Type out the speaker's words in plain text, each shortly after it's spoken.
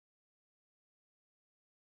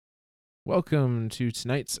Welcome to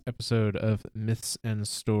tonight's episode of Myths and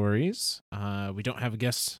Stories. We don't have a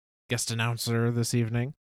guest announcer this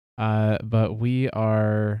evening, but we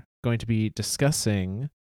are going to be discussing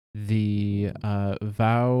the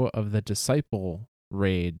Vow of the Disciple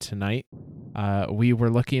raid tonight. We were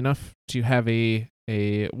lucky enough to have a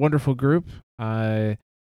wonderful group to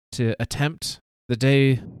attempt the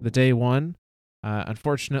day one.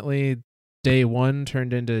 Unfortunately, day one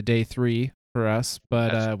turned into day 3 for us,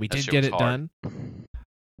 but we did get it done.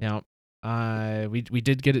 Now, we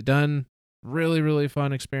did get it done. Really, really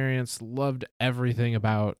fun experience. Loved everything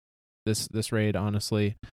about this raid,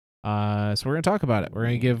 honestly. So we're gonna talk about it. We're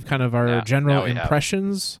gonna give kind of our general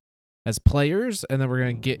impressions as players, and then we're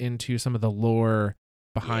gonna get into some of the lore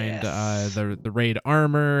behind the raid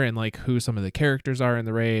armor and like who some of the characters are in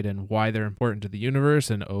the raid and why they're important to the universe.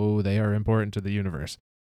 And they are important to the universe.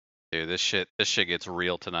 Dude, this shit gets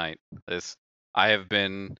real tonight. I have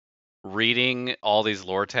been reading all these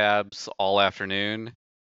lore tabs all afternoon,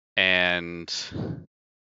 and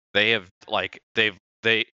they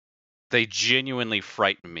genuinely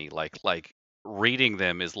frighten me. Like reading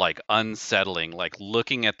them is like unsettling. Like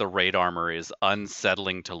looking at the raid armor is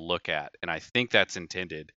unsettling to look at, and I think that's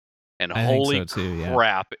intended. And holy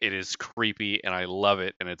crap, it is creepy, and I love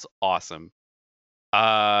it, and it's awesome.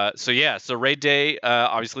 So raid day,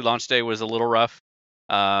 obviously launch day was a little rough.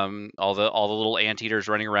 All the little anteaters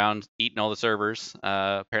running around eating all the servers.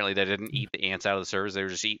 Apparently they didn't eat the ants out of the servers; they were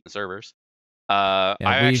just eating the servers.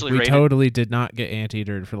 We totally did not get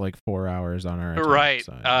anteatered for like 4 hours on our attack, right.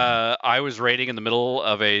 So. I was raiding in the middle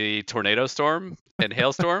of a tornado storm and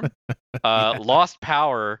hailstorm. Lost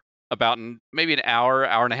power about maybe an hour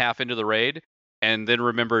and a half into the raid, and then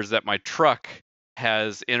remembers that my truck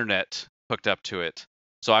has internet hooked up to it.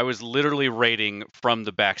 So I was literally raiding from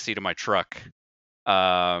the backseat of my truck.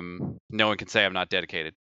 No one can say I'm not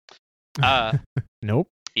dedicated. Nope.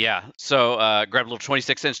 Yeah. So grabbed a little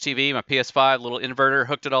 26-inch TV, my PS5, little inverter,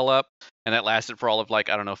 hooked it all up, and that lasted for all of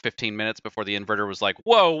 15 minutes before the inverter was like,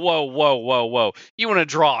 whoa. You want to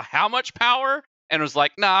draw how much power? And it was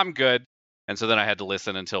like, nah, I'm good. And so then I had to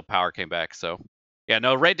listen until power came back. So yeah,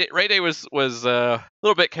 no, raid day was a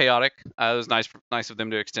little bit chaotic. It was nice of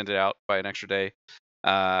them to extend it out by an extra day.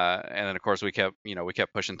 And then of course we kept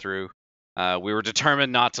pushing through. We were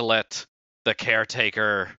determined not to let the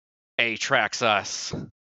caretaker Atrax us.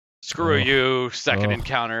 Screw you, second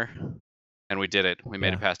encounter. And we did it. We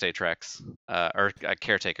made it past Atrax. Or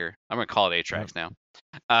caretaker. I'm gonna call it Atrax now.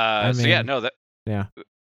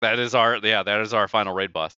 That is our final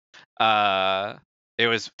raid boss. It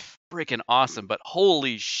was freaking awesome, but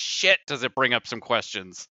holy shit, does it bring up some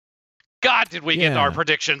questions. God, did we get our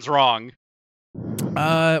predictions wrong?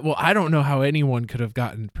 Well, I don't know how anyone could have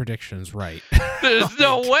gotten predictions right. There's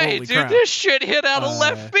no way, dude. Crap. This shit hit out of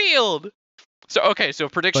left field. So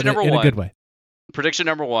prediction number 1. In a good way. Prediction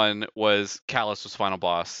number 1 was Callus was final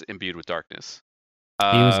boss imbued with darkness. He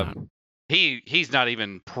was not. He's not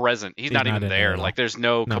even present. He's not even there. Like there's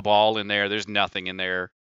no Cabal in there. There's nothing in there.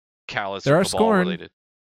 Callus or Cabal related.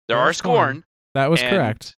 There are Scorn. That was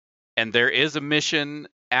correct. And there is a mission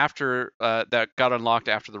after that got unlocked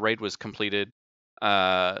after the raid was completed.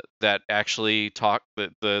 That actually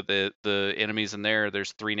the enemies in there.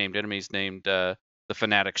 There's 3 named enemies named the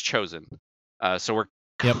Fanatics Chosen. So we're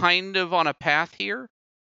kind of on a path here.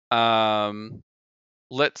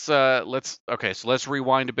 Let's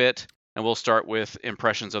rewind a bit, and we'll start with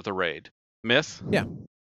impressions of the raid. Myth.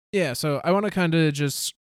 Yeah. So I want to kind of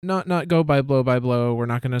just not go by blow. We're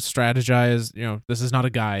not going to strategize. This is not a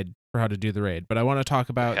guide for how to do the raid, but I want to talk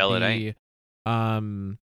about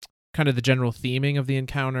kind of the general theming of the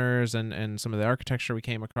encounters and some of the architecture we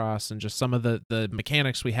came across and just some of the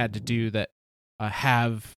mechanics we had to do that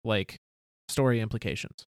have like story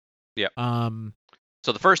implications. Yeah.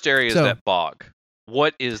 So the first area is that bog.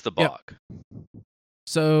 What is the bog?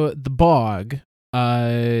 So the bog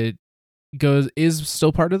is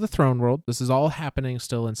still part of the throne world. This is all happening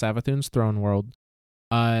still in Savathun's throne world.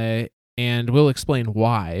 And we'll explain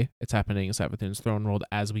why it's happening in Savathun's throne world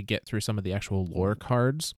as we get through some of the actual lore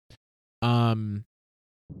cards.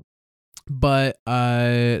 But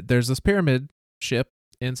there's this pyramid ship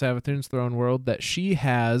in Savathun's throne world that she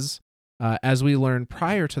has, as we learned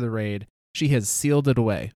prior to the raid, she has sealed it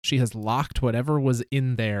away. She has locked whatever was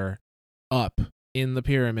in there up in the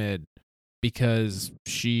pyramid because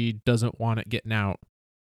she doesn't want it getting out.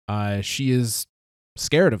 She is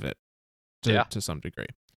scared of it to some degree.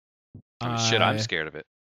 I'm scared of it.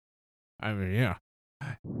 I mean, yeah.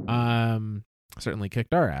 Certainly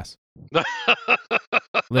kicked our ass.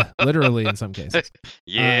 Literally in some cases.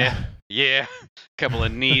 Yeah. Couple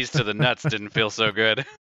of knees to the nuts didn't feel so good.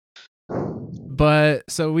 But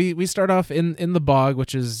so we start off in the bog,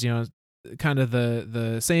 which is, kind of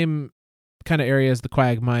the same kind of area as the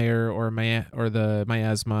quagmire or the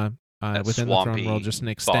miasma within the throne world, just an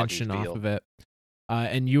extension off of it.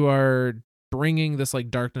 And you are bringing this like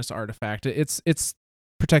darkness artifact. It's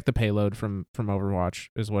protect the payload from Overwatch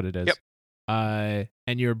is what it is. Yep.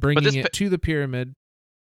 And you're bringing it to the pyramid.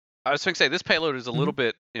 I was going to say this payload is a little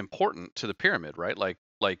bit important to the pyramid, right? Like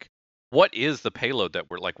what is the payload that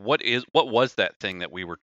we're like? What was that thing that we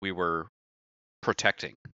were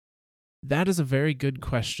protecting? That is a very good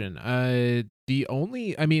question. As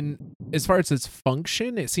far as its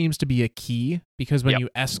function, it seems to be a key, because when you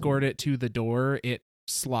escort it to the door, it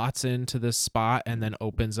slots into this spot and then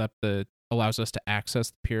allows us to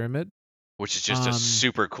access the pyramid. Which is just a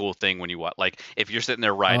super cool thing when you watch. Like, if you're sitting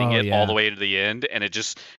there riding it all the way to the end, and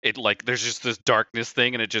there's just this darkness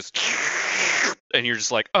thing, and it just, and you're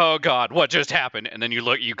just like, oh god, what just happened? And then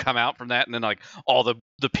you come out from that, and then like all the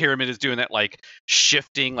pyramid is doing that like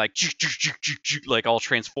shifting, like like all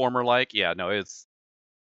transformer like. Yeah, no, it's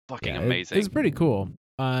fucking amazing. It's pretty cool.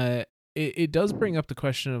 It does bring up the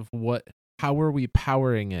question of how are we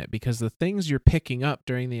powering it? Because the things you're picking up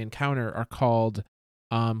during the encounter are called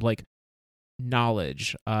like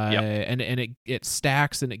knowledge, and it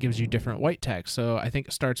stacks and it gives you different white text. So I think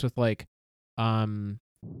it starts with like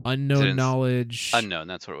unknown knowledge,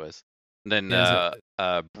 that's what it was. Then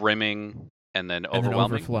brimming, and then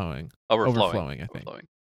overwhelming, overflowing, I think.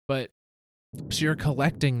 But so you're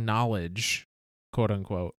collecting knowledge, quote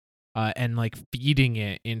unquote, and like feeding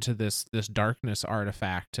it into this darkness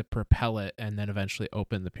artifact to propel it and then eventually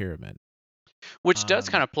open the pyramid, which does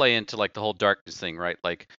kind of play into like the whole darkness thing, right?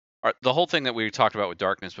 Like the whole thing that we talked about with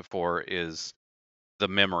darkness before is the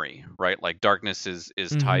memory, right? Like darkness is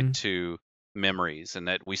tied to memories, and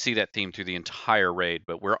that we see that theme through the entire raid.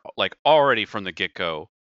 But we're like already from the get-go,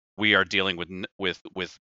 we are dealing with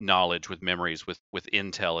knowledge, with memories, with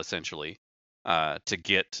intel essentially, to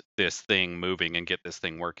get this thing moving and get this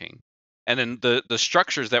thing working. And then the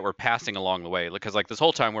structures that we're passing along the way, because like this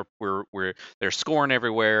whole time they're scoring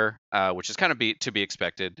everywhere, which is kind of to be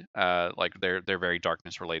expected. Like they're very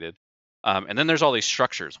darkness related. And then there's all these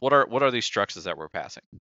structures. What are these structures that we're passing?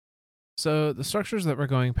 So the structures that we're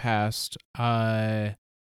going past,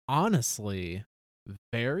 honestly,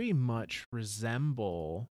 very much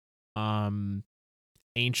resemble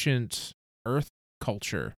ancient Earth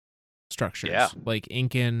culture structures, like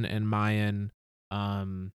Incan and Mayan.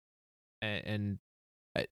 And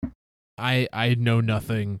I know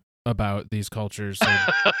nothing about these cultures. So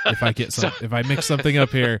if I get if I mix something up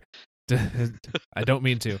here, I don't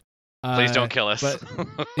mean to. Please don't kill us.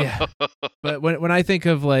 But when I think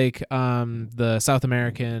of like the South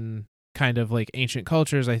American kind of like ancient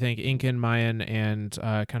cultures, I think Incan, Mayan, and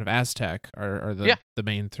kind of Aztec are the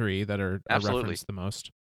main three that are referenced the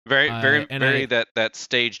most. Very that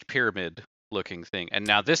staged pyramid looking thing. And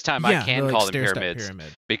now this time I can call them pyramids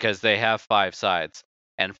because they have 5 sides.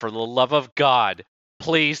 And for the love of God,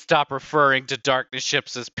 please stop referring to darkness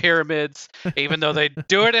ships as pyramids, even though they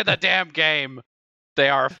do it in the damn game. They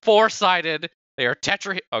are 4-sided. They are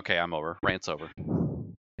Okay, I'm over. Rant's over.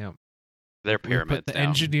 Yeah. They're pyramids. Put the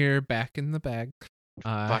engineer back in the bag.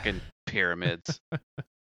 Fucking pyramids.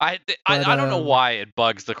 I don't know why it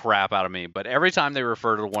bugs the crap out of me, but every time they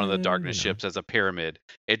refer to one of the darkness ships as a pyramid,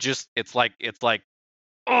 it's like,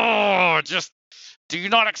 oh, just, do you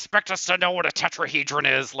not expect us to know what a tetrahedron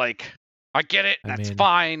is? Like, I get it, that's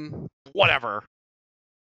fine, whatever.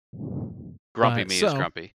 Grumpy me is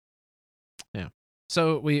grumpy. Yeah.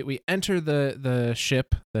 So we enter the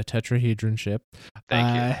ship, the tetrahedron ship.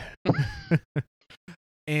 Thank you.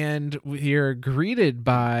 And we are greeted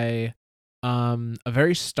by a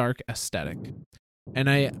very stark aesthetic, and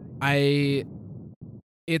I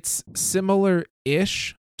it's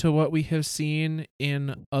similar-ish to what we have seen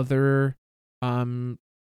in other I'm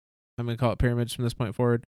gonna call it pyramids from this point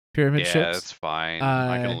forward. Pyramid ships. Yeah, it's fine.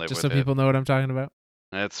 I can live with it. Just so people know what I'm talking about.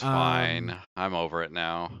 It's fine. I'm over it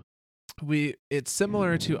now. It's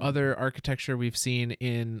similar to other architecture we've seen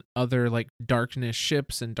in other like darkness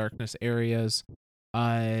ships and darkness areas,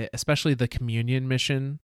 especially the communion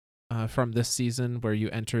mission from this season, where you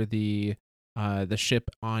enter the ship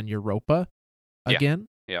on Europa again.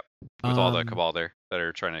 Yep. With all the cabal there that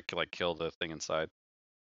are trying to like kill the thing inside.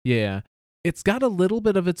 Yeah. It's got a little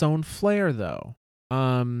bit of its own flair though.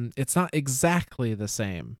 It's not exactly the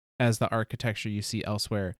same as the architecture you see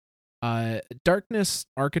elsewhere. Darkness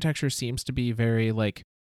architecture seems to be very like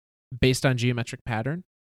based on geometric pattern.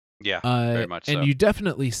 Yeah, very much so. And you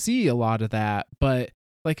definitely see a lot of that, but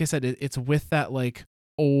like I said, it's with that like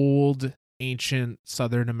old ancient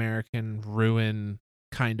Southern American ruin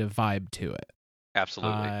kind of vibe to it.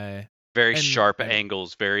 Absolutely. Uh, Very and sharp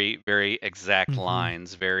angles, very very exact mhm.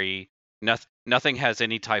 lines, very nothing has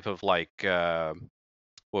any type of like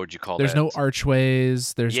what would you call There's that? no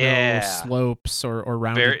archways, there's no Yeah. slopes or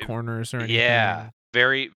rounded Very corners or yeah. anything.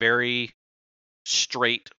 Very very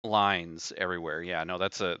straight lines everywhere. Yeah, no,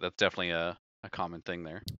 that's definitely a common thing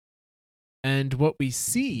there. And what we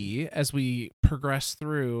see as we progress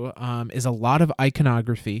through is a lot of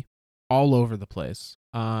iconography all over the place.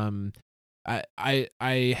 I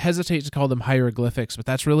hesitate to call them hieroglyphics, but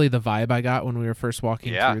that's really the vibe I got when we were first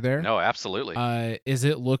walking Yeah. through there. No, absolutely. Is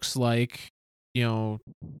it looks like, you know,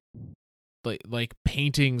 like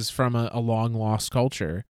paintings from a long lost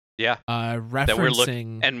culture. Yeah. That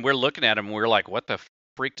Referencing we're looking at them, we're like, what the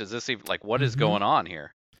freak does this even like what is mhm, going on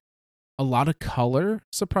here? a lot of color,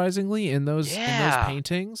 surprisingly, in those Yeah.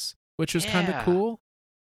 paintings, which was kind of Yeah. cool.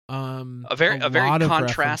 A A very lot of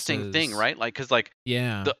contrasting thing, references. right? Like, cause like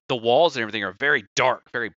Yeah. the walls and everything are very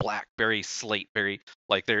dark, very black, very slate, very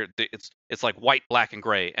like it's like white, black, and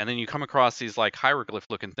gray. And then you come across these like hieroglyph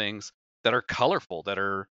looking things that are colorful,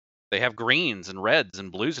 they have greens and reds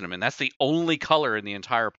and blues in them, and that's the only color in the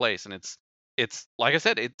entire place. And it's like I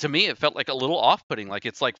said, to me it felt like a little off putting, like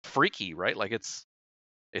it's like freaky, right? Like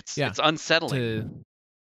Yeah. it's unsettling. To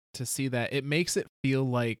to see that, it makes it feel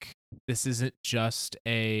like this isn't just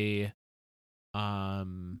a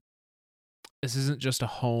um this isn't just a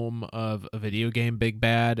home of a video game big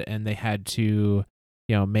bad and they had to,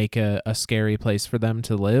 make a scary place for them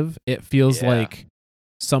to live. It feels Yeah. like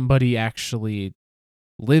somebody actually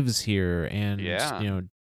lives here and, Yeah.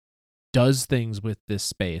 does things with this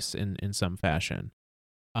space in some fashion.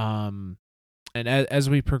 Um and as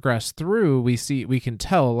we progress through, we can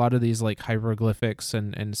tell a lot of these like hieroglyphics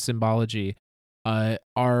and symbology are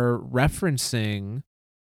referencing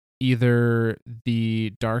either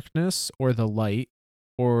the darkness or the light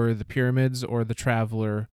or the pyramids or the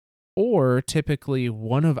traveler or typically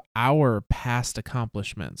one of our past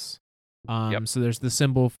accomplishments. Yep. So there's the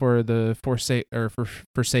symbol for the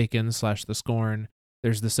forsaken slash the scorn.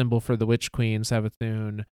 There's the symbol for the witch queen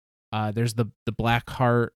Savathun. There's the black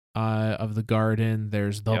heart of the garden.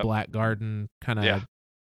 There's the Yep. black garden kind of Yeah.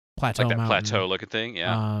 plateau Like that mountain. plateau looking thing.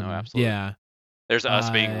 Yeah. No, absolutely. Yeah. There's us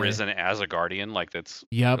being risen as a guardian, like that's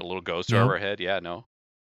Yep. a little ghost over our head. Yeah, no.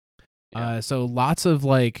 Yeah. So lots of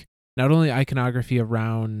like not only iconography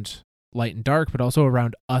around light and dark, but also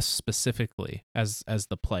around us specifically as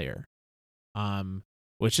the player.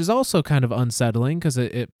 Which is also kind of unsettling because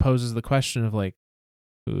it poses the question of like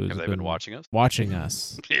who's Have they been watching us? watching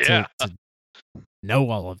us Yeah. to know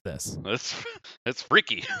all of this. That's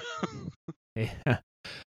freaky. Yeah.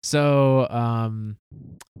 So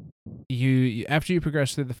you after you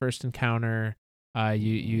progress through the first encounter,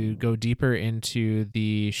 you go deeper into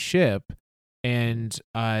the ship, and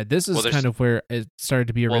this is kind of where it started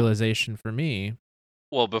to be a realization for me.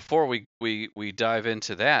 Well, before we dive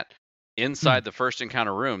into that, inside the first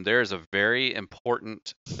encounter room, there is a very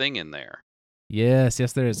important thing in there. Yes,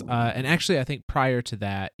 there is. And actually, I think prior to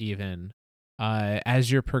that, even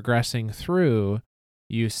as you're progressing through,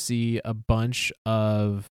 you see a bunch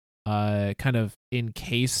of kind of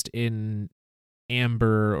encased in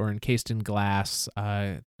amber or encased in glass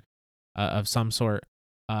of some sort,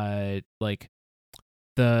 like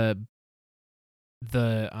the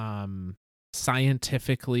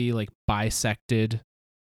scientifically like bisected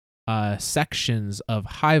sections of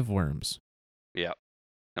hive worms. Yeah.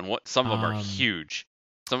 And some of them are huge.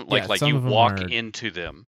 Some like some you of them walk are, into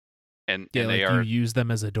them and like they are you use them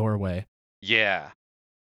as a doorway. Yeah.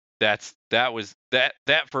 That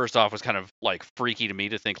first off was kind of like freaky to me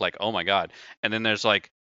to think like, oh my god. And then there's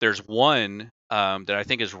one that I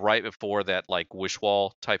think is right before that like wish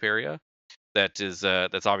wall type area that is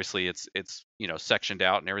that's obviously it's sectioned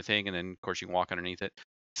out and everything, and then of course you can walk underneath it.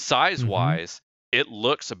 Size wise, it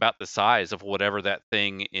looks about the size of whatever that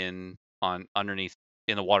thing underneath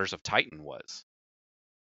in the waters of Titan was.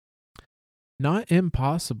 Not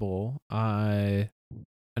impossible. I'm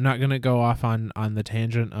not gonna go off on the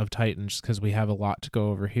tangent of Titan just because we have a lot to go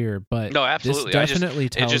over here, but no, absolutely. This definitely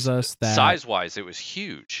tells us that size-wise, it was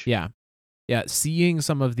huge. Yeah, seeing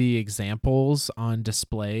some of the examples on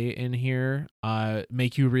display in here,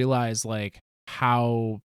 make you realize like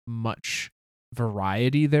how much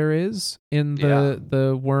variety there is in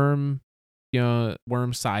the worm,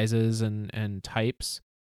 worm sizes and types,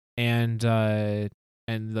 and like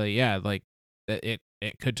it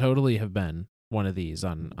could totally have been one of these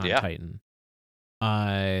on Titan.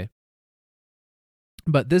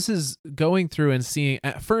 But this is going through and seeing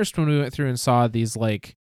at first when we went through and saw these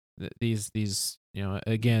like these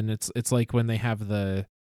again it's like when they have the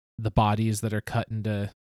bodies that are cut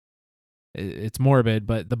into it's morbid,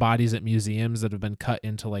 but the bodies at museums that have been cut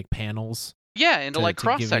into like panels. Yeah, into like to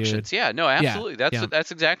cross give you- sections. Yeah, no, absolutely.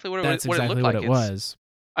 That's exactly what That's it looked exactly like. what it was.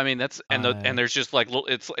 I mean, that's and there's just like little.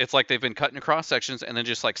 It's like they've been cut into cross sections and then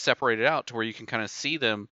just like separated out to where you can kind of see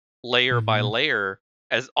them layer by layer,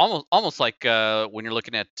 as almost like when you're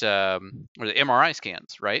looking at what are the MRI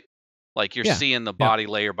scans, right? Like you're seeing the body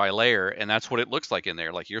layer by layer, and that's what it looks like in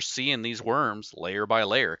there. Like you're seeing these worms layer by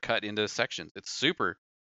layer cut into sections. It's super.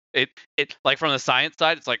 It like from the science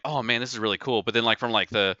side, it's like, oh man, this is really cool. But then like from like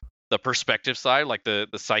the perspective side, like the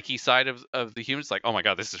psyche side of the humans, like, oh my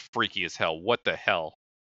god, this is freaky as hell. What the hell?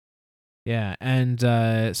 Yeah,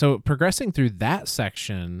 and so progressing through that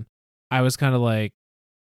section, I was kind of like,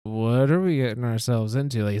 what are we getting ourselves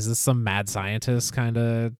into? Like, is this some mad scientist kind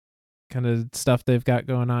of stuff they've got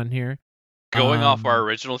going on here? Going off our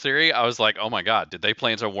original theory, I was like, oh my god, did they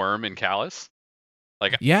plant a worm in Callus?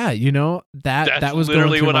 Like, yeah, that was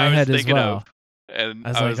literally going through what my I was head thinking as well. of. And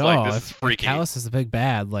I was like, this is freaky. If Callus is the big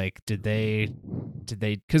bad, like, did they?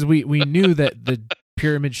 Because we knew that the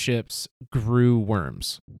pyramid ships grew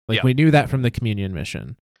worms. Like we knew that from the Communion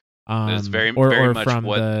mission. It's very much from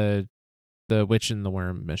what the Witch and the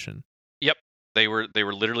Worm mission. Yep, they were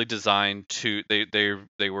literally designed to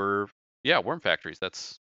they were worm factories.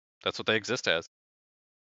 That's what they exist as.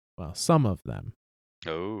 Well, some of them.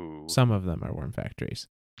 Oh. Some of them are worm factories.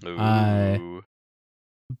 Ooh.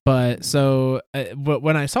 But so, but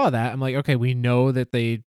when I saw that, I'm like, okay, we know that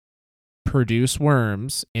they produce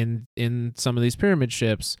worms in some of these pyramid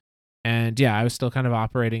ships, and yeah, I was still kind of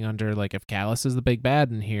operating under like, if Callus is the big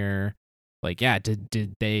bad in here, like, yeah,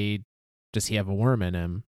 does he have a worm in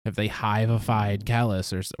him? Have they hivified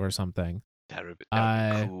Callus or something? That would be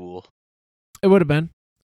cool. It would have been.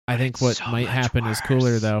 I But think it's what so might much happen is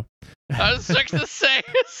cooler, worse. though. I was just to say,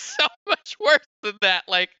 it's so much worse than that.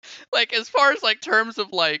 Like as far as like terms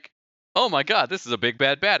of like, oh my god, this is a big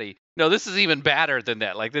bad baddie. No, this is even badder than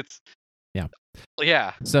that. Like it's yeah.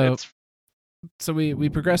 So we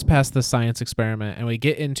progress past the science experiment and we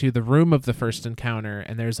get into the room of the first encounter,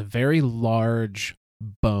 and there's a very large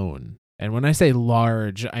bone. And when I say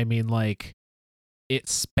large, I mean like it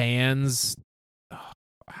spans.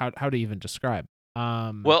 How to even describe?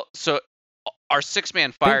 Well, so our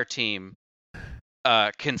 6-man fire team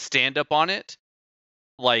can stand up on it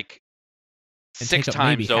like and 6 take up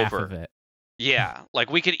times maybe half over. of it. Yeah,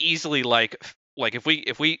 like we could easily like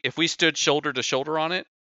if we stood shoulder to shoulder on it,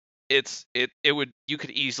 you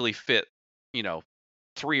could easily fit,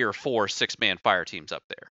 3 or 4 6-man fire teams up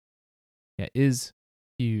there. Yeah, it is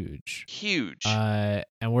huge. And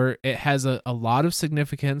it has a lot of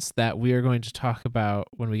significance that we are going to talk about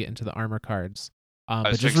when we get into the armor cards.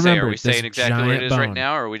 But just remember, are we saying exactly what it is right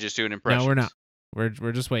now, or are we just doing impressions? No, we're not. We're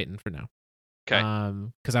just waiting for now. Okay.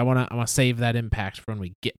 Because I want to save that impact for when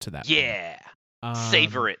we get to that. Yeah.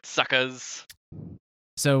 Savor it, suckers.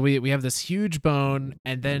 So we have this huge bone,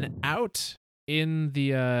 and then out in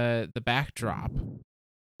the backdrop,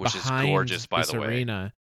 which is gorgeous, by the way,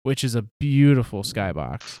 arena, which is a beautiful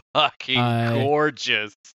skybox. Fucking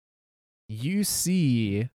gorgeous. You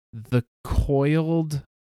see the coiled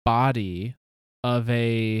body of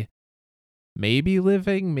a maybe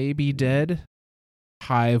living, maybe dead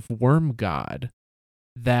hive worm god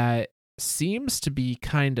that seems to be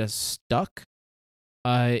kind of stuck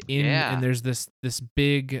and there's this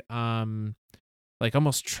big like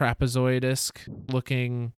almost trapezoid-esque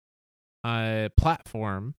looking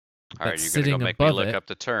platform. All right, you're gonna go make me look up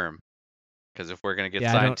the term, because if we're gonna get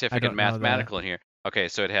scientific and mathematical in here, okay,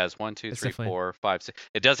 so it has 1, 2, 3, 4, 5, 6.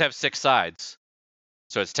 It does have 6 sides,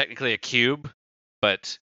 so it's technically a cube,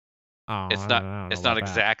 but it's not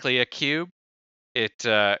exactly a cube. It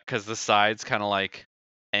because the sides kind of like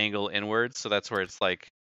angle inwards, so that's where it's like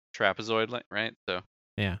trapezoid, right? So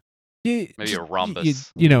yeah, maybe a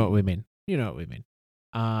rhombus. You know what we mean.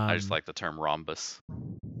 I just like the term rhombus.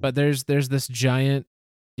 But there's this giant,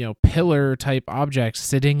 pillar type object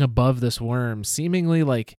sitting above this worm, seemingly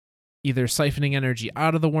like either siphoning energy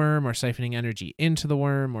out of the worm or siphoning energy into the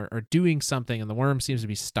worm or doing something, and the worm seems to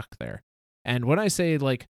be stuck there. And when I say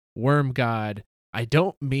like worm god, I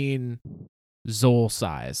don't mean Zol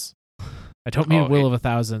size. I don't mean Will of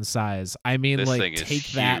 1,000 size. I mean like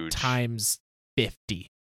take that times 50.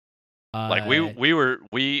 Like we were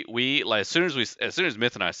like as soon as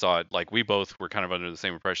Myth and I saw it, like we both were kind of under the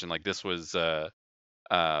same impression. Like this was what's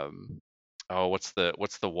the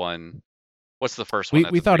first one?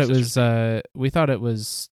 We thought it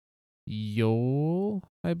was Yol,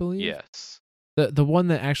 I believe. Yes. The one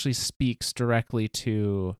that actually speaks directly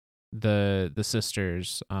to the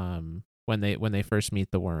sisters when they first meet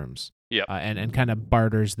the worms. Yeah. And kind of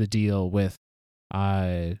barters the deal with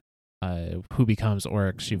who becomes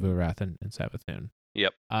Oryx, Shivurath, and Savathun.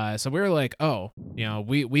 Yep. So we were like, oh,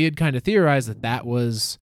 we had kind of theorized that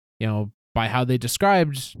was, by how they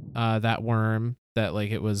described that worm, that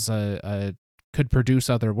like it was could produce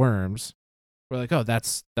other worms. We're like, oh,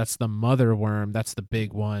 that's the mother worm. That's the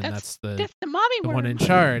big one. That's the mommy worm. one in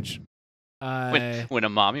charge. When a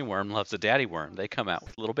mommy worm loves a daddy worm, they come out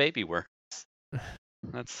with little baby worms.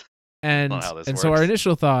 That's not how this works. So our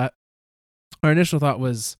initial thought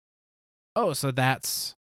was, oh, so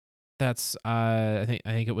that's I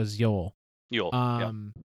think it was Yol. Yep.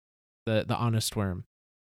 The honest worm.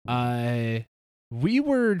 We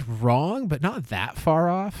were wrong, but not that far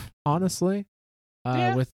off, honestly.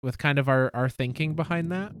 With kind of our thinking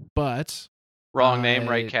behind that, but wrong name,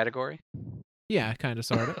 right category. Yeah, kind of,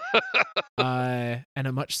 sort of. And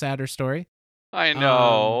a much sadder story. I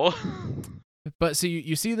know. But so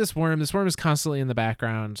you see this worm. This worm is constantly in the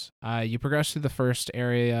background. You progress through the first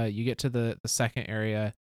area. You get to the second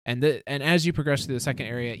area, and as you progress through the second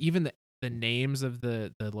area, even the names of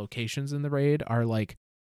the locations in the raid are like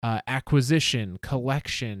acquisition,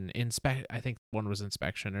 collection, inspect. I think one was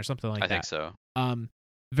inspection or something like that. I think so.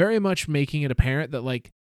 Very much making it apparent that like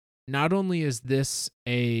not only is this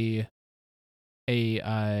a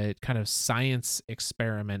kind of science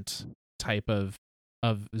experiment type of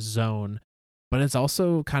zone, but it's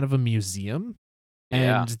also kind of a museum.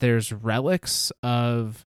 And there's relics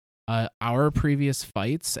of our previous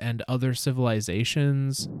fights and other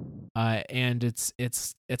civilizations, and it's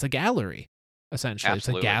a gallery, essentially.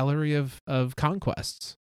 Absolutely. It's a gallery of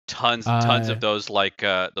conquests. Tons of those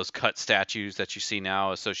those cut statues that you see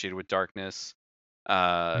now associated with darkness.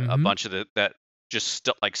 A bunch of that just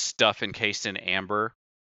stuff encased in amber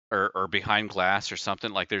or behind glass or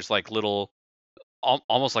something. Like there's like little,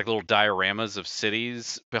 almost like little dioramas of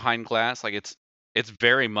cities behind glass. Like it's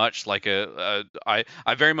very much like I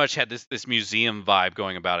very much had this museum vibe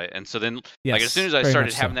going about it. And so then like as soon as I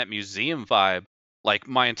started having that museum vibe, like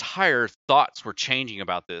my entire thoughts were changing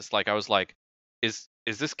about this. Like I was like, is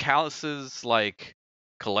this Callus's like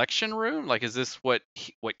collection room? Like, is this what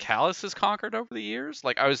Callus has conquered over the years?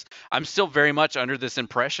 Like I'm still very much under this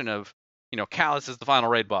impression of, Callus is the final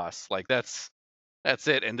raid boss. Like that's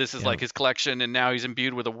it. And this is like his collection. And now he's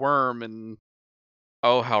imbued with a worm. And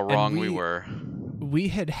oh, how wrong we were. We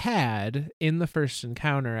had in the first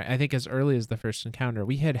encounter, I think as early as the first encounter,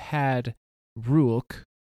 we had Rook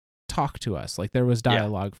talk to us. Like there was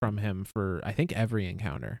dialogue from him for, I think, every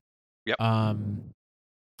encounter. Yep.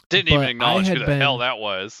 Didn't even acknowledge who the hell that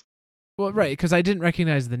was. Well, right, because I didn't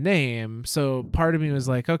recognize the name, so part of me was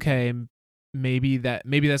like, okay, maybe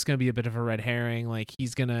that's gonna be a bit of a red herring. Like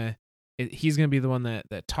he's gonna be the one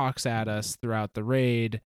that talks at us throughout the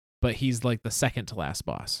raid, but he's like the second to last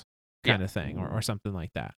boss kind of thing, or something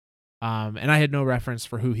like that. And I had no reference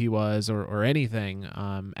for who he was or anything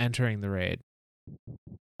entering the raid.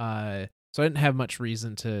 So I didn't have much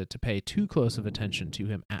reason to pay too close of attention to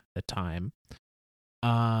him at the time.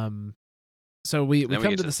 So we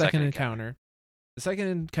come to the second encounter. The second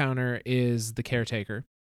encounter is the caretaker,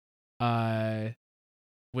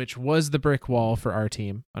 which was the brick wall for our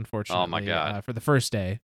team, unfortunately. Oh my god! For the first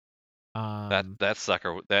day. That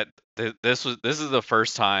sucker. This is the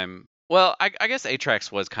first time. Well, I guess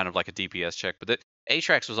Atrax was kind of like a DPS check, but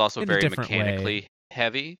Atrax was also very mechanically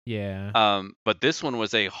heavy. Yeah. But this one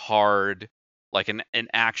was a hard, like an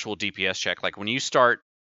actual DPS check. Like when you start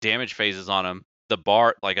damage phases on him, the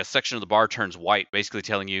bar, like a section of the bar turns white, basically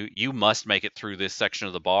telling you must make it through this section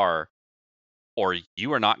of the bar, or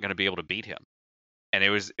you are not going to be able to beat him. And it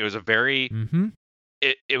was a very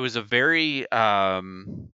it was a very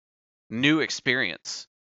new experience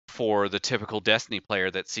for the typical Destiny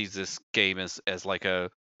player that sees this game as like a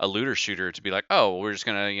looter shooter, to be like, oh, we're just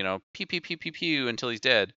gonna pew pew pew pew pew until he's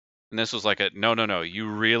dead. And this was like no, you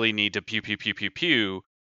really need to pew pew pew pew pew,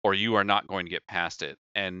 or you are not going to get past it.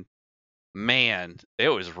 And man, it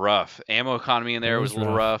was rough. Ammo economy in there was a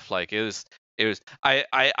little rough. Like it was. I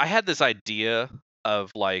had this idea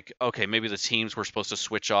of like, okay, maybe the teams were supposed to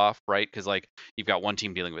switch off, right? Because like you've got one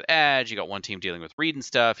team dealing with Edge, you got one team dealing with reading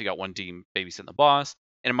stuff, you got one team babysitting the boss.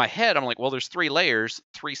 And in my head, I'm like, well, there's 3 layers,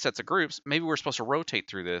 3 sets of groups. Maybe we're supposed to rotate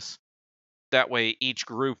through this. That way, each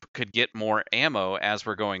group could get more ammo as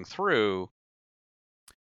we're going through.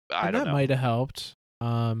 I don't know. That might have helped.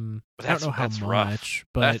 I don't know how much, rough.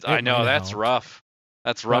 But I know that's helped. Rough.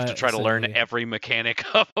 That's rough to try to learn every mechanic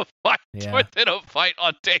of a fight within a fight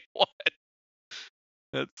on day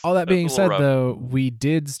 1. All that being said, though, we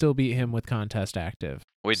did still beat him with contest active.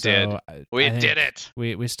 We did. We did it.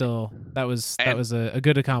 We still that was a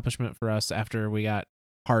good accomplishment for us after we got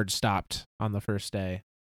hard stopped on the first day.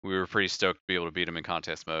 we were pretty stoked to be able to beat him in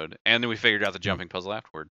contest mode, and then we figured out the jumping puzzle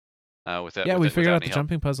afterward. We figured out the help.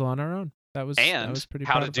 jumping puzzle on our own. That was pretty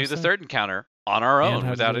how proud to of do us the there. third encounter on our And own how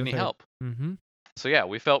to without do the any third. help. Mm-hmm. So yeah,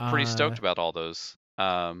 we felt pretty stoked about all those.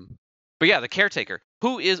 But yeah, the caretaker.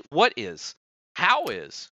 Who is? What is? How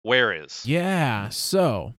is? Where is? Yeah.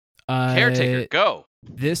 So Caretaker, go.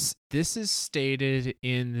 This is stated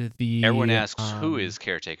in the. Everyone asks who is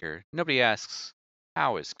caretaker. Nobody asks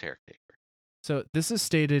how is caretaker. So this is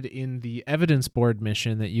stated in the evidence board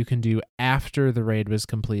mission that you can do after the raid was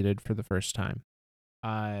completed for the first time.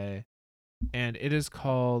 And it is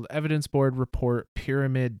called Evidence Board Report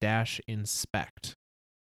Pyramid-Inspect.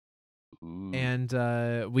 Ooh.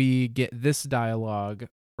 And we get this dialogue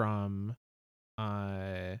from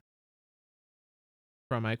Ikora.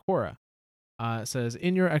 It says,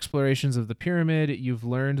 in your explorations of the pyramid, you've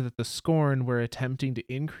learned that the Scorn were attempting to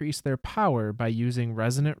increase their power by using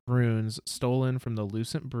resonant runes stolen from the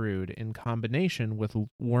Lucent Brood in combination with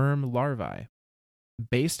worm larvae.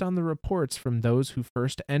 Based on the reports from those who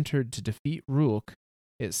first entered to defeat Rook,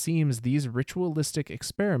 it seems these ritualistic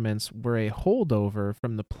experiments were a holdover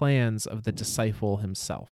from the plans of the disciple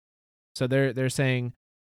himself. So they're saying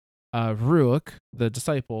Rook, the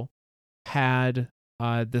disciple, had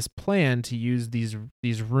this plan to use these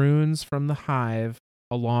runes from the hive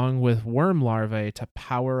along with worm larvae to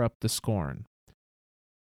power up the Scorn.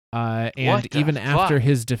 And even after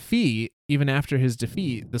his defeat,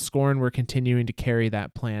 the Scorn were continuing to carry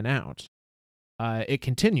that plan out. It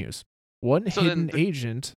continues. One hidden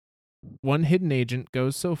agent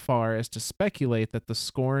goes so far as to speculate that the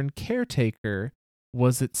Scorn caretaker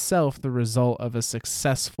was itself the result of a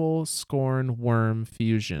successful Scorn worm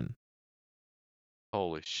fusion.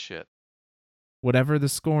 Holy shit. Whatever the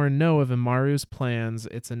Scorn know of Imaru's plans,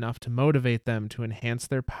 it's enough to motivate them to enhance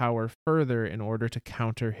their power further in order to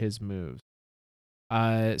counter his moves.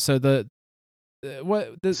 So the Scorn a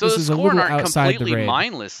little aren't outside completely the raid.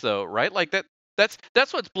 mindless though, right? Like that's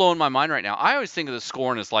what's blowing my mind right now. I always think of the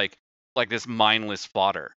Scorn as like this mindless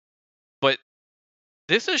fodder. But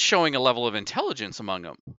this is showing a level of intelligence among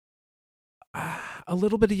them. A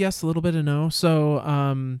little bit of yes, a little bit of no.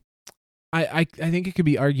 So I think it could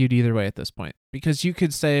be argued either way at this point, because you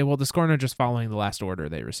could say, well, the Scorn are just following the last order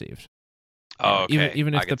they received. Oh, okay.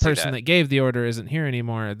 Even if the person that gave the order isn't here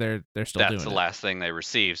anymore, they're still doing it. That's the last thing they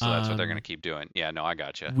received, so that's what they're going to keep doing. Yeah, no, I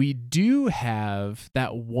gotcha. We do have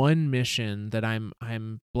that one mission that I'm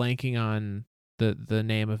blanking on the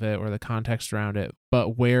name of it or the context around it,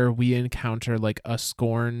 but where we encounter like a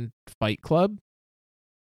Scorn fight club.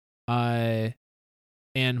 And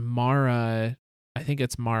Mara, I think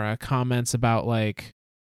it's Mara, comments about like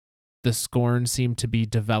the Scorn seem to be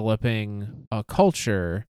developing a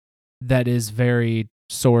culture that is very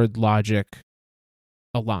sword logic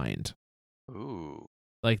aligned. Ooh.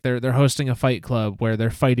 Like they're hosting a fight club where they're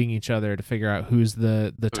fighting each other to figure out who's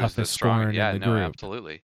the toughest Scorn in the group.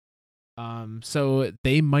 Absolutely. So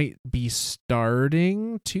they might be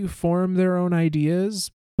starting to form their own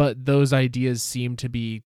ideas, but those ideas seem to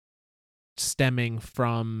be stemming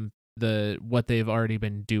from what they've already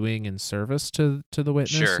been doing in service to the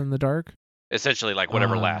Witness in the dark. Essentially, like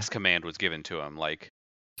whatever last command was given to them, like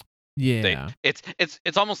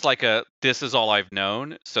it's almost like a this is all I've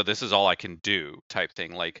known, so this is all I can do type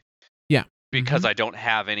thing. Like because I don't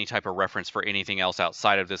have any type of reference for anything else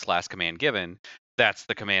outside of this last command given, that's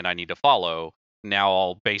the command I need to follow. Now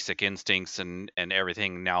all basic instincts and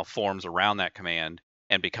everything now forms around that command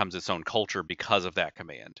and becomes its own culture because of that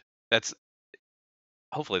command. That's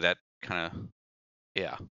hopefully that kind of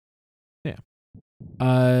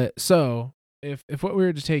So if what we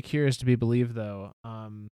were to take here is to be believed, though,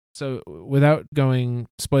 so without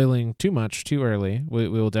spoiling too much too early, we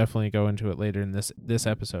will definitely go into it later in this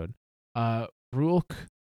episode. Rook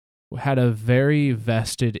had a very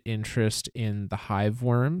vested interest in the hive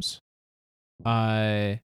worms,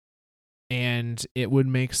 and it would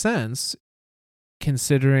make sense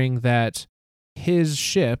considering that his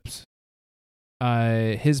ships,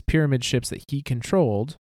 his pyramid ships that he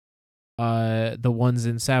controlled, the ones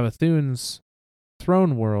in Savathun's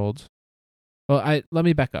throne world. Well, let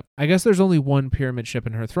me back up. I guess there's only one pyramid ship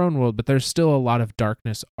in her throne world, but there's still a lot of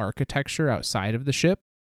darkness architecture outside of the ship.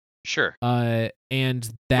 Sure. And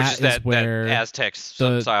that is where that Aztec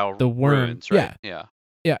style the worm, ruins, right?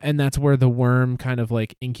 Yeah, and that's where the worm kind of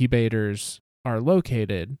like incubators are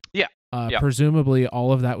located. Yeah. Presumably,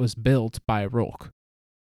 all of that was built by Rolk.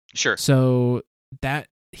 Sure. So that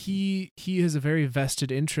he has a very vested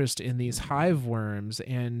interest in these hive worms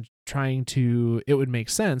and it would make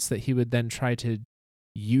sense that he would then try to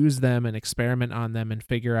use them and experiment on them and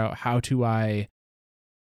figure out how to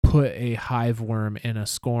put a hive worm in a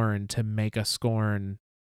scorn to make a scorn,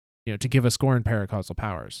 to give a scorn paracausal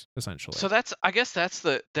powers, essentially. So I guess that's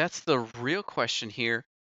the real question here.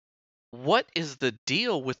 What is the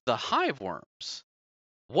deal with the hive worms?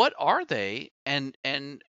 What are they? And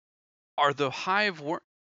are the hive worm?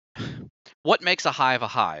 What makes a hive a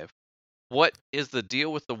hive? What is the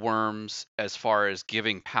deal with the worms as far as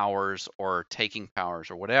giving powers or taking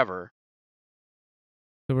powers or whatever?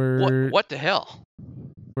 So what the hell?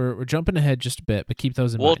 We're jumping ahead just a bit, but keep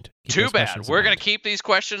those in mind. Too bad. We're going to keep these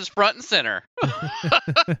questions front and center.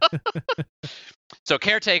 So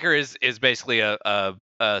Caretaker is basically a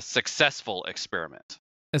successful experiment.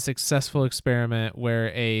 A successful experiment where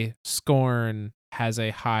a scorn has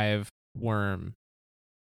a hive worm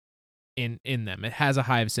in them. It has a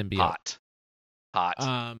hive symbiote.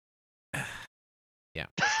 Hot. Yeah.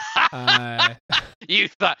 You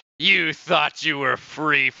thought you were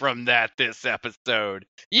free from that this episode.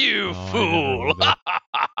 You fool.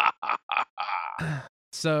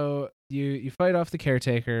 So you fight off the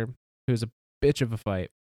Caretaker, who's a bitch of a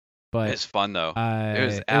fight. But it's fun though.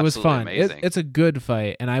 It was fun. Amazing. It's a good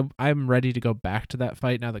fight, and I'm ready to go back to that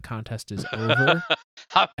fight now the contest is over.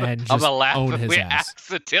 And just own his ass.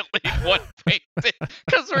 Accidentally one-faced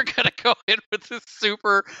because we're gonna go in with this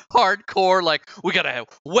super hardcore, like we gotta have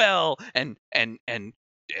and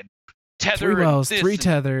tether 3 wells, and 3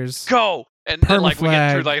 tethers, go. And then like we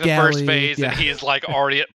get through like the galley, first phase, and he's like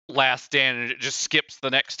already at last stand, and it just skips the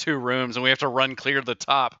next 2 rooms, and we have to run clear to the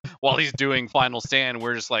top while he's doing final stand. And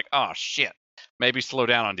we're just like, oh shit, maybe slow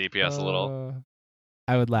down on DPS a little.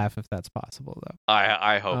 I would laugh if that's possible, though.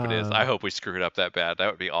 I hope it is. I hope we screw it up that bad. That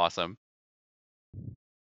would be awesome.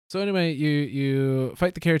 So anyway, you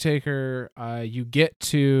fight the Caretaker. You get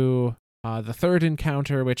to the third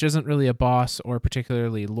encounter, which isn't really a boss or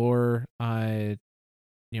particularly lore.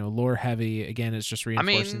 Lore heavy. Again, it's just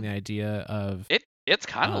reinforcing the idea of it's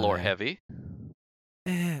kind of lore heavy.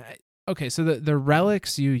 Okay, so the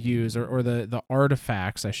relics you use, or the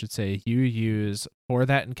artifacts, I should say, you use for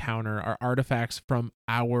that encounter are artifacts from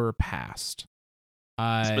our past.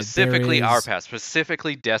 Specifically our past,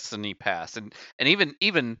 specifically Destiny past, and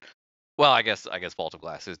even well, I guess Vault of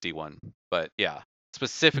Glass is D1, but yeah,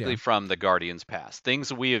 specifically from the Guardians past,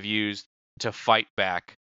 things we have used to fight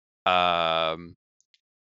back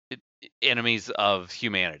enemies of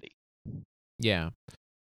humanity. Yeah.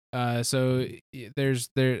 So there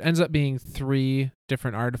ends up being 3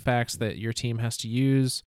 different artifacts that your team has to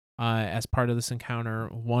use as part of this encounter.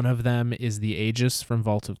 One of them is the Aegis from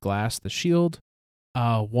Vault of Glass, the shield.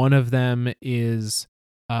 One of them is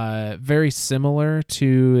very similar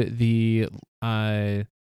to the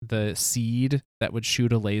seed that would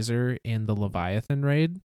shoot a laser in the Leviathan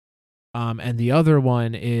raid. And the other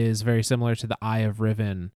one is very similar to the Eye of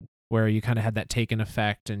Riven, where you kind of had that taken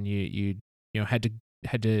effect, and you had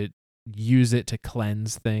to use it to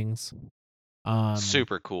cleanse things.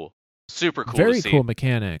 Super cool. Very cool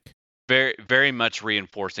mechanic. Very, very much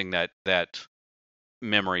reinforcing that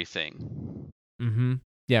memory thing. Mm-hmm.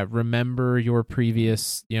 Yeah. Remember your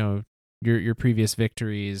previous, your previous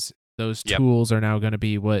victories. Those tools are now going to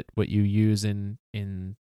be what you use in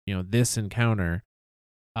this encounter.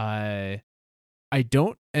 I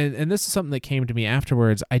don't, and this is something that came to me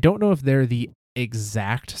afterwards. I don't know if they're the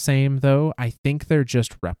exact same, though. I think they're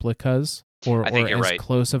just replicas, or as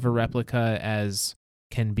close of a replica as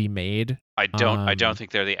can be made. I don't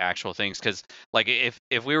think they're the actual things, because like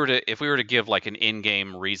if we were to give like an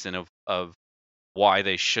in-game reason of why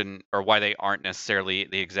they shouldn't, or why they aren't necessarily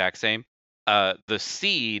the exact same, the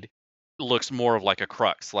seed looks more of like a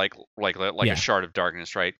crux, like a shard of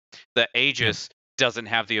darkness, right? The Aegis doesn't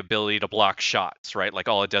have the ability to block shots, right? Like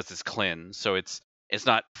all it does is cleanse, so it's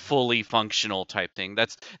not fully functional type thing.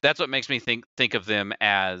 That's what makes me think of them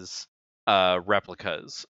as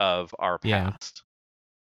replicas of our past.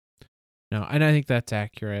 No, and I think that's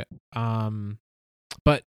accurate.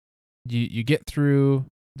 But you get through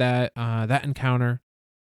that encounter,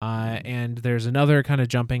 and there's another kind of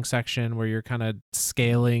jumping section where you're kind of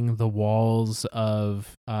scaling the walls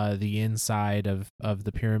of the inside of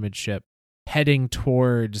the pyramid ship, heading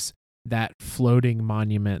towards that floating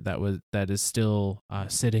monument that is still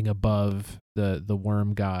sitting above the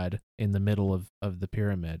worm god in the middle of the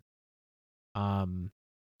pyramid. And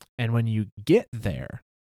when you get there,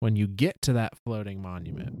 when you get to that floating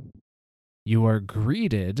monument, you are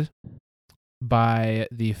greeted by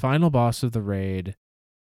the final boss of the raid,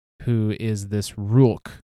 who is this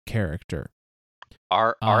Rulk character.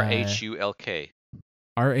 R-H-U-L-K.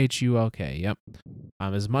 R-H-U-L-K, yep.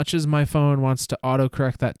 As much as my phone wants to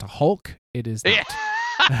autocorrect that to Hulk, it is not.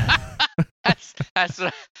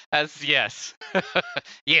 That's yes.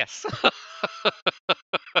 Yes.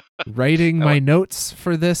 Writing my notes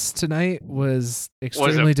for this tonight was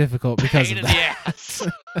extremely difficult because pain of in the that. ass.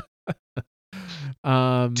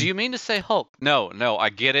 Do you mean to say Hulk? No, I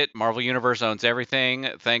get it. Marvel Universe owns everything.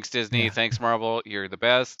 Thanks, Disney. Yeah. Thanks, Marvel. You're the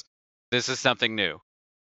best. This is something new.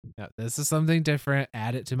 Yeah, this is something different.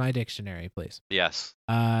 Add it to my dictionary, please. Yes.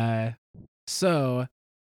 So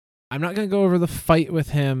I'm not gonna go over the fight with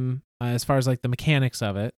him as far as like the mechanics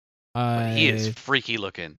of it. But he is freaky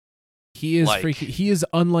looking. He is freaky. He is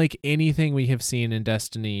unlike anything we have seen in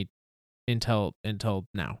Destiny until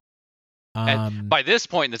now. And by this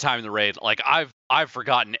point in the time in the raid, like I've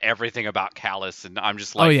forgotten everything about Callus, and I'm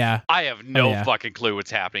just like, oh yeah, I have no fucking clue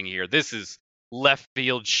what's happening here. This is left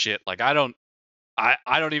field shit. Like I don't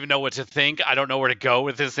even know what to think. I don't know where to go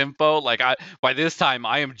with this info. Like by this time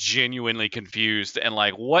I am genuinely confused and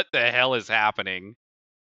like, what the hell is happening?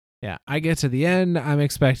 Yeah, I get to the end. I'm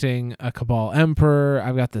expecting a Cabal Emperor.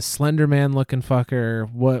 I've got this Slender Man looking fucker.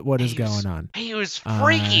 What is going on? He was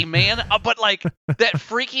freaky, man. But like that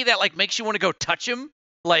freaky that like makes you want to go touch him.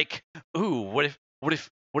 Like, ooh, what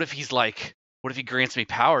if he's like, what if he grants me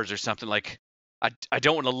powers or something? Like, I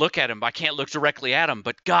don't want to look at him. I can't look directly at him.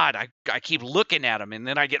 But God, I keep looking at him and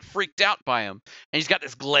then I get freaked out by him. And he's got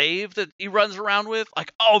this glaive that he runs around with.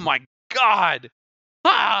 Like, oh my God.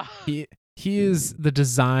 Ah. He is, the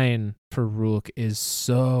design for Rook is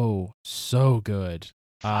so good.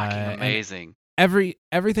 Fucking amazing.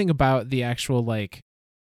 Everything about the actual like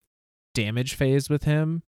damage phase with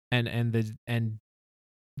him and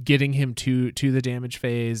getting him to the damage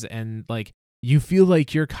phase, and like you feel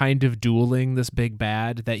like you're kind of dueling this big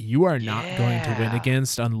bad that you are not going to win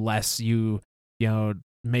against unless you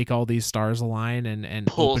make all these stars align and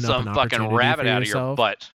pull open some up an fucking rabbit out of your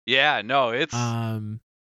butt. Yeah, no, it's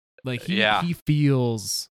like he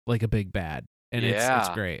feels like a big bad, and it's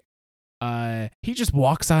great. He just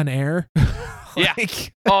walks on air. Yeah.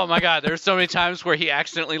 Oh my God, there's so many times where he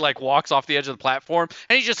accidentally like walks off the edge of the platform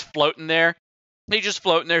and he's just floating there.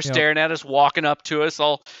 Staring at us, walking up to us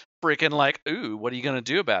all freaking like, ooh, what are you gonna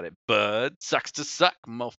do about it, bud? Sucks to suck,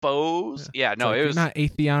 mofos. Yeah, no, it was not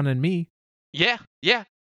Atheon and me. Yeah.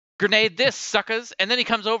 Grenade this, suckers. And then he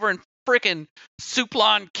comes over and freaking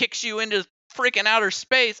Suplon kicks you into freaking outer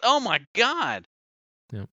space. Oh my God.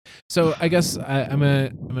 Yeah. So I guess I'm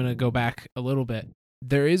gonna go back a little bit.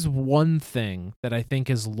 There is one thing that I think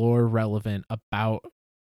is lore relevant about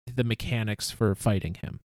the mechanics for fighting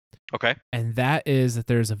him. Okay. And that is that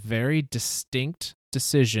there's a very distinct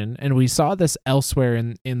decision, and we saw this elsewhere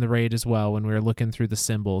in the raid as well when we were looking through the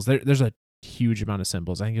symbols. There's a huge amount of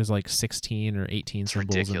symbols. I think it was like 16 or 18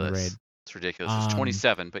 symbols ridiculous. In the raid. It's ridiculous. It's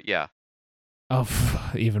 27, but yeah.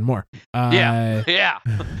 Oh, even more. Yeah.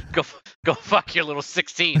 Go fuck your little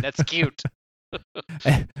 16. That's cute.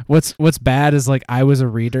 What's bad is like I was a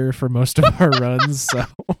reader for most of our runs, so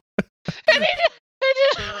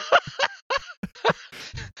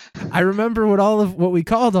I remember what we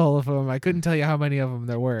called all of them. I couldn't tell you how many of them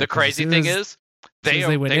there were. The crazy thing is,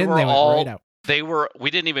 they went right out. We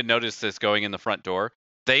didn't even notice this going in the front door.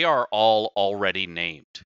 They are all already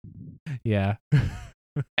named. Yeah.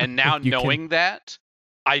 And now knowing that,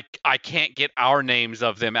 I can't get our names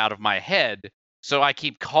of them out of my head, so I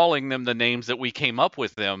keep calling them the names that we came up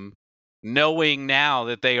with them, knowing now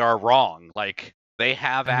that they are wrong. Like they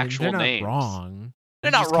have actual names. Wrong.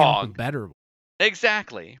 They're not wrong. Better.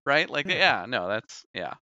 Exactly. Right. Like that's.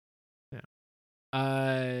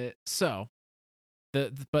 So,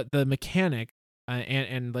 the mechanic,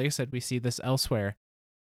 and like I said, we see this elsewhere.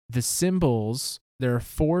 The symbols. There are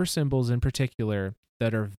 4 symbols in particular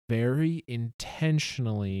that are very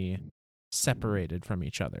intentionally separated from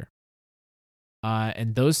each other.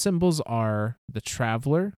 And those symbols are the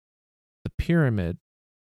Traveler, the Pyramid,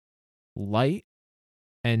 Light,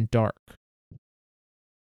 and Dark.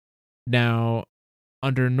 Now,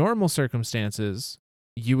 under normal circumstances,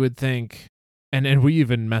 you would think, and we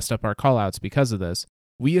even messed up our callouts because of this,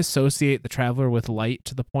 we associate the Traveler with light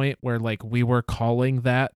to the point where like we were calling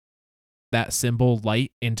that symbol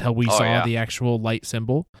light until we saw the actual light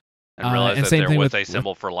symbol. And realized that there was a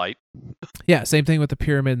symbol for light. Yeah, same thing with the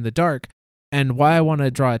Pyramid and the Dark. And why I want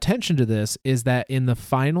to draw attention to this is that in the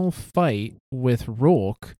final fight with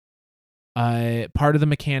Rolk, part of the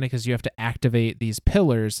mechanic is you have to activate these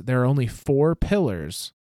pillars. There are only 4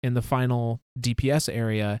 pillars in the final DPS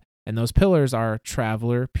area, and those pillars are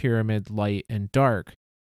Traveler, Pyramid, Light, and Dark.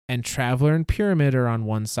 And Traveler and Pyramid are on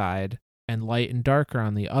one side, and Light and Dark are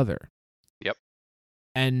on the other. Yep.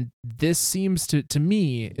 And this seems to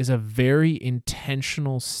me is a very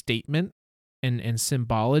intentional statement and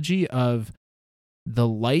symbology of the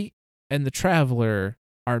light and the traveler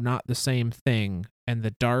are not the same thing, and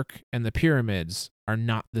the dark and the pyramids are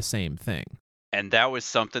not the same thing. And that was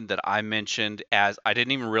something that I mentioned as I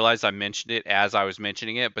didn't even realize I mentioned it as I was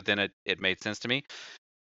mentioning it, but then it made sense to me.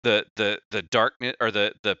 The darkness, or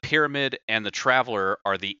the pyramid and the traveler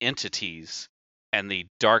are the entities, and the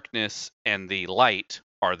darkness and the light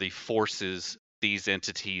are the forces these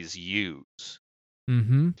entities use.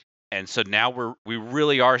 Mm-hmm. And so now we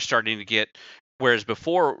really are starting to get, whereas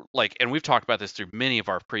before, like, and we've talked about this through many of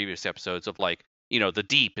our previous episodes of, like, the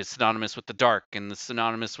deep is synonymous with the dark and the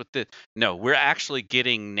synonymous with the, no, we're actually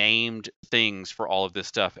getting named things for all of this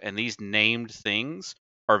stuff. And these named things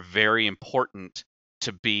are very important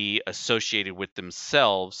to be associated with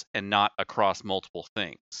themselves and not across multiple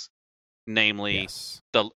things. Namely, Yes.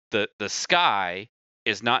 the sky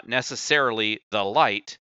is not necessarily the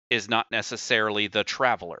light, is not necessarily the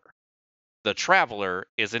traveler. The traveler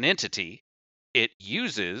is an entity. It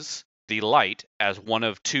uses the light as one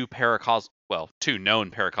of two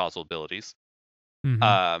known paracausal abilities,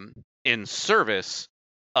 Mm-hmm. in service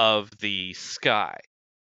of the sky.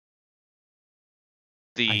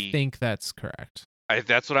 I think that's correct.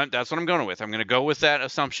 That's what I'm going with. I'm going to go with that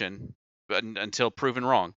assumption, but until proven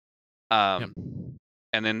wrong. Yep.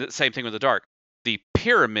 And then the same thing with the dark. The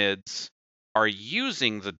pyramids are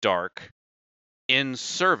using the dark in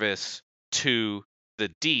service to the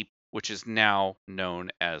deep, which is now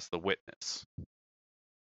known as the witness.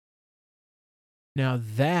 Now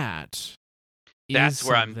that's where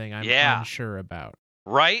something I'm unsure about.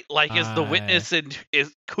 Right? Like, is the witness and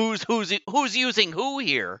is who's using who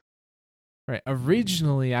here? Right.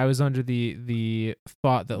 Originally, I was under the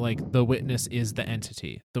thought that, like, the witness is the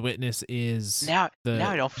entity. The witness is now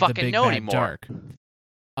I don't fucking the big know bad anymore. Dark.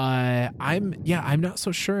 I'm not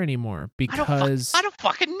so sure anymore because I don't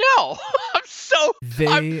fucking know.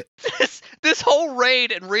 This whole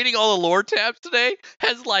raid and reading all the lore tabs today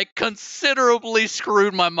has, like, considerably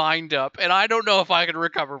screwed my mind up, and I don't know if I can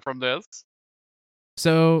recover from this.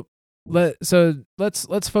 So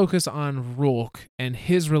let's focus on Rourke and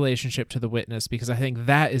his relationship to the witness, because I think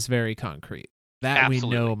that is very concrete. That Absolutely.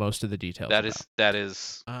 we know most of the details. That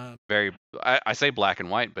is very. I say black and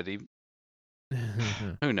white, but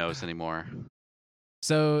who knows anymore?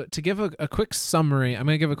 So to give a quick summary, I'm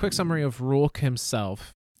going to give a quick summary of Rourke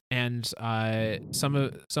himself and some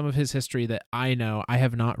of his history that I know. I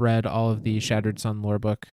have not read all of the Shattered Sun lore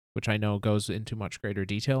book, which I know goes into much greater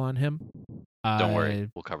detail on him. Don't worry,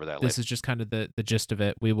 we'll cover that later. This is just kind of the gist of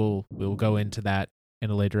it. We will go into that in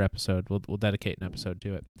a later episode. We'll dedicate an episode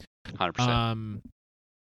to it. 100%.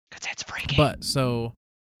 Because it's breaking. But so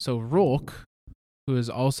Rourke, who is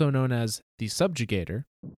also known as the Subjugator,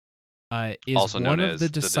 is also one known of as the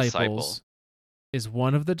disciples. Is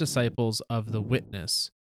one of the disciples of the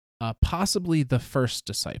Witness, possibly the first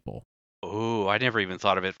disciple. Oh, I never even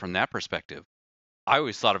thought of it from that perspective. I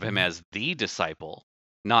always thought of him as the disciple,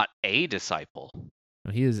 not a disciple.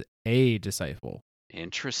 No, he is a disciple.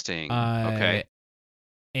 Interesting. Okay.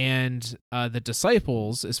 And the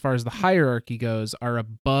disciples, as far as the hierarchy goes, are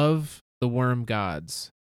above the worm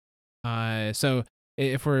gods. So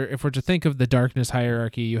if we're to think of the darkness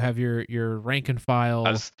hierarchy, you have your rank and file.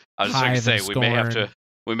 I was just going to say we may have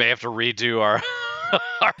to redo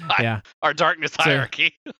our darkness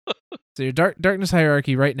hierarchy. So your darkness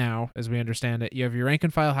hierarchy right now, as we understand it, you have your rank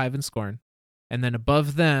and file, Hive, and Scorn, and then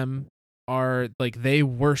above them are, like, they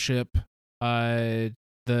worship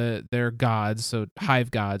their gods, so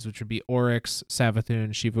Hive gods, which would be Oryx, Savathun,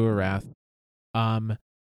 Shivu Arath.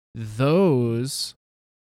 Those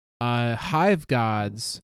Hive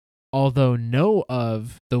gods, although know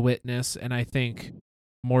of the Witness, and I think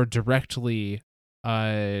more directly,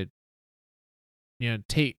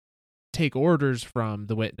 take orders from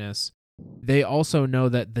the Witness, they also know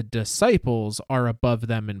that the disciples are above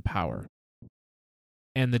them in power,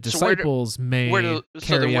 and the disciples may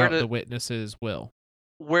carry out the Witness's will.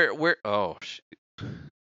 Oh,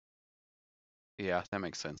 yeah, that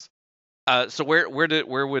makes sense. So where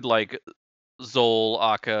would, like, Zol,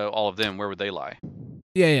 Akka, all of them, where would they lie?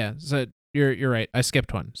 Yeah. So you're right. I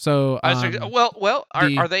skipped one. So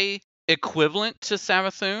are they equivalent to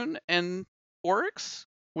Savathun and Oryx?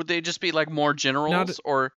 Would they just be, like, more generals,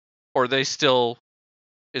 or are they still?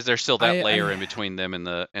 Is there still that layer in between them and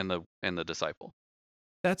the disciple?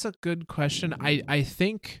 That's a good question.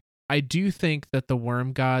 I do think that the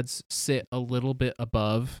worm gods sit a little bit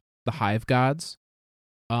above the Hive gods.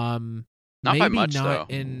 Not by much, though.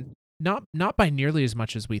 Not by nearly as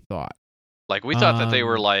much as we thought. Like, we thought that they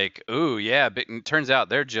were like, ooh, yeah, but it turns out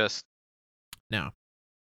they're just no,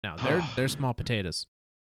 they're small potatoes.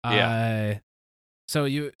 Yeah. So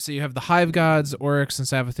you have the hive gods, Oryx and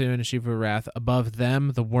Savathun and Shiva Wrath. Above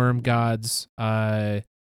them, the worm gods, Yol,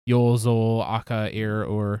 Zol, Akka, Ir,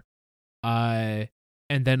 Ur. And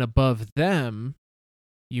then above them,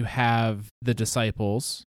 you have the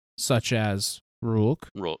disciples, such as Rulk.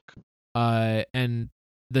 And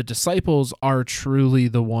the disciples are truly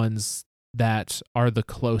the ones that are the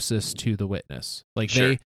closest to the witness. Like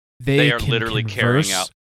Sure. they are can literally converse. carrying out,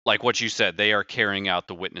 like what you said, they are carrying out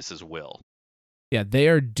the witness's will. Yeah, they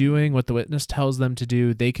are doing what the witness tells them to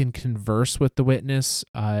do. They can converse with the witness,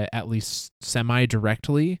 at least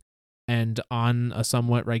semi-directly and on a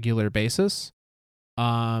somewhat regular basis.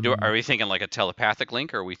 Are we thinking like a telepathic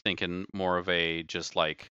link, or are we thinking more of a just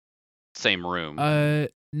like same room?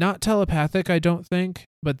 Not telepathic, I don't think,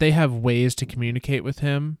 but they have ways to communicate with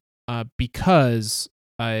him. Because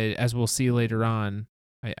as we'll see later on,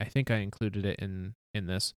 I think I included it in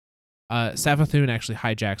this. Savathun actually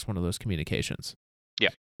hijacks one of those communications. Yeah.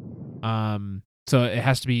 So it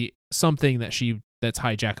has to be something that's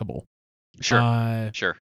hijackable. Sure.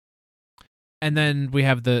 Sure. And then we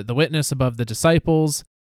have the witness above the disciples,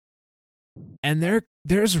 and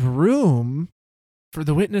there's room for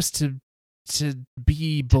the witness to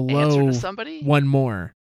be below somebody? One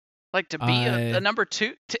more. Like to be a number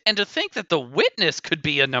two, and to think that the witness could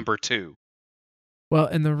be a number two. Well,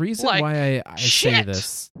 and the reason why I say shit.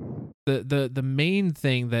 this, the main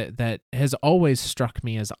thing that has always struck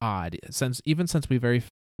me as odd, since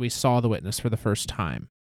we saw the witness for the first time.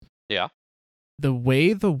 Yeah. The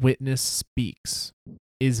way the witness speaks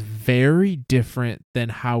is very different than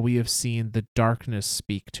how we have seen the darkness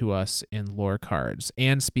speak to us in lore cards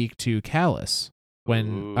and speak to Callus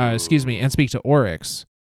and speak to Oryx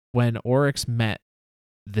when Oryx met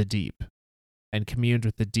the Deep and communed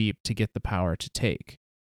with the Deep to get the power to take.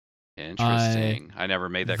 Interesting. I never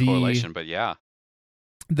made that correlation, but yeah.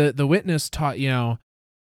 The witness taught,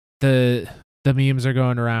 the memes are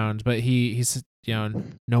going around, but he's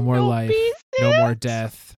no more life, pieces. No more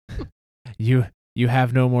death. You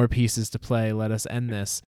have no more pieces to play. Let us end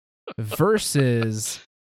this. Versus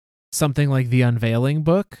something like the Unveiling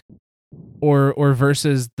book, or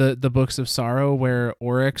versus the Books of Sorrow, where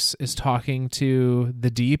Oryx is talking to the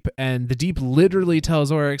Deep, and the Deep literally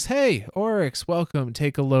tells Oryx, "Hey, Oryx, welcome.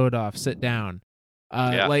 Take a load off. Sit down."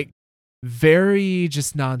 Like very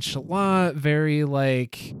just nonchalant, very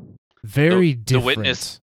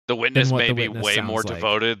different. The witness may be way more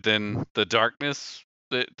devoted than the darkness.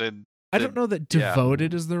 I don't know that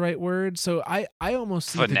devoted is the right word. So I almost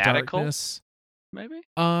see fanatical? The darkness. Maybe.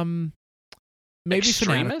 Maybe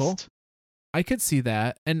extremist? Fanatical. I could see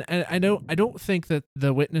that, and I don't think that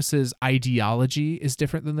the witness's ideology is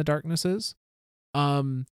different than the darkness's.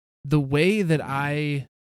 The way that I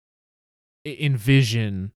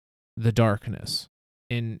envision the darkness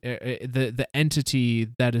in the entity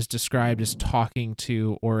that is described as talking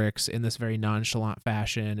to Oryx in this very nonchalant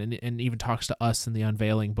fashion, and even talks to us in the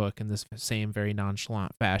Unveiling book in this same very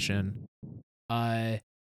nonchalant fashion.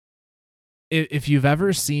 If you've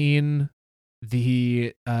ever seen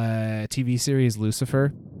the TV series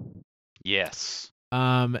Lucifer, yes,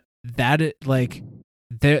 that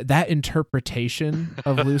interpretation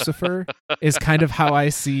of Lucifer is kind of how I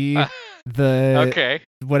see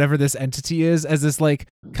whatever this entity is, as this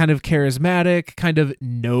kind of charismatic, kind of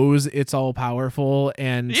knows it's all powerful,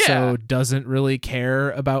 and so doesn't really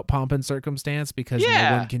care about pomp and circumstance because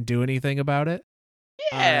no one can do anything about it.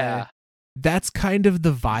 That's kind of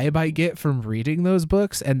the vibe I get from reading those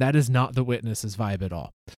books, and that is not the Witness's vibe at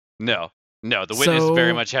all. No, the Witness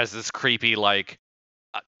very much has this creepy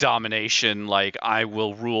domination, I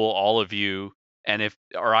will rule all of you, and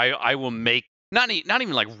I will make not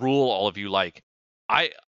even rule all of you,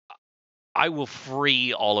 I will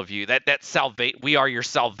free all of you. That we are your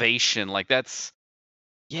salvation. That's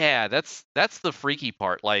the freaky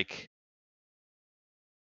part.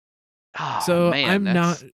 I'm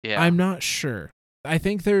not sure. I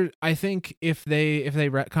think if they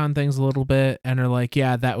retcon things a little bit and are like,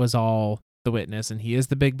 yeah, that was all the Witness and he is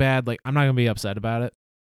the big bad, I'm not gonna be upset about it.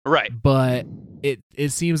 Right. But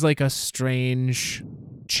it seems like a strange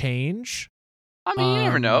change. I mean, you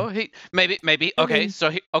never know. Maybe. Okay,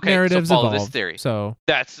 so narratives so follow evolve, this theory. So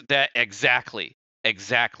that's exactly.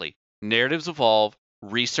 Narratives evolve,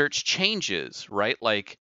 research changes, right?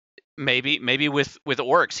 Maybe with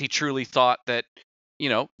Oryx, he truly thought that,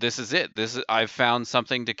 this is it. I've found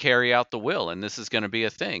something to carry out the will, and this is going to be a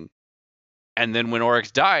thing. And then when Oryx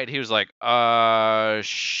died, he was like,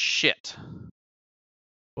 shit.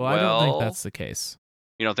 Well, I don't think that's the case.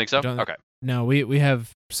 You don't think so? Okay. No, we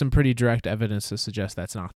have some pretty direct evidence to suggest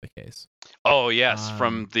that's not the case. Oh, yes,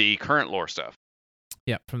 from the current lore stuff.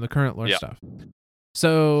 Yeah, from the current lore stuff.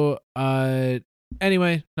 So,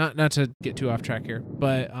 anyway, not to get too off track here,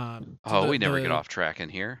 but we never get off track in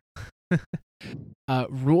here.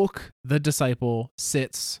 Rulk the disciple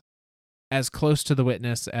sits as close to the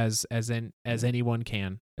witness as anyone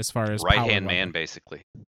can, as far as right hand man, basically.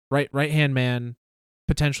 Right hand man,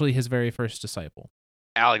 potentially his very first disciple.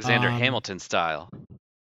 Alexander Hamilton style.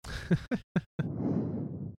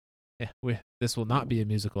 Yeah, this will not be a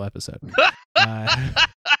musical episode.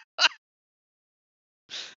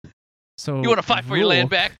 So you want to fight for your land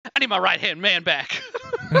back? I need my right hand man back.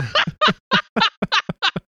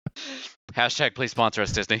 Hashtag please sponsor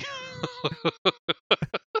us, Disney.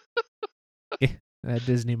 That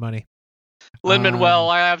Disney money. Lin-Manuel,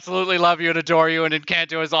 I absolutely love you and adore you, and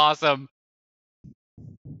Encanto is awesome.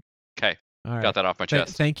 Okay, all right. Got that off my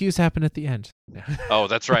chest. Thank yous happen at the end. Oh,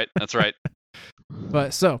 that's right. That's right.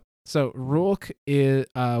 But so Rulk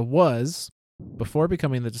was, before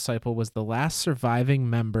becoming the disciple, was the last surviving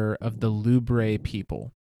member of the Lubre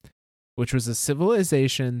people, which was a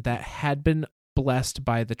civilization that had been blessed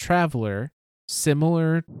by the Traveler,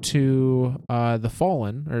 similar to the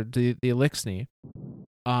Fallen or the Elixni,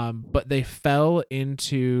 but they fell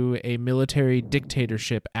into a military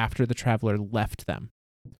dictatorship after the Traveler left them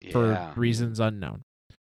for reasons unknown.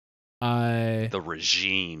 The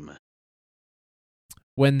regime.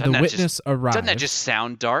 When the witness arrived, doesn't that just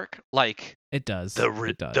sound dark? Like it does.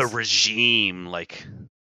 It does. The regime, like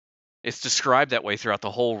it's described that way throughout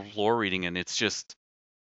the whole lore reading, and it's just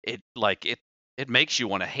it makes you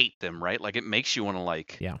want to hate them, right? Like it makes you want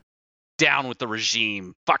to down with the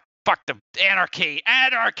regime. Fuck the anarchy.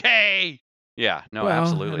 Yeah, no,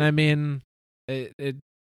 absolutely. And I mean,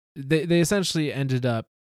 they essentially ended up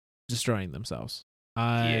destroying themselves.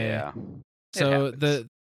 So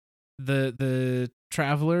the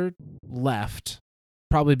Traveler left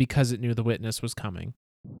probably because it knew the witness was coming.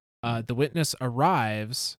 The witness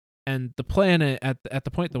arrives, and the planet at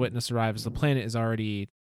the point the witness arrives, the planet is already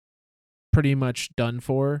pretty much done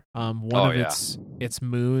for. One of its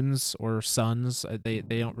moons or suns, they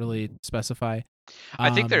don't really specify.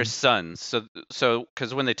 I think they're suns. So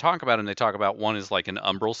because when they talk about them, they talk about one is like an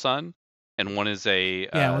umbral sun, and one is a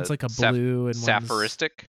one's like a blue and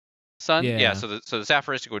sapphiristic sun. Yeah. So the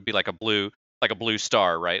sapphiristic would be like a blue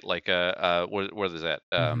star, right? Like what is that?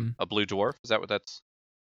 A blue dwarf? Is that what that's?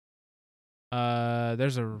 I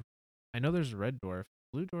know there's a red dwarf.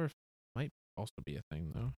 Blue dwarf might also be a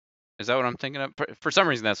thing though. Is that what I'm thinking of? For some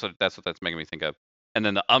reason, that's what making me think of. And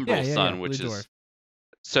then the umbral sun, which is dwarf.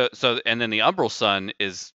 So, and then the umbral sun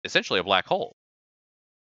is essentially a black hole.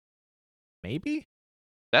 Maybe.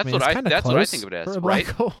 That's what I think of it as, right?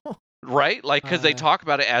 Right? Like because they talk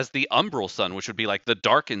about it as the umbral sun, which would be like the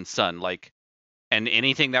darkened sun, like, and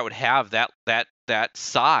anything that would have that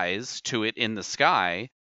size to it in the sky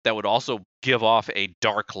that would also give off a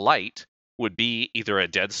dark light would be either a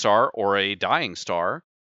dead star or a dying star.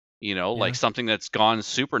 Like something that's gone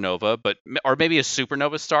supernova, or maybe a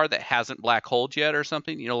supernova star that hasn't black holed yet or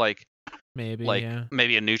something, maybe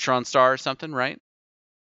a neutron star or something, right?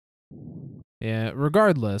 Yeah,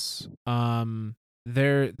 regardless,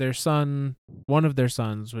 their son, one of their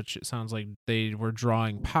sons, which it sounds like they were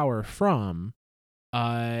drawing power from,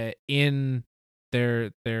 in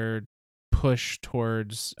their push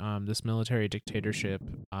towards this military dictatorship,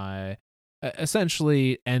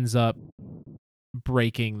 essentially ends up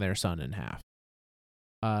breaking their son in half.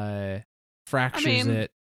 Fractures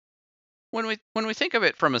it. When we think of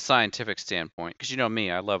it from a scientific standpoint, because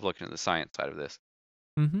me, I love looking at the science side of this.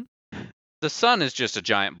 Mm-hmm. The sun is just a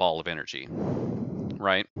giant ball of energy,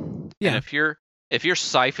 right? Yeah. And if you're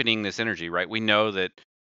siphoning this energy, right, we know that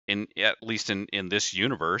at least in this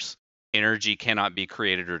universe, energy cannot be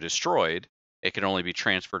created or destroyed. It can only be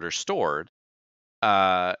transferred or stored.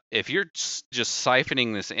 If you're just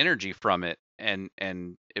siphoning this energy from it, and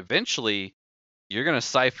eventually you're going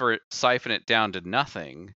to siphon it down to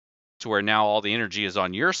nothing, to where now all the energy is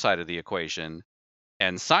on your side of the equation,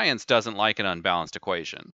 and science doesn't like an unbalanced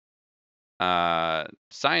equation.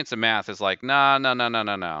 Science and math is like,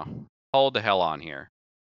 no. Hold the hell on here.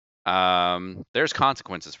 There's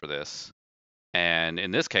consequences for this. And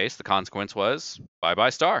in this case, the consequence was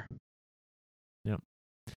bye-bye star. Yep.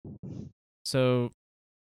 So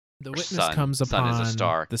the witness comes upon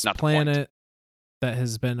this planet that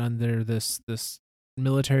has been under this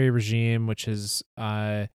military regime, which has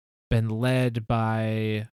been led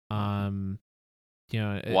by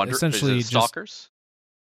essentially just stalkers.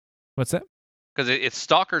 What's that? Because it's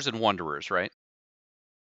stalkers and wanderers, right?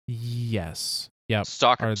 Yes. Yeah.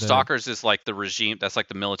 Stalkers is like the regime. That's like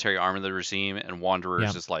the military arm of the regime, and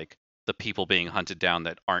wanderers is like the people being hunted down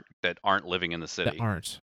that aren't living in the city. That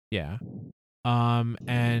aren't. Yeah.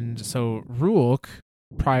 And so Rulk,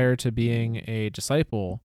 prior to being a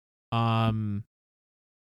disciple,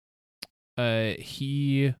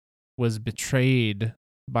 he was betrayed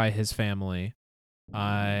by his family.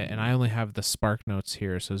 And I only have the Spark Notes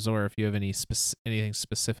here. So Zora, if you have anything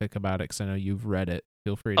specific about it, because I know you've read it,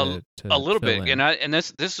 feel free to a little fill bit. in. And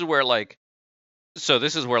this is where like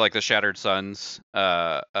the Shattered Suns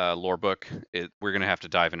lore book. We're gonna have to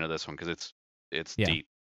dive into this one because it's deep.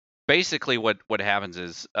 Basically, what happens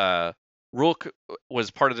is Rulk was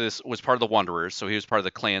part of the Wanderers, so he was part of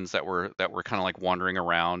the clans that were kind of like wandering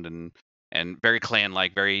around and very clan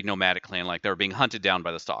like, very nomadic clan like. They were being hunted down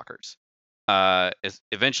by the Stalkers.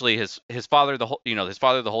 Eventually his father the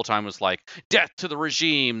whole time was like, death to the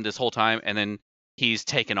regime this whole time, and then he's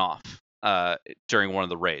taken off during one of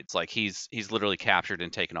the raids. Like he's literally captured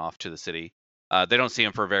and taken off to the city. They don't see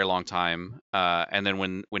him for a very long time, and then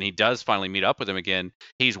when he does finally meet up with him again,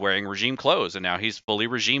 he's wearing regime clothes, and now he's fully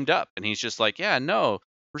regimed up, and he's just like, yeah, no,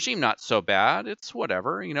 regime not so bad, it's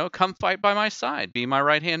whatever, come fight by my side, be my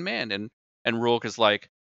right hand man. And Rulk is like,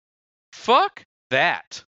 fuck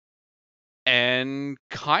that, and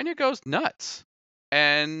kind of goes nuts,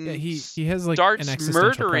 and he has like starts an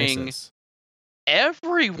existential murdering crisis.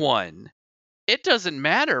 Everyone. It doesn't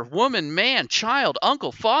matter, woman, man, child,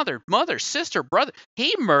 uncle, father, mother, sister, brother.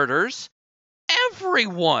 He murders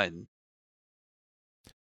everyone.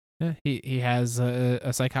 Yeah, he has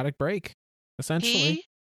a psychotic break, essentially. He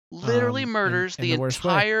literally murders in the worst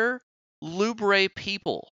way. entire Lubre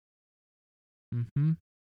people. Mm-hmm.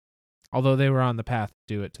 Although they were on the path to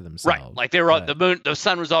do it to themselves. Right, like they were on the moon. The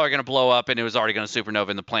sun was already going to blow up, and it was already going to supernova,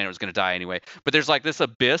 and the planet was going to die anyway. But there's like this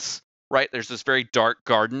abyss, right? There's this very dark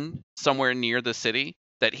garden somewhere near the city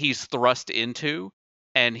that he's thrust into,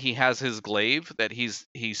 and he has his glaive that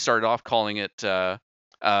he started off calling it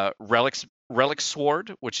Relic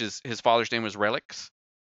Sword, which is his father's name was Relics,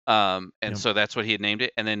 and so that's what he had named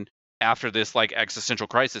it. And then after this like existential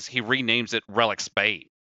crisis, he renames it Relic Spade.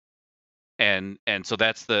 And so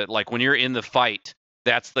that's the, like, when you're in the fight,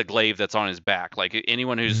 that's the glaive that's on his back. Like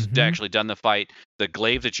anyone who's actually done the fight, the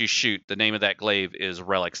glaive that you shoot, the name of that glaive is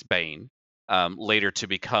Relic's Bane, later to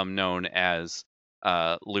become known as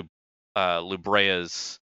Lubrea's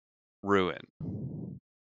Ruin.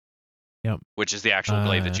 Yep. Which is the actual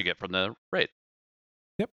glaive that you get from the raid.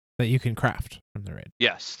 Yep. That you can craft from the raid.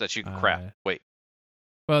 Yes, that you can craft. Wait.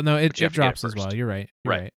 Well, no, it drops as well. You're right.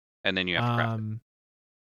 You're right. And then you have to craft it.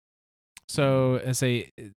 So, as the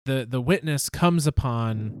witness comes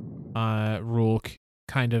upon Rulk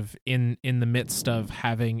kind of in the midst of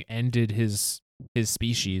having ended his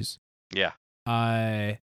species. Yeah.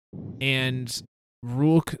 And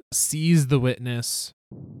Rulk sees the witness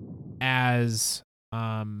as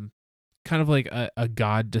kind of like a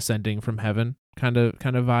god descending from heaven kind of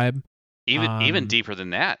vibe. Even deeper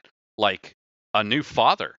than that, like a new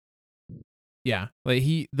father. Yeah, like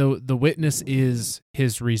the witness is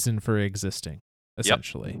his reason for existing,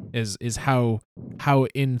 essentially. Yep. Is how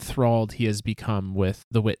enthralled he has become with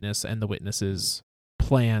the witness and the witness's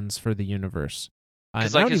plans for the universe. I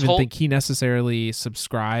don't even think he necessarily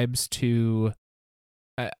subscribes to.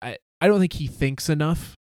 I don't think he thinks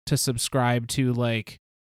enough to subscribe to like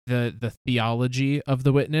the theology of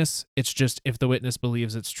the witness. It's just if the witness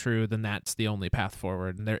believes it's true, then that's the only path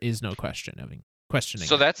forward, and there is no questioning.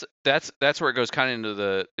 So that's where it goes kind of into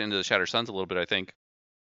the Shattered Suns a little bit. I think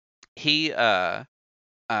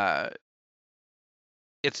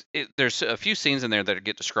there's a few scenes in there that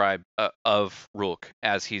get described of Rulk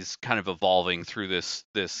as he's kind of evolving through this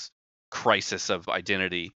crisis of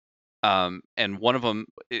identity, and one of them,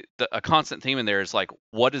 a constant theme in there is like,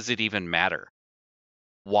 what does it even matter?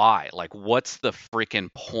 Why? Like, what's the freaking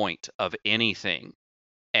point of anything?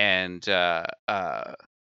 And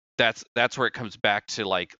that's where it comes back to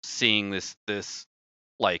like seeing this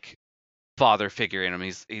like father figure in him.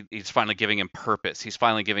 He's finally giving him purpose. He's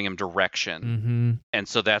finally giving him direction. Mm-hmm. And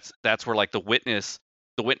so that's where like the witness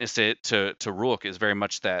to Rulk is very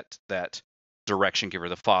much that direction giver,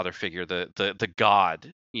 the father figure, the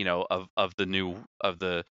god, of the new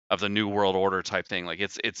world order type thing. Like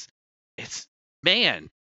it's man.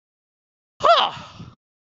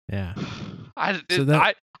 Yeah.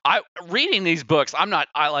 I reading these books,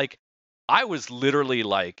 I was literally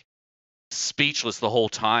like speechless the whole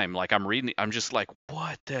time. Like I'm reading, I'm just like,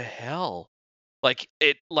 what the hell? Like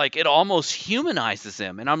it almost humanizes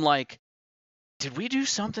him, and I'm like, did we do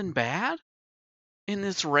something bad in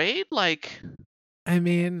this raid? Like, I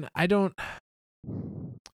mean, I don't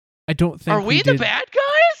think are we the bad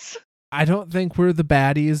guys? I don't think we're the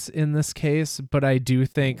baddies in this case, but I do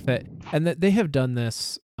think that they have done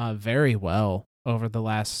this very well over the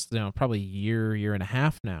last, probably year and a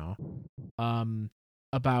half now,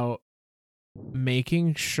 about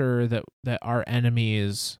making sure that our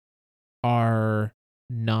enemies are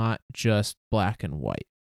not just black and white.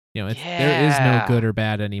 There is no good or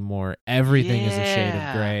bad anymore. Everything is a shade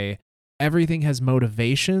of gray. Everything has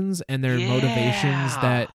motivations, and they're motivations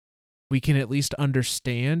that we can at least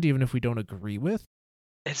understand, even if we don't agree with.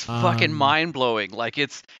 It's fucking mind blowing. Like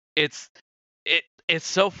it's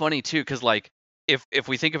so funny too, because like if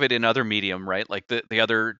we think of it in other medium, right? Like the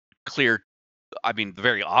other clear, I mean, the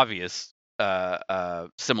very obvious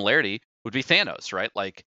similarity would be Thanos, right?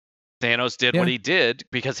 Like Thanos did what he did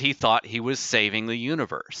because he thought he was saving the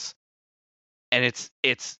universe, and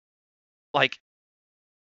it's like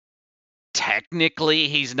technically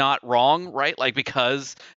he's not wrong, right? Like,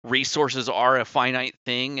 because resources are a finite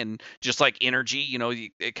thing, and just like energy,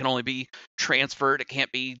 it can only be transferred, it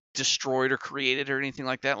can't be destroyed or created or anything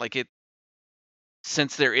like that. Like,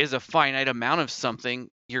 since there is a finite amount of something,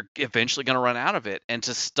 you're eventually going to run out of it, and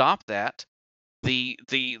to stop that, the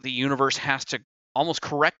universe has to almost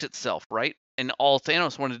correct itself, right? And all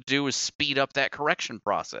Thanos wanted to do was speed up that correction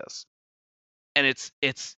process. And it's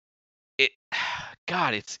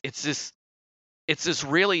this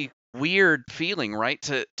really weird feeling, right?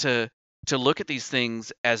 To look at these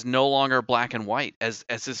things as no longer black and white, as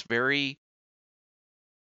this very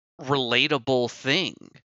relatable thing.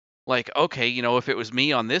 Like, okay, if it was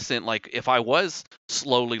me on this end, like if I was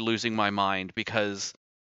slowly losing my mind because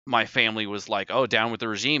my family was like, oh, down with the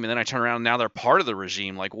regime, and then I turn around and now they're part of the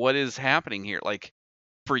regime. Like, what is happening here? Like,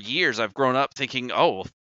 for years I've grown up thinking, oh,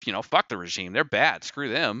 fuck the regime, they're bad, screw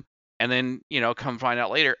them. And then, come find out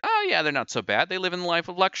later, oh yeah, they're not so bad. They live in the life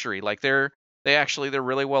of luxury. Like they're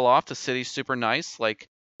really well off. The city's super nice. Like,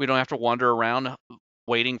 we don't have to wander around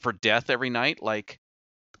waiting for death every night. Like,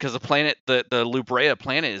 because the planet, the Lubrea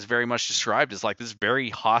planet, is very much described as like this very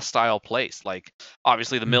hostile place. Like,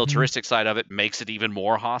 obviously the militaristic side of it makes it even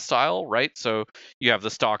more hostile, right? So you have the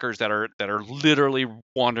stalkers that are literally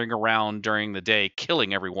wandering around during the day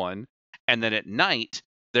killing everyone, and then at night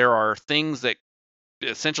there are things that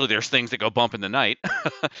essentially, there's things that go bump in the night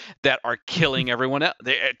that are killing everyone.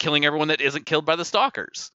 They're killing everyone that isn't killed by the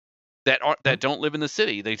stalkers, that don't live in the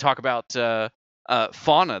city. They talk about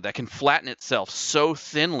fauna that can flatten itself so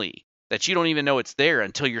thinly that you don't even know it's there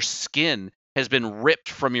until your skin has been ripped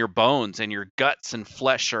from your bones and your guts and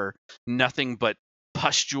flesh are nothing but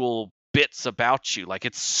pustule bits about you. Like,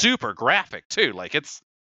 it's super graphic too. Like, it's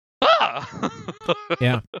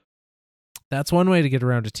yeah. That's one way to get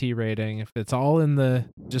around a T rating. If it's all in the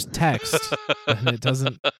just text, then it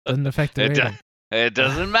doesn't affect the rating. It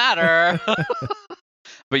doesn't matter.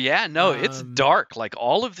 But yeah, no, it's dark. Like,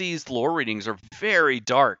 all of these lore readings are very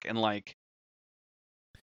dark, and like,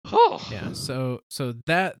 yeah. So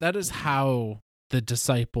that is how the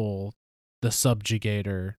disciple, the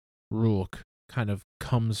subjugator, Rulk kind of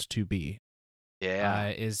comes to be.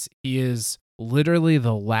 Yeah, he is literally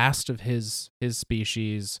the last of his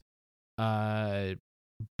species.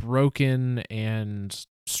 Broken and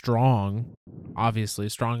strong, obviously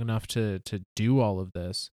strong enough to do all of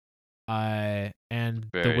this. And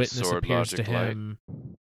very the witness appears to him. Light.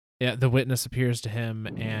 Yeah, the witness appears to him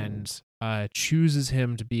and chooses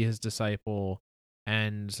him to be his disciple,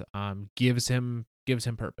 and gives him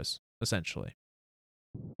purpose, essentially.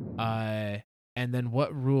 And then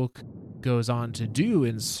what Rulk goes on to do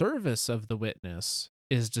in service of the witness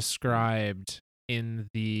is described in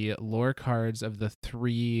the lore cards of the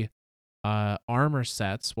 3 armor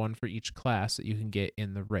sets, one for each class, that you can get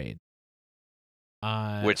in the raid.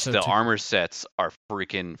 Armor sets are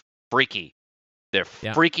freaking freaky. They're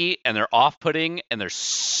freaky, and they're off-putting, and they're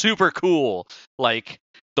super cool. Like,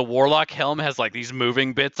 the Warlock helm has like these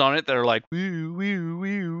moving bits on it that are like woo woo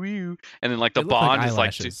woo woo, and then like the Bond is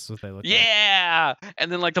like, yeah, and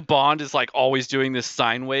then like the Bond is like always doing this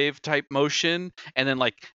sine wave type motion, and then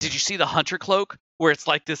like, did you see the Hunter cloak where it's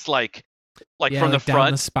like this like from the front,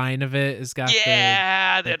 down the spine of it has got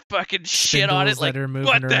that fucking shit on it, like,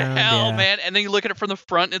 what the hell, man? And then you look at it from the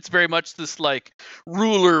front, it's very much this like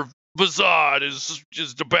ruler Vazad is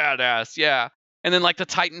just a badass, yeah. And then like the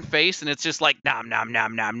Titan face, and it's just like nom nom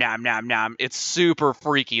nom nom nom nom nom. It's super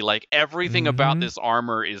freaky. Like, everything about this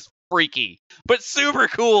armor is freaky, but super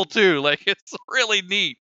cool too. Like, it's really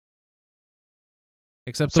neat.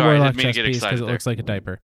 Except the Warlock chest piece, because it looks like a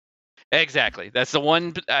diaper. Exactly. That's the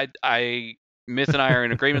one. Myth and I are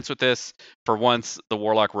in agreements with this. For once, the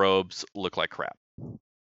Warlock robes look like crap.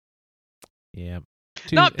 Yeah.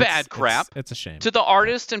 Not bad crap. It's a shame. To the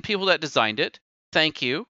artist and people that designed it, thank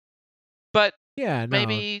you. But yeah, no.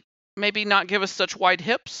 maybe not give us such wide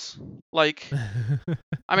hips. Like,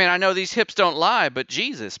 I mean, I know these hips don't lie, but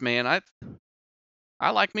Jesus, man,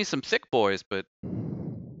 I like me some thick boys, but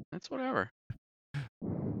that's whatever.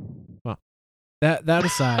 Well, that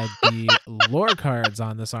aside, the lore cards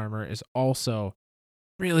on this armor is also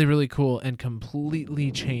really, really cool and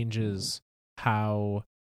completely changes how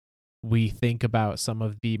we think about some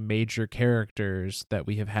of the major characters that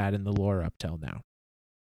we have had in the lore up till now.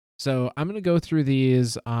 So I'm going to go through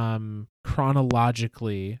these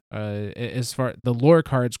chronologically, as far the lore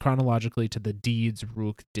cards chronologically to the deeds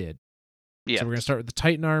Rook did. Yeah. So we're going to start with the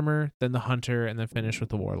Titan armor, then the Hunter, and then finish with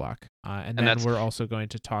the Warlock. And then we're also going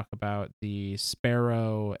to talk about the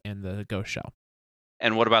Sparrow and the Ghost Shell.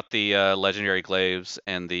 And what about the legendary glaives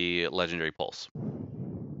and the legendary pulse?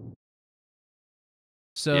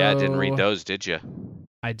 So yeah, I didn't read those, did you?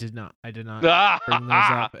 I did not bring those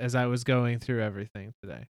up as I was going through everything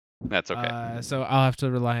today. That's okay. So I'll have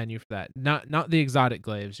to rely on you for that. Not the exotic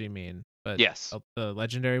glaives, you mean, but yes, the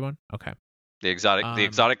legendary one. Okay. The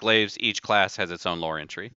exotic glaives. Each class has its own lore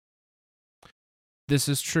entry. This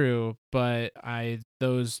is true, but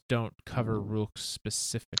those don't cover Rook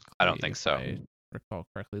specifically. I don't think so. I recall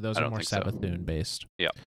correctly, those are more Savathûn based.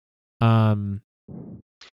 Yeah.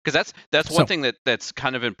 Because that's one thing that's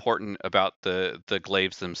kind of important about the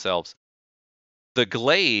glaives themselves. The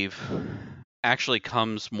glaive actually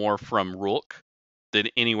comes more from Rook than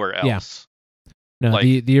anywhere else. Yeah. No,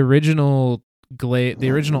 the original glaive,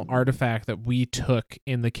 the original artifact that we took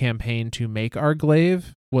in the campaign to make our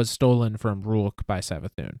glaive was stolen from Rook by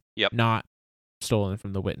Savathûn. Yep. Not stolen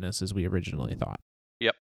from the Witness as we originally thought.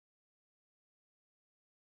 Yep.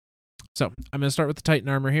 So I'm going to start with the Titan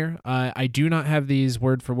armor here. I do not have these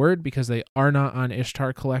word for word because they are not on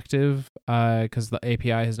Ishtar Collective because the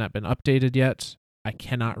API has not been updated yet. I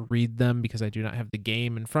cannot read them because I do not have the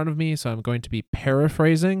game in front of me, so I'm going to be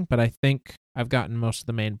paraphrasing, but I think I've gotten most of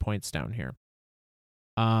the main points down here.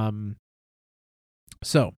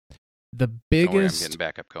 So the biggest I'm getting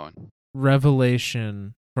back up going.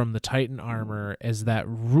 revelation from the Titan armor is that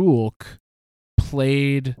Rook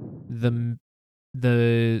played the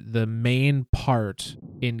main part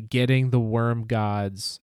in getting the worm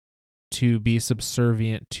gods to be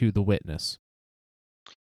subservient to the Witness.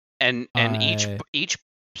 And each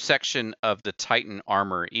section of the Titan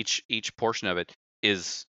armor, each portion of it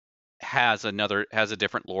has a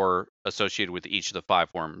different lore associated with each of the 5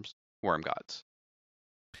 worm gods.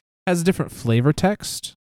 Has a different flavor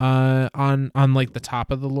text on like the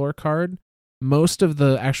top of the lore card. Most of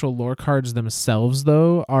the actual lore cards themselves,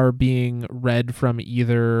 though, are being read from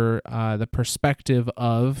either the perspective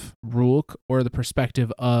of Rook or the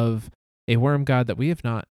perspective of a worm god that we have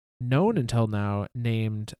not known until now,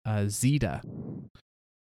 named Zeta.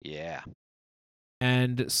 Yeah.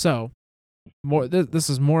 And so,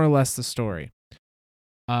 this is more or less the story.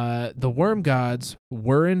 The worm gods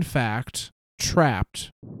were in fact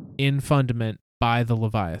trapped in Fundament by the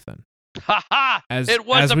Leviathan. It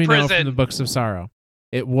was as a we prison. know from the Books of Sorrow.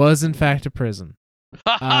 It was in fact a prison.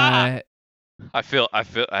 I when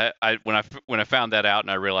I found that out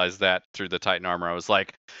and I realized that through the Titan armor, I was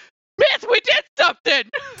like, Myth, we did something.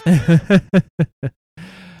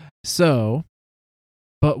 So,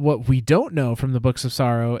 but what we don't know from the Books of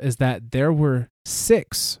Sorrow is that there were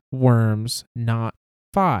 6 worms, not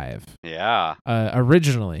 5. Yeah.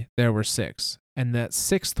 Originally, there were 6. And that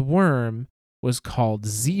 6th worm was called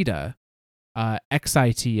Zeta,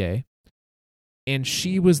 Xita, and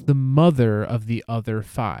she was the mother of the other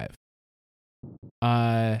 5.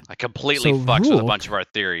 I completely fucks with a bunch of our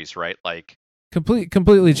theories, right? Like,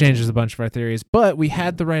 completely changes a bunch of our theories, but we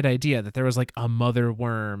had the right idea that there was like a mother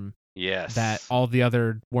worm that all the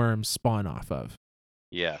other worms spawn off of.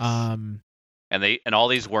 Yes. And all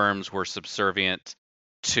these worms were subservient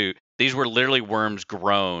to, these were literally worms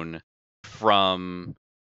grown from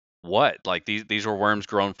what? Like these were worms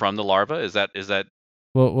grown from the larva? Is that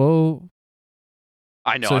Well,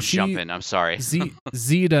 I know, so I'm jumping. I'm sorry.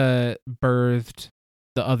 Zeta birthed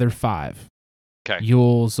the other 5. Okay.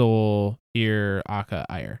 Yul, Zol, Ir, Akka,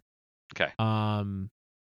 Ire. Okay.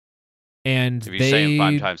 And if you say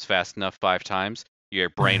them 5 times fast enough, 5 times, your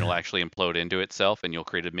brain will actually implode into itself, and you'll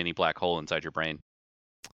create a mini black hole inside your brain.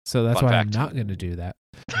 So that's why I'm not going to do that.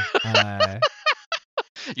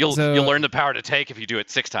 You'll learn the power to take if you do it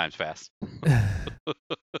 6 times fast.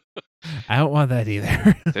 I don't want that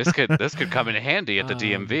either. This could come in handy at the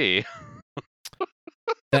DMV.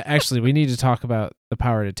 Actually, we need to talk about the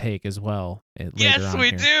power to take as well. Yes,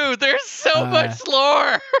 we do. There's so much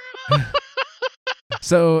lore.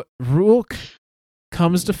 So Rook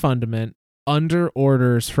comes to Fundament under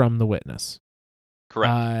orders from the Witness.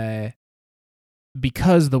 Correct.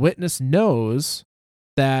 Because the Witness knows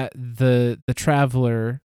that the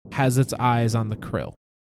traveler has its eyes on the krill.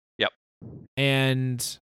 Yep.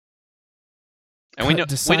 And we know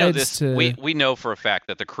this. To, we know for a fact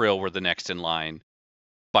that the krill were the next in line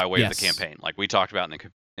by way of the Yes. campaign. Like we talked about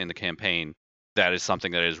in the campaign, that is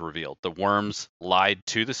something that is revealed. The worms lied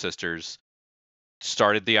to the sisters,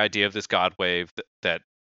 started the idea of this god wave that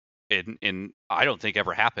in I don't think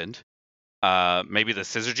ever happened. Maybe the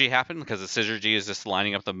syzygy happened because the syzygy is just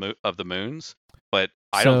lining up the moons, but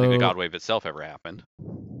I don't think the god wave itself ever happened.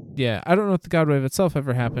 Yeah, I don't know if the god wave itself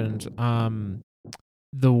ever happened.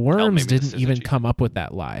 The worms didn't even come up with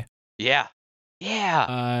that lie. Yeah.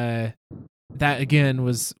 That again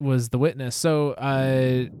was the witness. So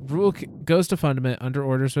Rulk goes to Fundament under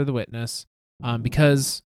orders of the witness,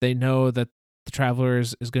 because they know that the traveler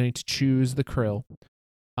is going to choose the krill.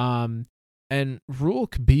 And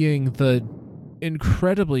Rulk, being the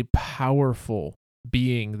incredibly powerful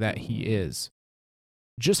being that he is,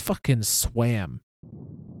 just fucking swam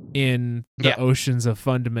in the oceans of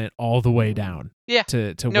Fundament all the way down. Yeah.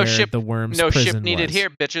 To no where ship, the worms no prison ship needed was. here,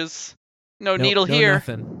 bitches. No needle here.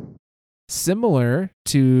 Nothing. Similar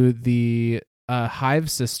to the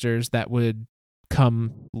Hive sisters that would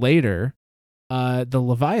come later, the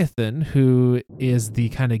Leviathan, who is the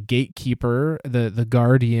kind of gatekeeper, the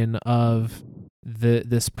guardian of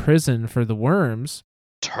this prison for the worms,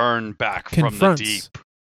 turn back from the deep.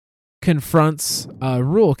 Confronts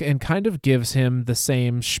Rulk and kind of gives him the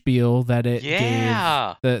same spiel that it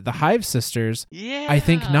gave the Hive sisters. Yeah. I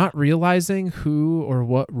think not realizing who or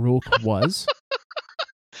what Rulk was.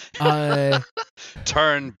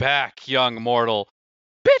 Turn back, young mortal.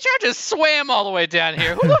 Bitch, I just swam all the way down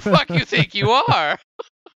here. Who the fuck you think you are?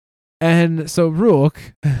 And so Rulk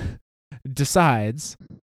decides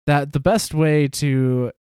that the best way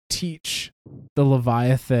to teach the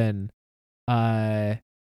Leviathan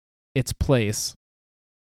its place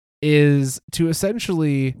is to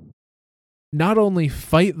essentially not only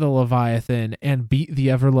fight the Leviathan and beat the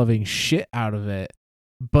ever-loving shit out of it,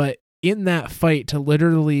 but in that fight to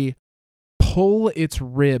literally pull its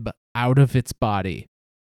rib out of its body.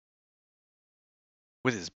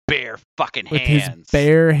 With his bare fucking hands. With his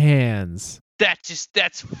bare hands.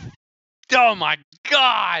 That's oh my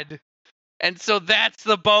god! And so that's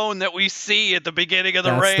the bone that we see at the beginning of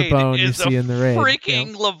the raid. That's the bone you see in the raid.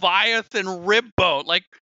 Freaking Leviathan rib bone. Like,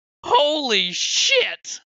 holy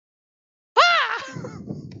shit! Ah!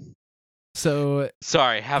 So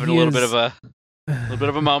sorry, having a little bit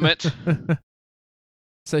of a moment.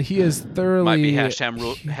 So he is thoroughly might be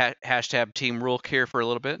hashtag Team Rulk here for a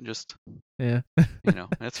little bit. Just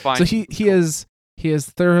that's fine. So he has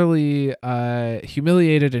thoroughly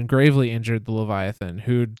humiliated and gravely injured the Leviathan,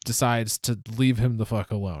 who decides to leave him the fuck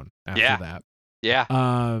alone after that. Yeah.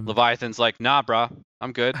 Leviathan's like, nah, brah,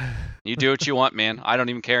 I'm good. You do what you want, man. I don't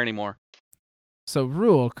even care anymore. So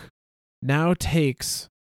Rulk now takes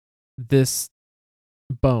this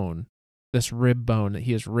bone, this rib bone that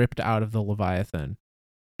he has ripped out of the Leviathan,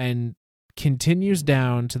 and continues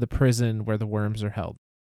down to the prison where the worms are held.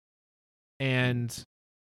 And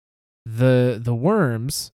the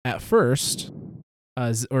worms at first,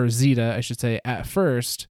 or Zeta, I should say, at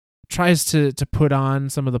first tries to put on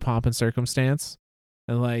some of the pomp and circumstance,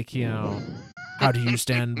 and like, how do you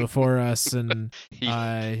stand before us? And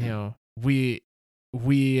we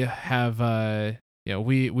have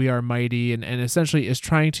we are mighty, and essentially is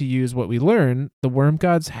trying to use what we learn. The worm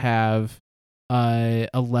gods have a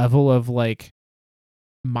level of like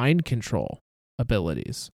mind control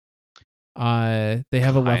abilities. They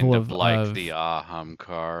have a level of like the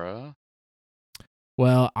Ahamkara.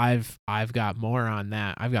 Well, I've got more on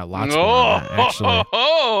that. I've got lots more on that, actually.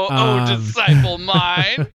 Disciple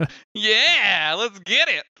mine. Yeah, let's get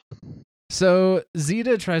it. So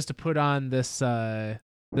Zeta tries to put on this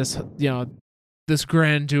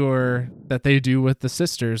grandeur that they do with the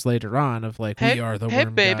sisters later on of like, we are the worm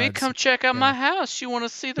gods. Hey baby, come check out my house. You want to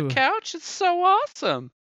see the couch? It's so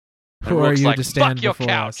awesome. Who are you to stand fuck your before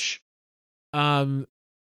couch? Us?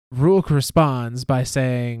 Rulk responds by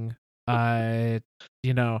saying, I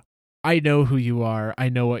know who you are. I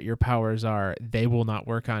know what your powers are. They will not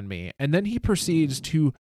work on me. And then he proceeds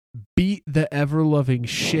to beat the ever-loving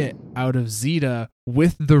shit out of Zeta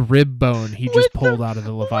with the rib bone he just pulled out of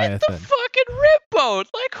the Leviathan. With the fucking rib bone?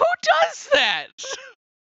 Like, who does that?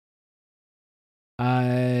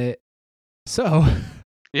 So...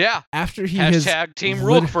 Yeah. After he hashtag Team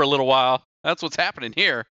Rulk for a little while. That's what's happening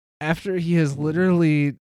here. After he has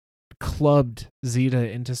literally clubbed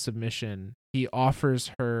Zeta into submission, he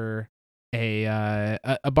offers her a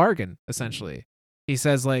bargain, essentially. He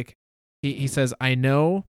says, like, he says, I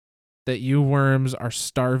know that you worms are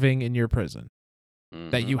starving in your prison.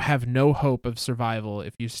 that you have no hope of survival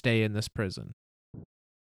if you stay in this prison.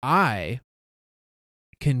 I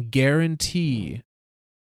can guarantee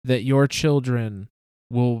that your children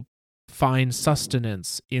will find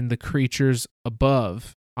sustenance in the creatures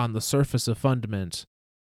above on the surface of Fundament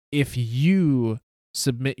if you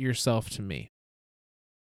submit yourself to me.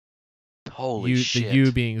 Holy shit. The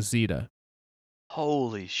you being Zeta.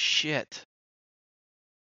 Holy shit.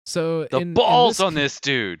 So the balls on this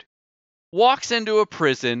dude. Walks into a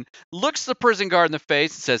prison, looks the prison guard in the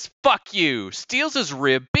face and says, "Fuck you," steals his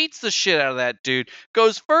rib, beats the shit out of that dude,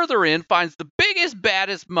 goes further in, finds the biggest,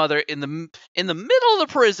 baddest mother in the middle of the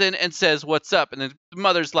prison and says, "What's up?" And the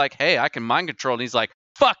mother's like, "Hey, I can mind control." And he's like,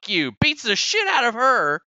 "Fuck you," beats the shit out of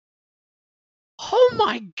her. Oh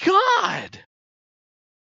my god.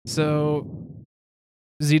 So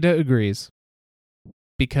Zeta agrees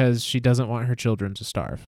because she doesn't want her children to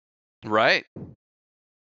starve. Right.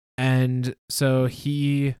 And so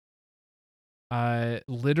he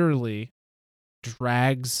literally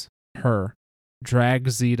drags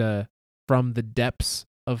Zeta from the depths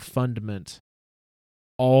of Fundament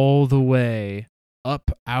all the way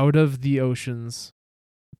up out of the oceans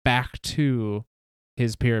back to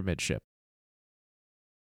his pyramid ship.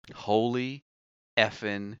 Holy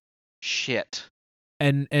effing shit.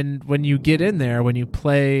 And when you get in there, when you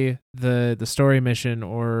play the story mission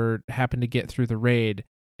or happen to get through the raid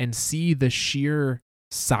and see the sheer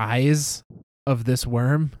size of this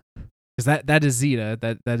worm, because that is Zeta,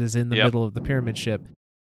 that is in the middle of the pyramid ship,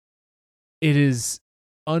 it is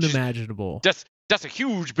unimaginable. That's a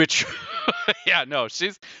huge bitch. Yeah, no,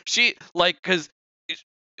 she like, because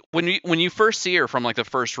when you first see her from like the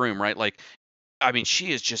first room, right? Like, I mean,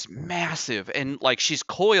 she is just massive and like she's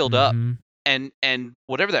coiled up, and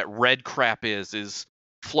whatever that red crap is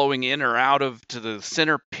flowing in or out of to the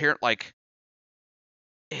center pyramid. Like,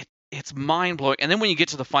 it's mind blowing. And then when you get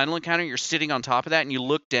to the final encounter, you're sitting on top of that and you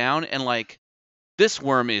look down and like, this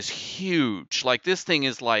worm is huge. Like, this thing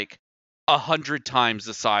is like 100 times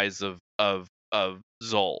the size of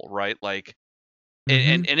Zol, right? Like,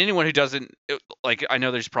 and anyone who doesn't, like, I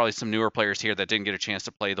know there's probably some newer players here that didn't get a chance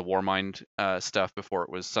to play the Warmind stuff before it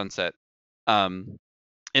was sunset. In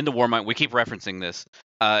the Warmind, we keep referencing this.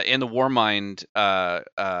 In the Warmind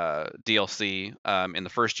DLC, in the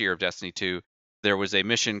first year of Destiny 2, there was a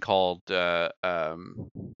mission called not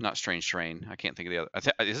Strange Terrain. I can't think of the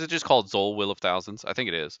other. Is it just called Zol, Will of Thousands? I think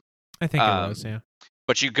it is. I think it was, yeah.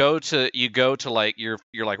 But you go to like, you're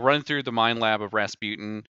like running through the mine lab of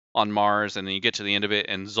Rasputin on Mars, and then you get to the end of it,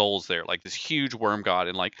 and Zol's there, like this huge worm god,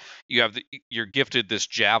 and like you're gifted this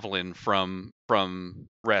javelin from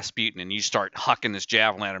Rasputin, and you start hucking this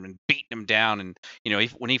javelin at him and beating him down, and you know,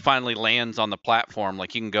 when he finally lands on the platform,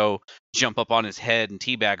 like, you can go jump up on his head and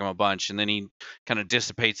teabag him a bunch, and then he kind of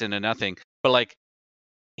dissipates into nothing. But like,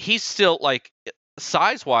 he's still like,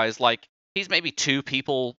 size wise, like he's maybe 2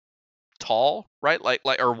 people tall, right? Like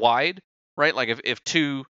or wide, right? Like if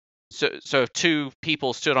two if 2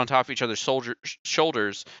 people stood on top of each other's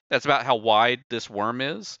shoulders, that's about how wide this worm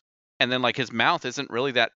is. And then like, his mouth isn't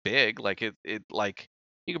really that big. Like it like,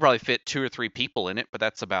 you could probably fit 2 or 3 people in it, but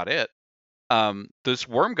that's about it. This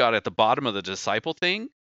worm god at the bottom of the disciple thing,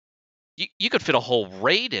 you could fit a whole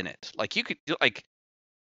raid in it. Like, you could, like,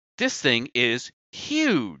 this thing is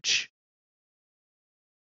huge.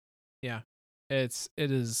 Yeah, it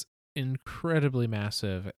is incredibly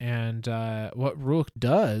massive. And what Rook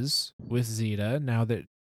does with Zeta, now that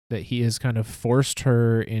he has kind of forced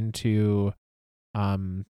her into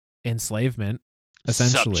enslavement,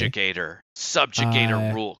 essentially.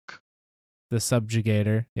 Subjugator Rook. The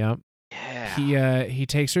subjugator, yep. Yeah. He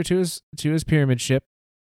takes her to his pyramid ship,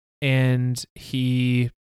 and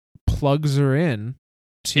he plugs her in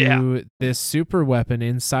to this super weapon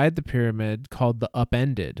inside the pyramid called the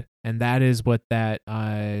upended, and that is what that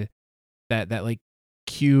like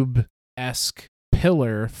cube-esque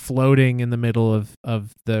pillar floating in the middle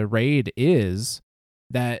of the raid is.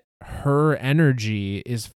 That her energy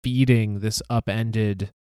is feeding this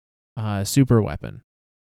upended super weapon,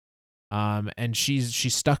 and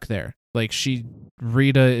she's stuck there. Like, Zeta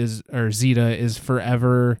is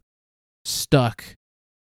forever stuck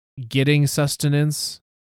getting sustenance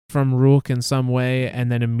from Rook in some way,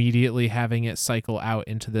 and then immediately having it cycle out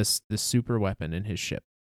into this super weapon in his ship.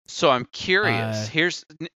 So I'm curious. Here's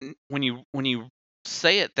when you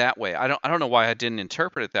say it that way, I don't know why I didn't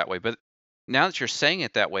interpret it that way, but now that you're saying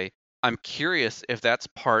it that way, I'm curious if that's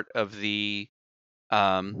part of the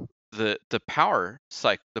power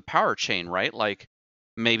the power chain, right? Like,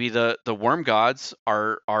 maybe the worm gods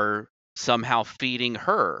are somehow feeding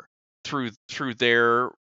her through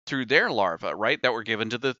through their larvae, right? That were given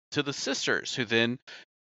to the sisters, who then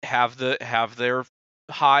have their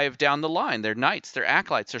hive down the line, their knights, their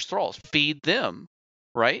acolytes, their thralls, feed them,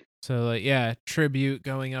 right? So like, tribute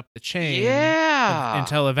going up the chain, Yeah,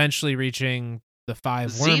 until eventually reaching the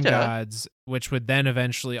 5 worm Zeta. gods, which would then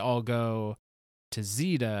eventually all go to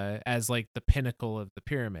Zeta as like the pinnacle of the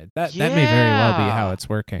pyramid. That may very well be how it's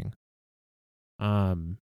working.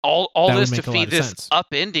 All that this would to make a lot feed of this sense.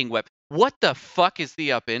 upending weapon. What the fuck is the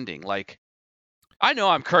upending? Like, I know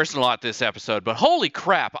I'm cursing a lot this episode, but holy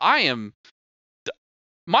crap, my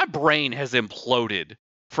brain has imploded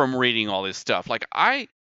from reading all this stuff. Like, I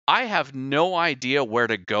have no idea where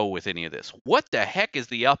to go with any of this. What the heck is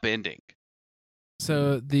the upending?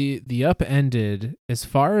 So the upended, as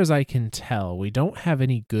far as I can tell, we don't have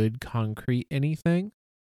any good concrete anything.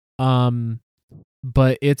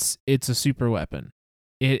 But it's a super weapon.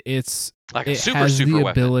 It's like a it super has the weapon.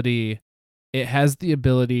 ability. It has the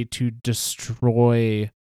ability to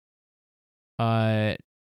destroy not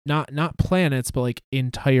planets, but like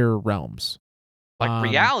entire realms. Like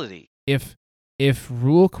reality. If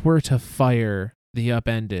Rulk were to fire the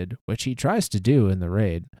upended, which he tries to do in the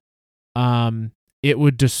raid, it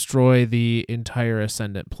would destroy the entire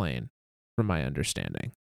ascendant plane, from my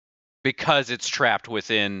understanding. Because it's trapped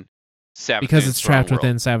within Savathun's Because it's trapped throne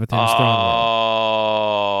within Savathun's throne world.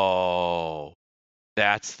 Oh,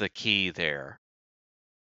 that's the key there.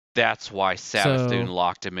 That's why Savathun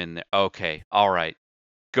locked him in there. Okay, all right.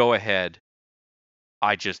 Go ahead.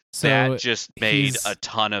 That just made a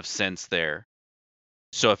ton of sense there.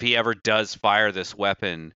 So if he ever does fire this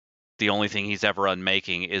weapon, the only thing he's ever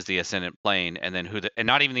unmaking is the Ascendant Plane, and then and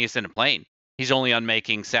not even the Ascendant Plane. He's only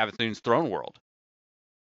unmaking Savathun's throne world.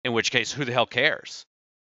 In which case, who the hell cares?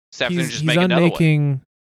 Savathun just make another one.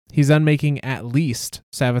 He's unmaking at least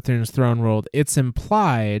Savathun's throne world. It's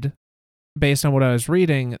implied, based on what I was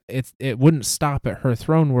reading, it wouldn't stop at her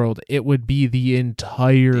throne world. It would be the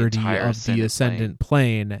entirety of the Ascendant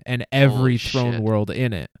Plane and every throne world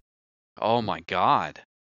in it. Oh my god.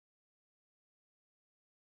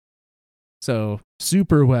 So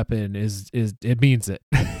super weapon is it means it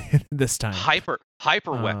this time. Hyper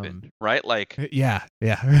weapon, right? Like yeah.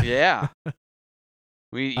 Yeah.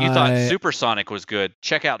 You thought Supersonic was good.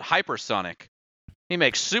 Check out Hypersonic. He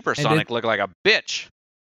makes Supersonic look like a bitch.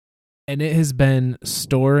 And it has been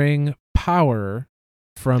storing power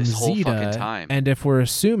from this whole Zeta, fucking time. And if we're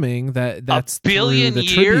assuming that that's a billion through the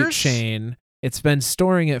years? tribute chain, it's been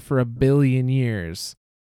storing it for 1 billion years.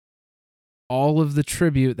 All of the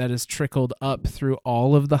tribute that has trickled up through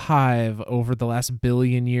all of the hive over the last 1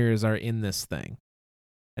 billion years are in this thing.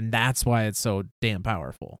 And that's why it's so damn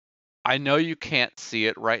powerful. I know you can't see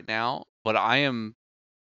it right now, but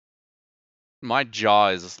my jaw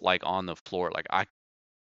is like on the floor. Like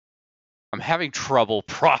I'm having trouble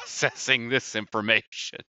processing this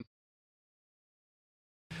information.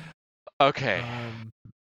 Okay.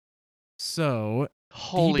 So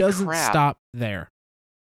holy he doesn't crap. stop there.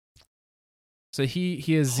 So he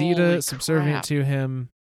has Zeta subservient to him,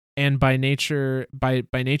 and by nature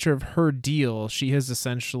of her deal, she has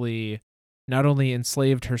essentially not only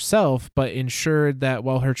enslaved herself, but ensured that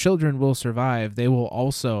while her children will survive, they will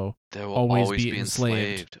also always be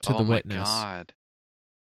enslaved to the witness. Oh my god.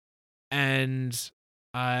 And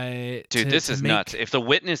dude, this is nuts. If the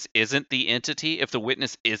witness isn't the entity, if the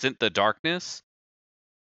witness isn't the darkness,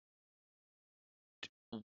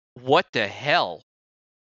 what the hell?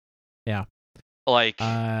 Yeah. Like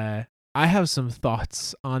I have some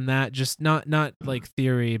thoughts on that, just not like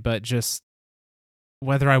theory, but just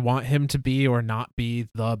whether I want him to be or not be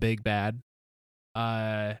the big bad.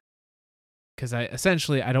 Because I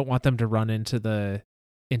don't want them to run into the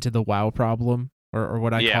WoW problem, or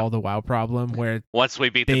what I call the WoW problem, where once we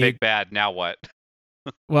beat the big bad, now what?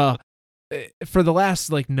 Well, for the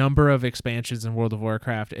last like number of expansions in World of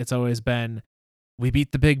Warcraft, it's always been we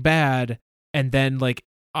beat the big bad, and then like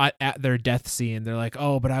at their death scene, they're like,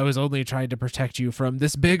 "Oh, but I was only trying to protect you from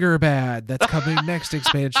this bigger bad that's coming next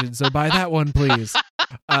expansion. So buy that one, please."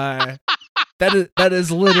 That has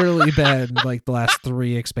literally been like the last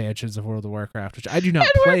 3 expansions of World of Warcraft, which I do not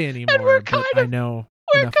play anymore, but I know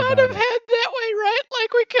enough about it. We're kind of head that way, right?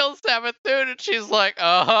 Like we killed Savathun, and she's like,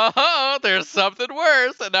 "Oh, there's something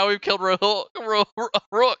worse." And now we've killed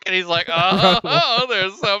Rook, and he's like, "Oh,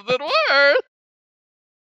 there's something worse."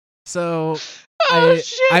 So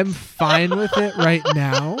shit. I'm fine with it right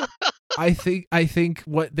now. I think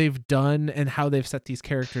what they've done and how they've set these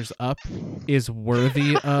characters up is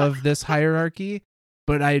worthy of this hierarchy,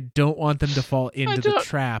 but I don't want them to fall into the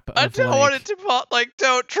trap of, I don't want it to fall, like,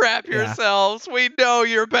 don't trap yourselves. We know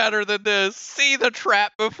you're better than this. See the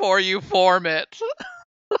trap before you form it.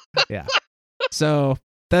 Yeah. So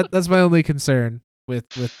that's my only concern with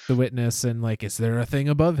the witness, and like, is there a thing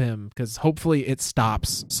above him? Because hopefully it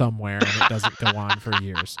stops somewhere and it doesn't go on for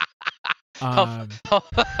years. Sorry,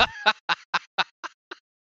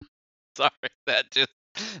 that just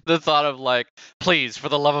the thought of like, please, for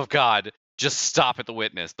the love of God, just stop at the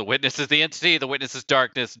witness. The witness is the entity. The witness is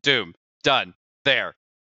darkness. Doom. Done. There.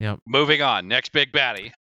 Yep. Moving on. Next big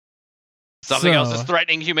baddie. Something else is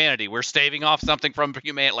threatening humanity. We're staving off something from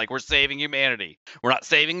humanity. Like, we're saving humanity. We're not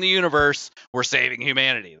saving the universe. We're saving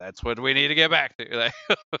humanity. That's what we need to get back to.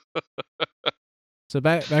 So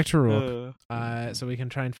back to Rourke. So we can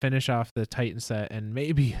try and finish off the Titan set and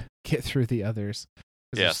maybe get through the others.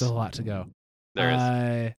 Because there's still a lot to go. There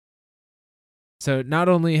is. So not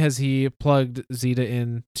only has he plugged Zeta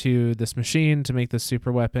into this machine to make this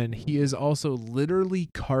super weapon, he is also literally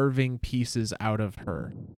carving pieces out of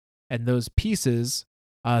her. And those pieces,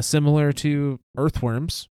 similar to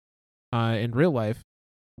earthworms in real life,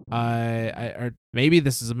 or maybe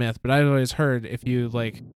this is a myth, but I've always heard if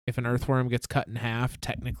an earthworm gets cut in half,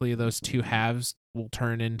 technically those two halves will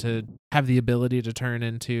have the ability to turn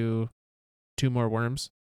into two more worms.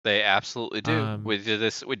 They absolutely do. We did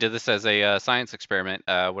this as a science experiment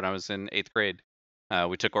when I was in 8th grade.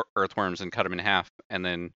 We took earthworms and cut them in half, and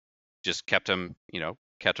then just kept them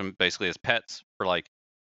basically as pets for like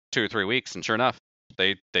 2 or 3 weeks, and sure enough,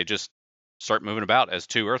 they just start moving about as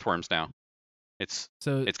two earthworms now. It's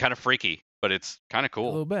kind of freaky, but it's kind of cool.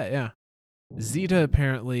 A little bit, yeah. Zeta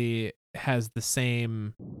apparently has the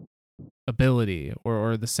same ability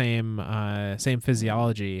or the same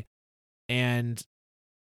physiology, and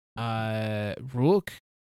Rourke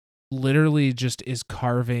literally just is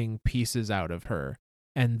carving pieces out of her,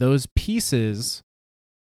 and those pieces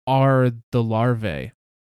are the larvae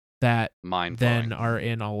that then are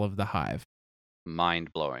in all of the hive.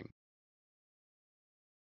 Mind-blowing.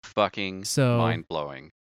 Fucking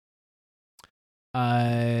mind-blowing.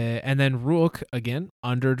 And then Rourke, again,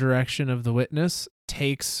 under direction of the witness,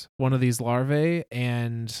 takes one of these larvae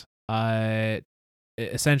and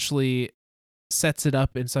essentially sets it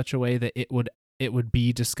up in such a way that it would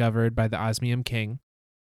be discovered by the Osmium King,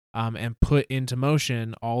 and put into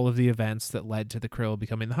motion all of the events that led to the krill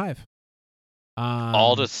becoming the hive.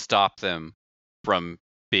 All to stop them from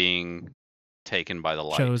being taken by the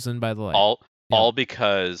light. Chosen by the light. All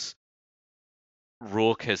because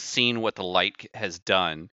Rourke has seen what the light has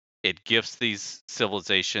done. It gives these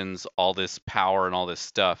civilizations all this power and all this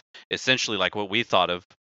stuff. Essentially, like what we thought of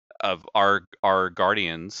our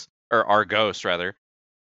guardians, or our ghosts rather,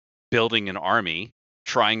 building an army,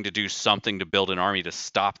 trying to do something to build an army to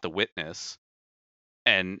stop the witness.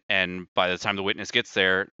 And by the time the witness gets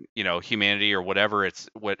there, humanity or whatever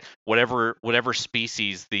whatever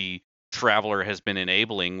species the traveler has been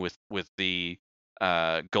enabling with the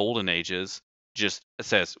golden ages just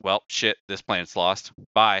says, well, shit, this planet's lost,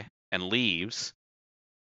 bye, and leaves.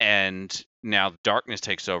 And now darkness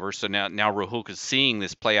takes over. So now Rourke is seeing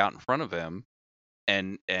this play out in front of him,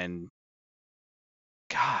 and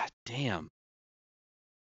god damn.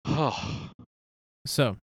 Oh.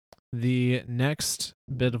 So the next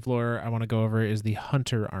bit of lore I want to go over is the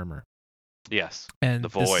hunter armor. Yes. And the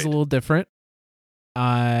void. This is a little different,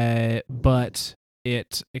 but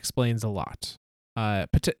it explains a lot.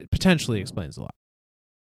 Potentially explains a lot.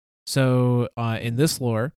 So in this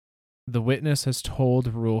lore, the witness has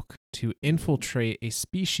told Rourke to infiltrate a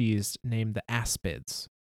species named the aspids,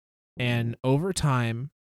 and over time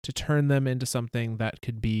to turn them into something that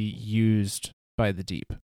could be used by the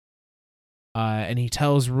deep. And he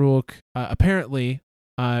tells Rourke, apparently,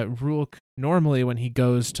 Rourke normally when he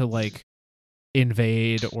goes to like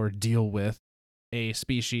invade or deal with a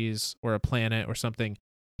species or a planet or something,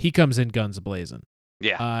 he comes in guns blazing.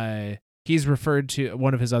 Yeah. He's referred to,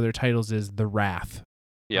 one of his other titles is the Wrath.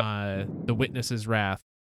 Yep. The Witness's Wrath,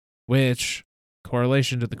 which,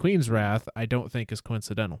 correlation to the Queen's Wrath, I don't think is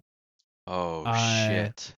coincidental. Oh,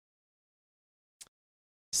 shit.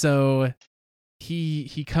 So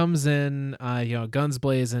he comes in, guns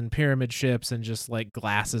blazing, pyramid ships, and just like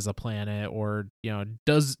glasses a planet, or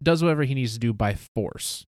does whatever he needs to do by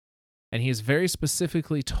force. And he is very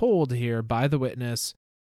specifically told here by the witness,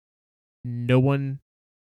 no one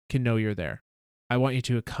can know you're there. I want you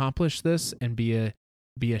to accomplish this and be a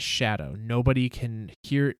shadow. Nobody can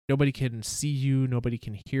hear, nobody can see you, nobody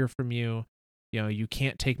can hear from you. You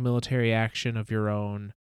can't take military action of your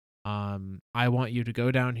own. I want you to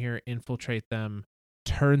go down here, infiltrate them,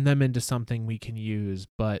 turn them into something we can use,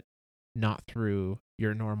 but not through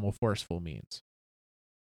your normal forceful means.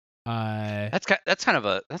 That's kind of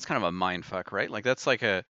a mind fuck, right? Like that's like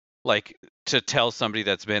a like to tell somebody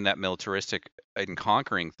that's been that militaristic in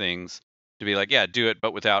conquering things to be like, yeah, do it,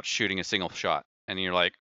 but without shooting a single shot. And you're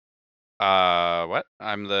like, what?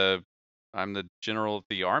 I'm the general of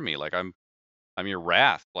the army. Like I'm your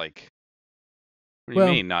wrath. Like, what do you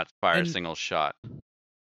Well, mean not fire a and single shot?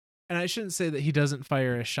 and I shouldn't say that he doesn't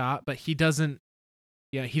fire a shot, but he doesn't.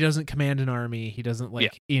 Yeah, he doesn't command an army. He doesn't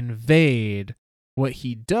invade. What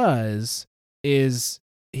he does is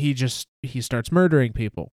he starts murdering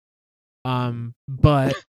people.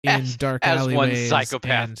 But in dark as alleyways, one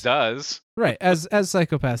psychopath does. Right, as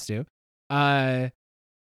psychopaths do.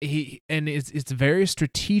 It's very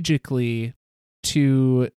strategically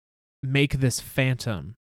to make this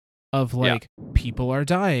phantom of like people are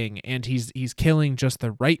dying, and he's killing just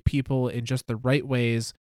the right people in just the right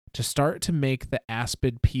ways to start to make the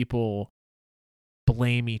Aspid people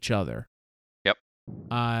blame each other. Yep.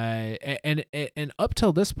 And up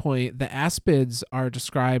till this point, the Aspids are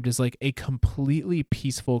described as like a completely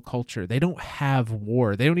peaceful culture. They don't have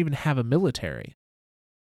war. They don't even have a military.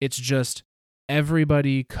 It's just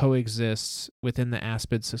everybody coexists within the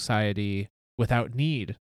Aspid society without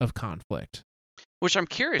need of conflict. Which I'm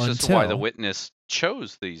curious as to why the Witness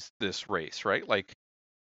chose this race, right? Like,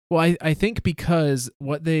 well, I think because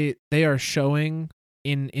what they are showing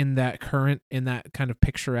in that kind of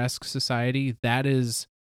picturesque society, that is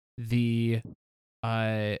the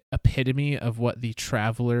epitome of what the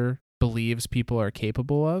Traveler believes people are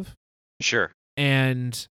capable of. Sure.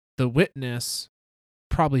 And the Witness,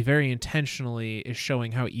 probably very intentionally, is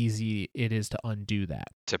showing how easy it is to undo that.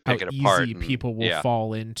 To pick it apart. Easy people will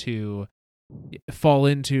fall into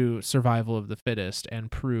survival of the fittest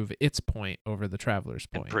and prove its point over the Traveler's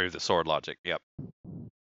point. And prove the sword logic. Yep.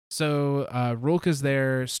 So Rulk is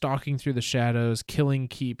there, stalking through the shadows, killing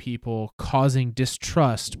key people, causing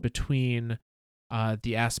distrust between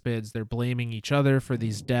the Aspids. They're blaming each other for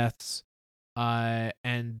these deaths, and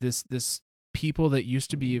this people that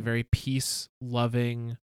used to be a very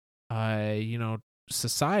peace-loving,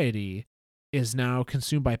 society is now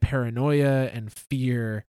consumed by paranoia and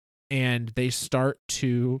fear, and they start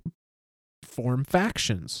to form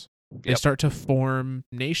factions. They start to form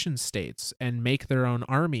nation states and make their own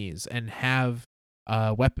armies and have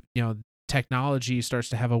technology starts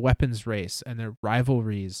to have a weapons race and their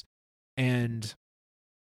rivalries. And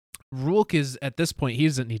Rulk is, at this point, he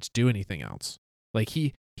doesn't need to do anything else. Like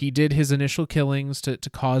he did his initial killings to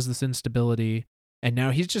cause this instability, and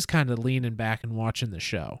now he's just kind of leaning back and watching the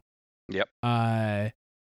show. Yep.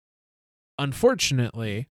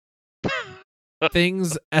 Unfortunately,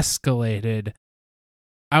 things escalated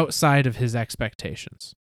outside of his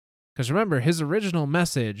expectations. Because remember, his original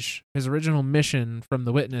mission from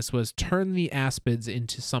the Witness was turn the Aspids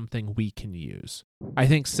into something we can use. I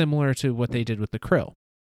think similar to what they did with the Krill.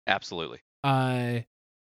 Absolutely.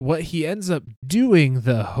 What he ends up doing,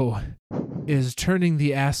 though, is turning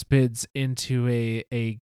the Aspids into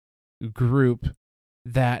a group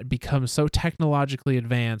that becomes so technologically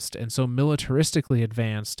advanced and so militaristically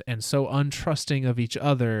advanced and so untrusting of each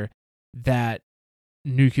other that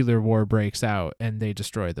nuclear war breaks out and they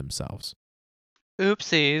destroy themselves.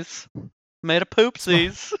 Oopsies. Made a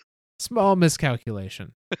poopsies. Small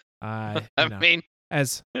miscalculation. Mean,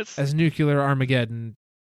 as nuclear Armageddon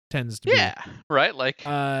tends to be. Yeah, right? Like,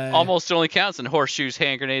 almost only counts in horseshoes,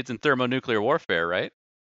 hand grenades, and thermonuclear warfare, right?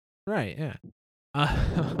 Right, yeah.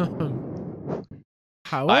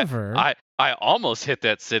 However... I almost hit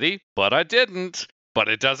that city, but I didn't. But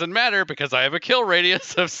it doesn't matter because I have a kill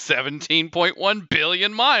radius of 17.1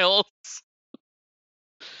 billion miles.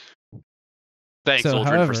 Thanks,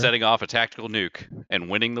 Aldrin, for setting off a tactical nuke and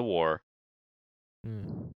winning the war.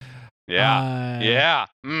 Yeah.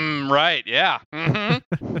 Right. Yeah.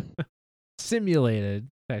 Mm-hmm. Simulated.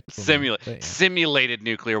 Simulated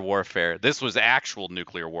nuclear warfare. This was actual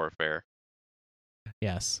nuclear warfare.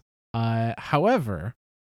 Yes. However,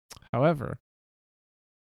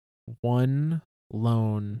 one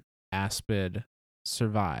lone Aspid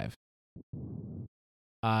survived.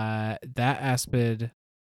 That Aspid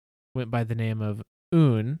went by the name of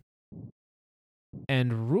Un,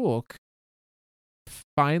 and Rulk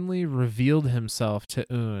finally revealed himself to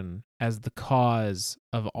Un as the cause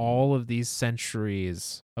of all of these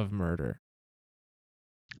centuries of murder.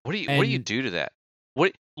 What do you do to that?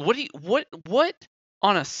 What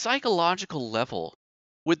on a psychological level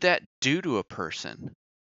would that do to a person?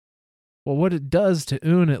 Well, what it does to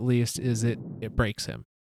Un, at least, is it breaks him.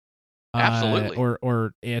 Absolutely.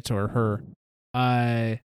 Or it or her.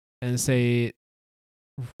 And say,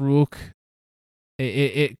 Rulk,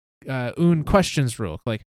 Un questions Rulk,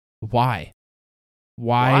 like, why?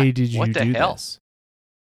 Why did you do this?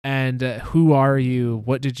 And who are you?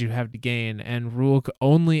 What did you have to gain? And Rulk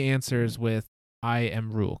only answers with, I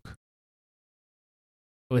am Rulk.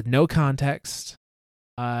 With no context.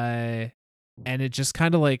 And it just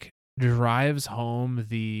kind of like drives home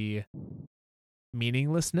the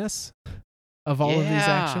meaninglessness of all of these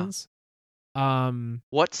actions.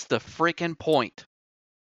 What's the freaking point?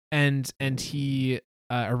 And he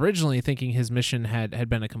originally thinking his mission had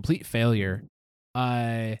been a complete failure.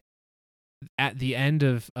 At the end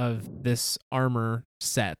of this armor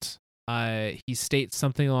set, he states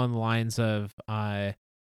something along the lines of, and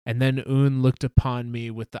then Un looked upon me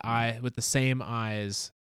with the same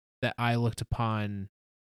eyes that I looked upon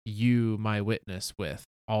you, my witness, with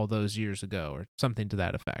all those years ago, or something to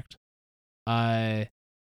that effect.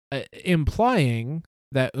 Implying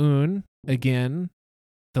that Un, again,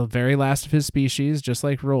 the very last of his species, just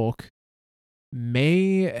like Rolk,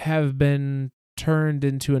 may have been turned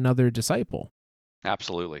into another disciple.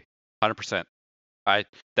 Absolutely. 100%.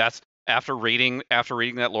 That's after reading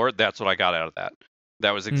that lore, that's what I got out of that.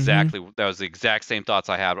 That was exactly that was the exact same thoughts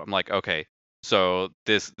I had. I'm like, okay, so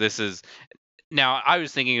this is now I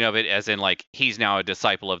was thinking of it as in like he's now a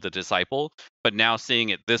disciple of the disciple, but now seeing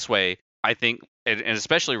it this way, I think, and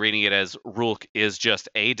especially reading it as Rulk is just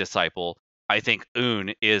a disciple, I think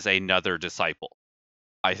Un is another disciple.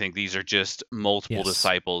 I think these are just multiple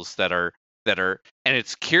disciples that are, and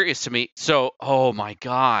it's curious to me. So, oh my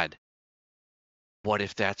God, what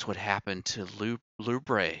if that's what happened to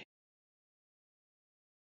Lubre?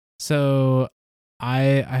 So,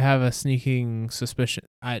 I have a sneaking suspicion.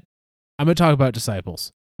 I'm gonna talk about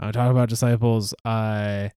disciples. After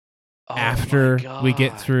we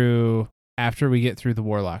get through the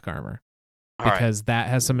warlock armor, because that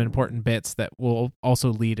has some important bits that will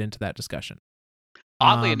also lead into that discussion.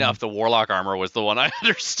 Oddly enough, the warlock armor was the one I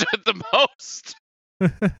understood the most.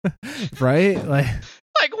 Right? Like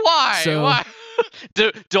why? Why?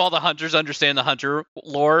 Do all the hunters understand the hunter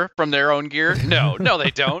lore from their own gear? No,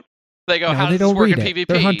 they don't. They go, how does this work in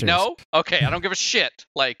PvP? No? Okay, I don't give a shit.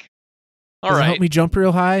 Like, all right. Does it help me jump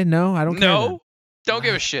real high? No, I don't care. No, don't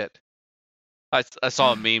give a shit. I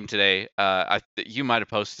saw a meme today. You might have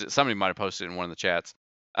posted it. Somebody might have posted it in one of the chats.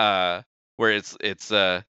 Where it's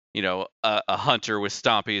a hunter with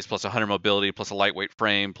stompies plus 100 mobility plus a lightweight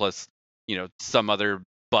frame plus some other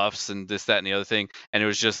buffs and this, that, and the other thing, and it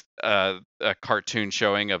was just a cartoon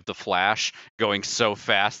showing of the Flash going so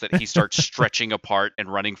fast that he starts stretching apart and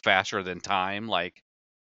running faster than time. Like,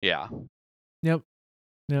 yeah. Yep.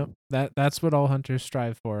 That's what all hunters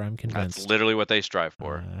strive for. I'm convinced. That's literally what they strive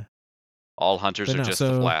for. All hunters are just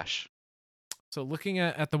the Flash. So looking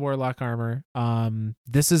at the warlock armor,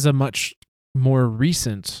 this is a much more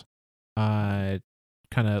recent kind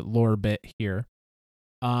of lore bit here.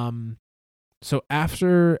 So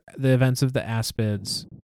after the events of the Aspids,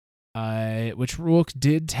 which Rulk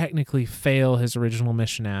did technically fail his original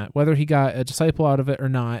mission at, whether he got a disciple out of it or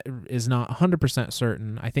not is not 100%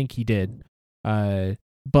 certain. I think he did,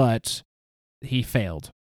 but he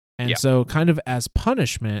failed. And so kind of as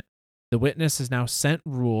punishment, the witness has now sent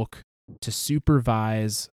Rulk to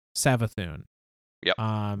supervise Savathun. Yep.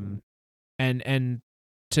 And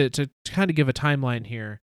to kind of give a timeline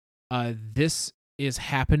here, this is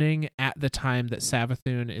happening at the time that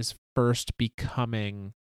Savathun is first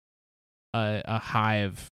becoming a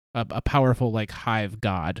hive, a powerful like hive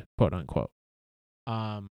god, quote unquote.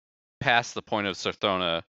 Past the point of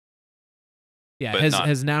Sarthona. Yeah,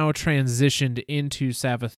 has now transitioned into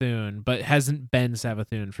Savathun, but hasn't been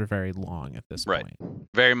Savathun for very long at this point.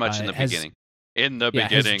 Very much in the beginning. In the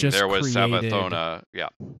beginning, there was Savathona. Yeah.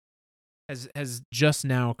 Has just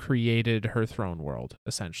now created her throne world,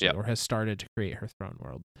 essentially, or has started to create her throne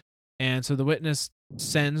world. And so the witness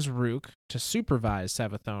sends Rook to supervise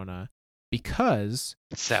Savathona because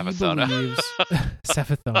Savathona. He believes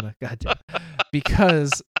Savathona, goddamn.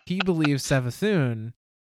 Because he believes Savathun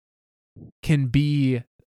can be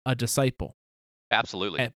a disciple.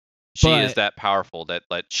 Absolutely. She is that powerful, that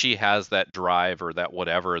she has that drive or that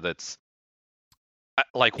whatever that's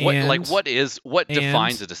what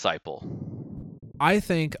defines a disciple? I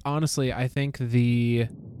think the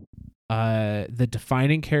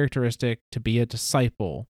defining characteristic to be a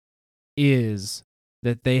disciple is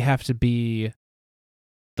that they have to be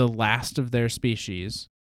the last of their species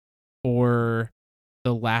or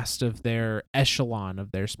the last of their echelon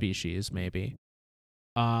of their species, maybe.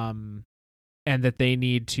 And that they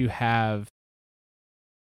need to have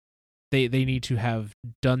they need to have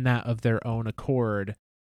done that of their own accord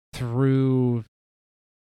through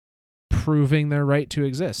proving their right to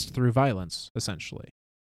exist through violence, essentially.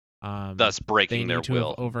 Thus breaking their will.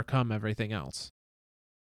 Have overcome everything else.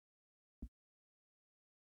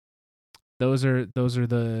 those are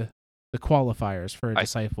the qualifiers for a I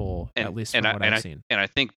disciple, and at least and from I what and I've I seen. and I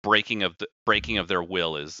think breaking of their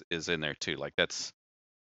will is in there too. Like that's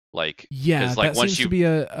like Yeah, because like that seems to be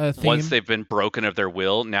a once theme. they've been broken of their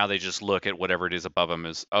will, now they just look at whatever it is above them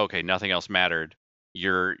as okay, nothing else mattered.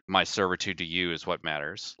 My servitude to you is what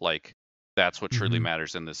matters. Like that's what truly Hmm.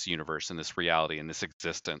 matters in this universe, in this reality, in this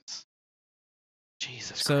existence.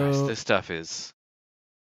 Jesus Christ, So this stuff is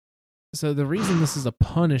so the reason this is a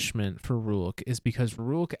punishment for Rulk is because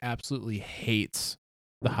Rulk absolutely hates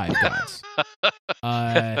the hive gods.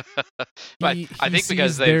 Uh, but I he think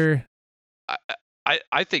because sees their I,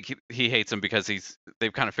 I think he hates them because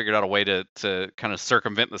they've kind of figured out a way to kind of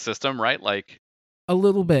circumvent the system, right? Like, a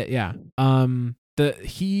little bit, yeah.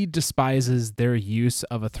 He despises their use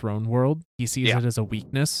of a throne world. He sees yeah, it as a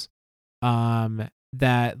weakness.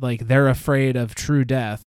 That like they're afraid of true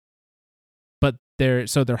death, but they're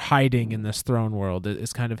hiding in this throne world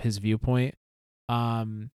is kind of his viewpoint.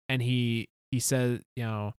 And he says,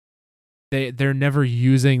 they're never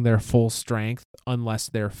using their full strength unless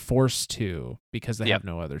they're forced to because they yep, have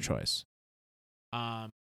no other choice.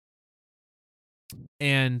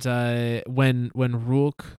 And when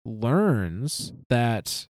Rourke learns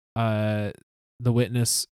that the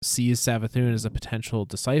witness sees Savathun as a potential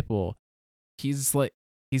disciple, he's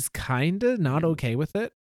kind of not okay with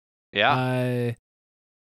it. yeah. I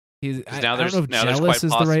Because don't know if now there's jealous quite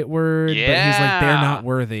is the right word, but he's like they're not yeah,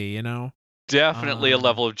 worthy. definitely a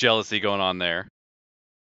level of jealousy going on there.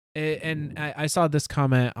 And I saw this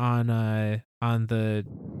comment on the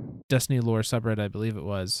Destiny lore subreddit, I believe it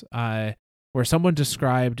was, where someone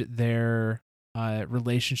described their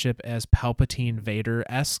relationship as Palpatine Vader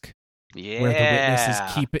esque, where the witness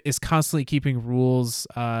Yeah, is constantly keeping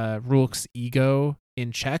Rulk's ego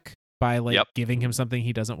in check by like yep, giving him something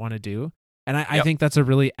he doesn't want to do, and I yep. think that's a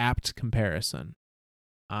really apt comparison.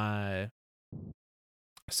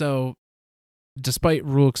 So despite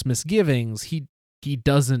Rulk's misgivings, he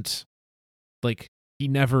doesn't like he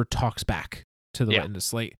never talks back to the Yeah,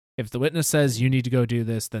 witness. Like if the witness says you need to go do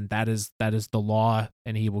this, then that is the law,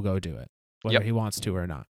 and he will go do it, whether yep. he wants to or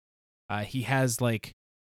not. He has like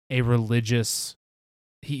a religious.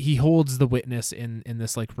 He holds the witness in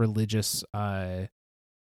this like religious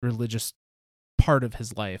part of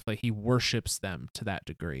his life. Like he worships them to that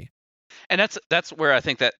degree. And that's where I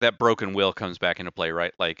think that broken will comes back into play,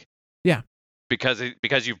 right? Like Yeah. because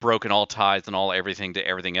you've broken all ties and all everything to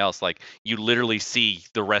everything else, like you literally see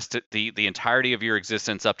the rest of the entirety of your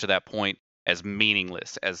existence up to that point as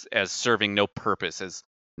meaningless, as serving no purpose, as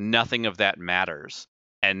nothing of that matters.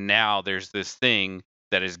 And now there's this thing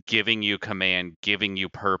that is giving you command, giving you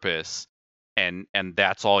purpose, and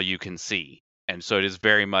that's all you can see. And so it is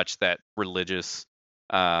very much that religious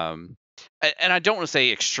and I don't want to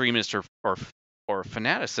say extremist or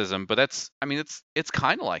fanaticism, but it's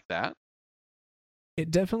kind of like that. It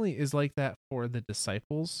definitely is like that for the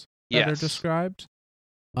disciples that are Yes. described.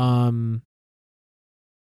 Um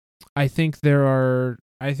I think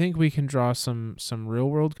we can draw some real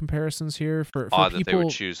world comparisons here for Odd that they would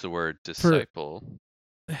people choose the word for disciple.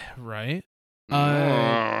 right.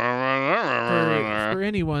 For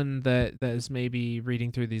anyone that is maybe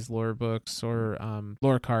reading through these lore books or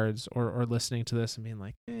lore cards or listening to this and being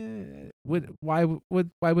like, why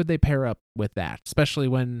would they pair up with that, especially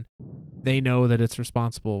when they know that it's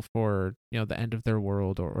responsible for the end of their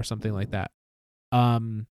world or something like that.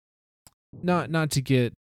 Not to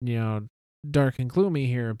get dark and gloomy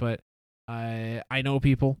here, but I know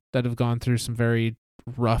people that have gone through some very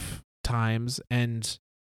rough times, and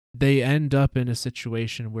they end up in a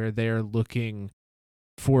situation where they're looking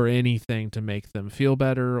for anything to make them feel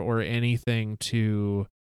better or anything to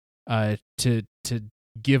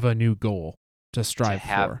give a new goal to to strive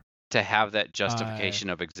have for. to have that Uh, justification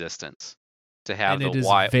of existence. To have and the it is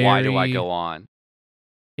why do I very go on?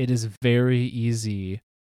 easy,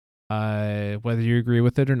 whether you agree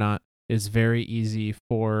with it or not, it's very easy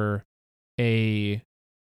for a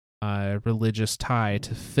religious tie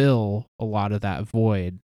to fill a lot of that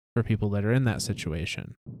void for people that are in that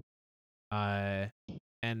situation.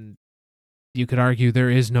 And you could argue there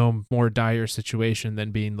is no more dire situation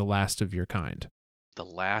than being the last of your kind. The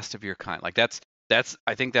last of your kind. Like that's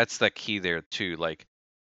I think that's the key there too. Like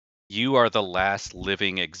you are the last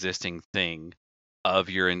living existing thing of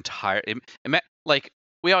your entire like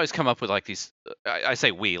we always come up with like these I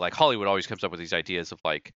say we like Hollywood always comes up with these ideas of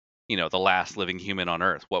like the last living human on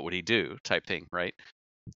earth, what would he do type thing, right?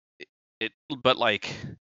 it but like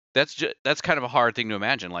that's kind of a hard thing to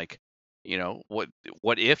imagine, like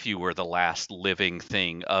what if you were the last living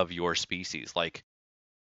thing of your species, like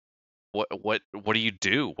what do you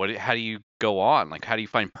do, how do you go on, like how do you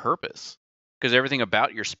find purpose? because everything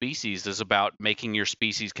about your species is about making your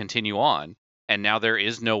species continue on, and now there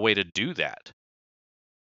is no way to do that.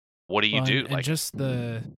 What do you do? And just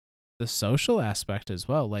the social aspect as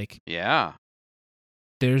well. Like, yeah,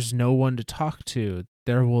 there's no one to talk to.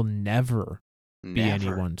 There will never be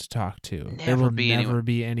anyone to talk to. There will never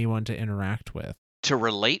be anyone to interact with, to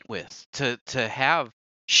relate with, to have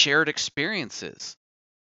shared experiences.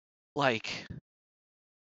 Like,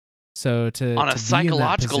 so on a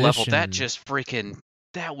psychological level, that position, just freaking,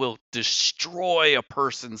 that will destroy a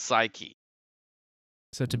person's psyche.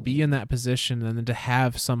 So to be in that position and then to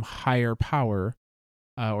have some higher power,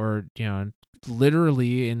 or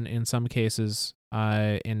literally in some cases,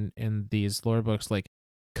 in these lore books, like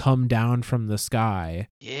come down from the sky,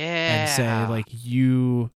 and say like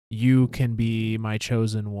you can be my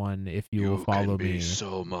chosen one if you will follow me.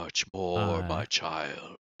 So much more, my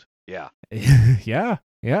child. Yeah. yeah.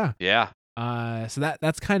 So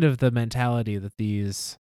that's kind of the mentality that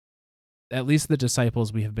these, at least the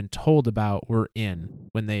disciples we have been told about, were in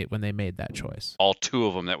when they made that choice. All 2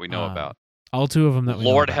 of them that we know about. All 2 of them that we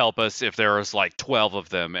know Lord about. help us if there was like 12 of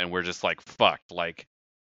them and we're just like fucked. Like,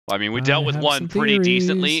 I mean, we dealt with one pretty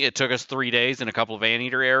decently. It took us 3 days and a couple of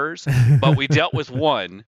anteater errors, but we dealt with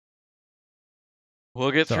one.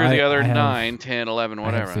 We'll get through the other 9, 10, 11,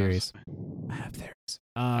 whatever. I have theories.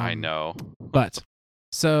 I know. But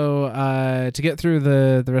so to get through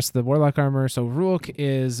the rest of the warlock armor, so Rulk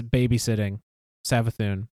is babysitting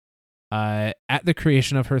Savathun. At the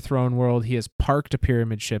creation of her throne world, he has parked a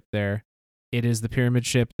pyramid ship there. It is the pyramid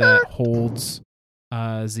ship that holds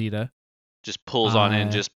Zeta. Just pulls on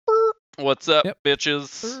in, just what's up,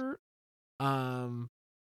 bitches?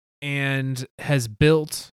 And has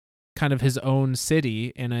built kind of his own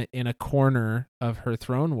city in a corner of her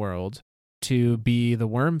throne world to be the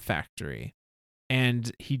worm factory.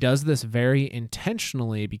 And he does this very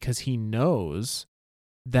intentionally because he knows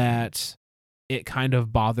that it kind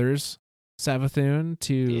of bothers Savathun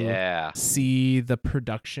to see the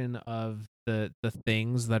production of the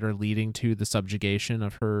things that are leading to the subjugation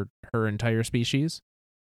of her entire species.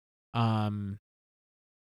 And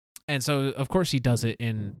so of course he does it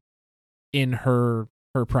in her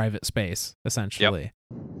private space, essentially.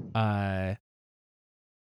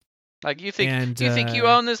 Like, you think you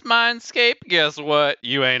own this mindscape? Guess what?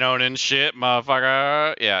 You ain't owning shit,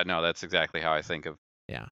 motherfucker. Yeah, no, that's exactly how I think of.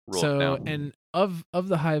 Yeah. So, and of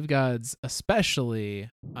the hive gods, especially,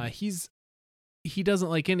 he doesn't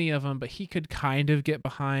like any of them, but he could kind of get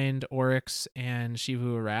behind Oryx and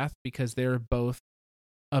Shivu Arath because they're both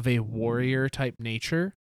of a warrior type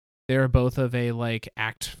nature. They're both of a like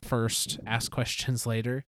act first, ask questions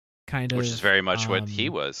later kind of, which is very much what he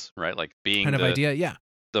was, right? Like being kind of idea,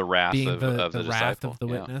 the wrath being of the wrath disciple, of the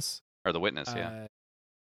witness, or the witness,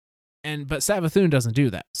 but Savathun doesn't do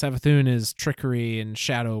that. Savathun is trickery and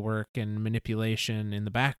shadow work and manipulation in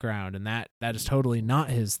the background, and that is totally not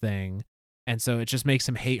his thing. And so it just makes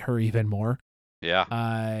him hate her even more.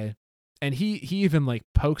 Yeah. And he even like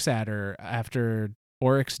pokes at her after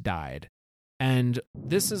Oryx died. And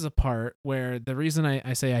this is a part where the reason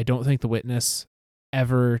I say I don't think the witness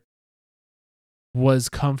ever was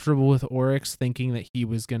comfortable with Oryx, thinking that he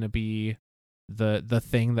was going to be the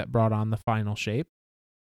thing that brought on the final shape,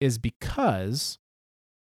 is because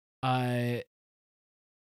the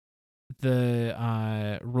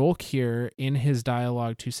Rolk here in his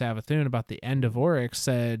dialogue to Savathun about the end of Oryx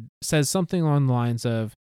says something along the lines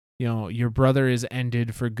of, your brother is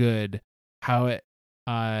ended for good, how it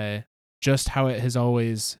just how it has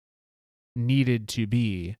always needed to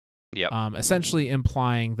be. Essentially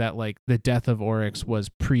implying that like the death of Oryx was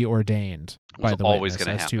preordained by the witness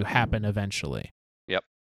as to happen eventually.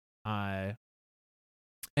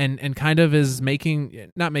 And kind of is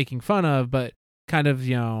not making fun of, but kind of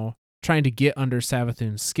trying to get under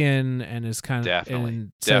Savathun's skin, and is kind of definitely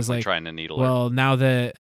says like, trying to needle well, her. now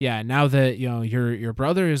that your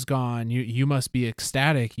brother is gone, you must be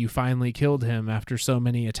ecstatic. You finally killed him after so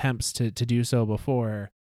many attempts to do so before.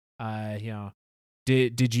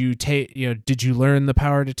 Did you take, did you learn the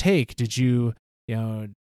power to take? Did you,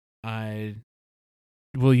 will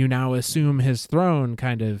you now assume his throne?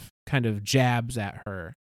 Kind of jabs at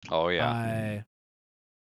her. Oh yeah.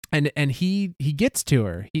 And he gets to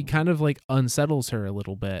her. He kind of like unsettles her a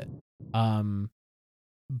little bit,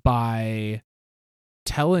 by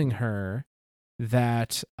telling her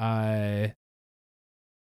that,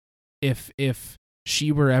 if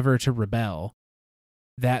she were ever to rebel,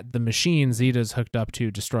 that the machine Zeta's hooked up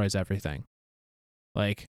to destroys everything.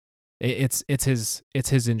 Like it's his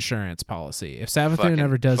insurance policy. If Savathun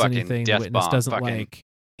ever does anything the witness doesn't like,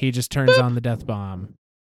 he just turns on the death bomb,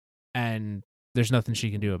 and there's nothing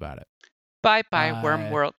she can do about it. Bye-bye, Worm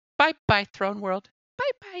World. Bye-bye, Throne World.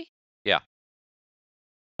 Bye-bye. Yeah.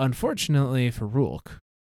 Unfortunately for Rulk,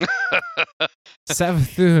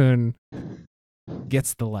 Savathun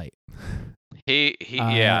gets the light. He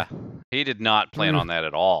did not plan on that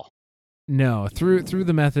at all. No, through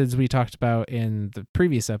the methods we talked about in the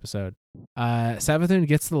previous episode, Savathun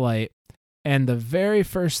gets the light, and the very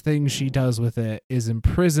first thing she does with it is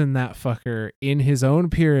imprison that fucker in his own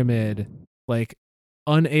pyramid, like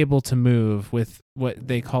unable to move with what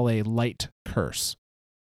they call a light curse.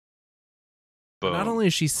 Boom. Not only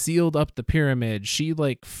is she sealed up the pyramid, she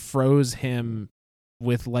like froze him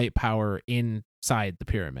with light power inside the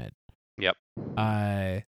pyramid. Yep.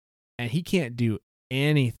 And he can't do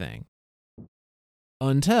anything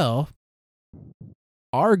until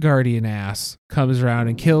our guardian ass comes around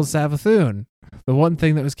and kills Savathun, the one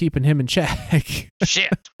thing that was keeping him in check.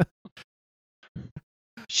 Shit.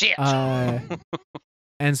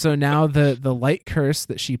 And so now the light curse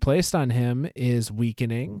that she placed on him is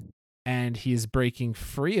weakening, and he's breaking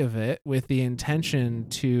free of it with the intention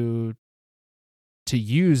to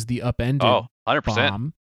use the upended 100%.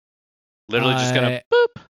 bomb. Literally just gonna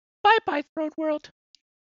boop. Bye-bye, Throne World.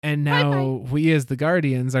 And now we as the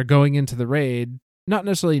Guardians are going into the raid, not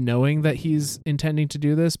necessarily knowing that he's intending to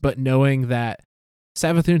do this, but knowing that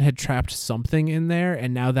Savathun had trapped something in there,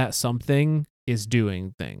 and now that something is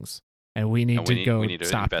doing things. And we need to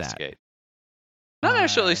stop investigate. Not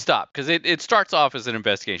necessarily stop, because it starts off as an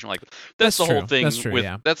investigation. Like that's the whole thing.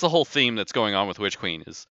 That's the whole theme that's going on with Witch Queen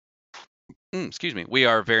is. Excuse me. We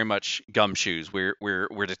are very much gumshoes.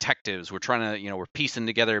 We're detectives. We're trying to we're piecing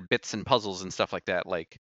together bits and puzzles and stuff like that.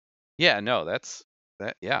 Like, yeah, no, that's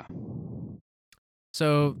that. Yeah.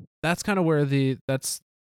 So that's kind of where the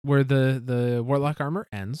warlock armor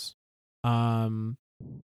ends.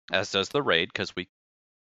 As does the raid, because we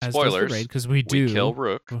spoilers. Because we kill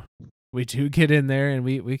Rook. We do get in there and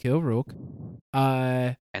we kill Rook.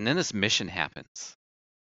 And then this mission happens.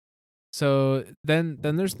 So then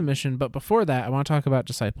there's the mission, but before that, I want to talk about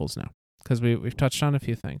disciples now, because we've touched on a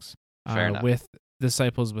few things. Fair enough. With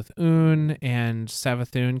disciples with Un and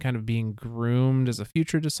Savathun kind of being groomed as a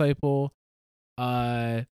future disciple.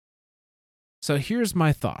 So here's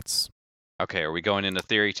my thoughts. Okay, are we going into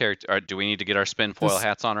theory territory? Or do we need to get our spin foil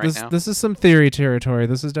hats on now? This is some theory territory.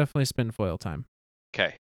 This is definitely spin foil time.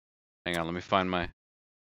 Okay. Hang on, let me find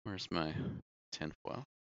where's my tinfoil?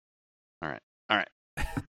 All right.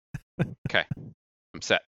 Okay, I'm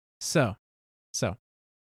set. So,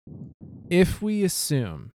 if we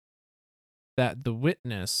assume that the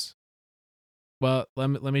witness, well, let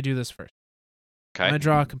me do this first. Okay. I'm gonna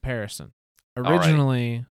draw a comparison.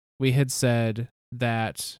 Originally, we had said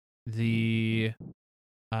that we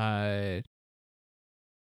had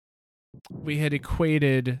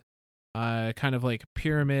equated kind of like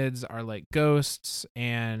pyramids are like ghosts,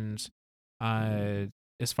 and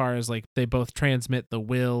as far as like they both transmit the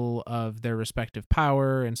will of their respective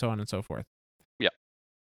power and so on and so forth. Yeah.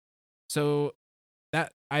 So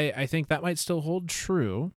that I think that might still hold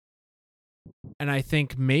true. And I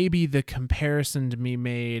think maybe the comparison to be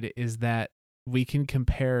made is that we can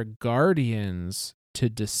compare guardians to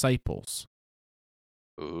disciples.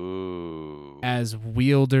 Ooh. As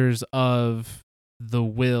wielders of the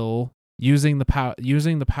will, using the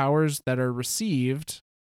powers that are received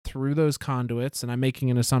through those conduits, and I'm making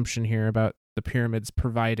an assumption here about the pyramids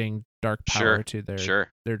providing dark power to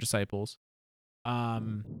their disciples.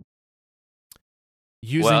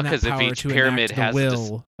 Using that power if each to pyramid enact the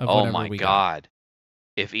will of oh whatever my we god! got.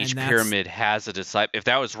 If each pyramid has a disciple, if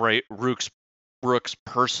that was Rook's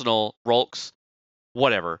personal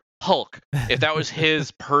Hulk, if that was his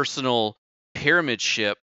personal pyramid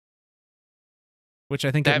ship, which I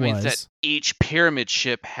think that means that each pyramid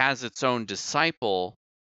ship has its own disciple.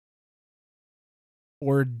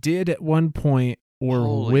 Or did at one point, or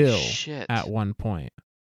Holy will shit. At one point.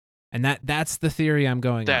 And that's the theory I'm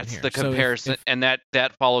going on here. That's the comparison, and that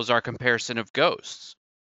follows our comparison of ghosts,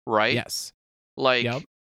 right? Yes. Like, yep.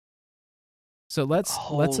 So let's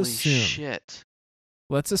assume. Shit.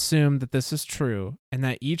 Let's assume that this is true, and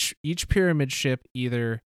that each pyramid ship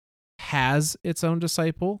either has its own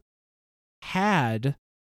disciple, had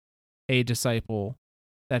a disciple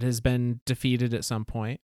that has been defeated at some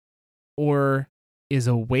point, or is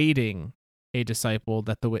awaiting a disciple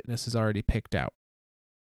that the witness has already picked out.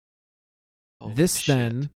 This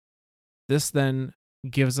then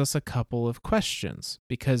gives us a couple of questions,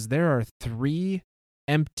 because there are 3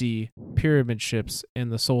 empty pyramid ships in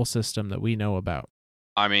the Sol system that we know about.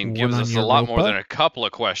 I mean, gives us a lot more than a couple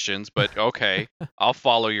of questions, but okay, I'll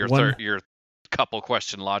follow your couple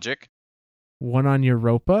question logic. One on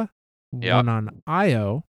Europa, one on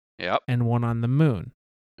Io, Yep. and one on the moon.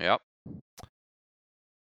 Yep.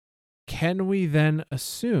 Can we then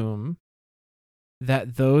assume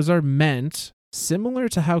that those are meant, similar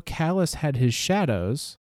to how Callus had his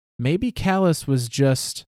shadows? Maybe Callus was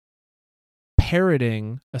just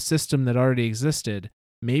parroting a system that already existed.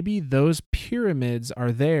 Maybe those pyramids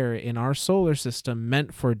are there in our solar system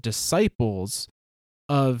meant for disciples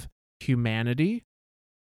of humanity,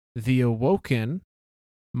 the awoken,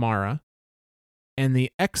 Mara, and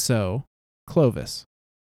the exo, Clovis.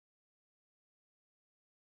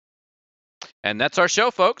 And that's our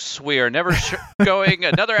show, folks. We are never going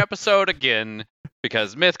another episode again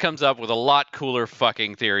because Myth comes up with a lot cooler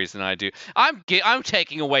fucking theories than I do. I'm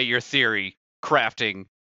taking away your theory crafting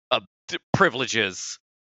privileges.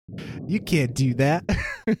 You can't do that.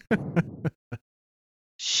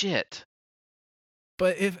 Shit.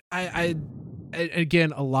 But if I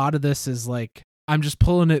again, a lot of this is like, I'm just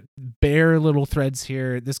pulling it bare little threads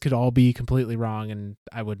here. This could all be completely wrong, and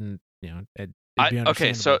I wouldn't, it'd be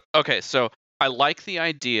understandable. So I like the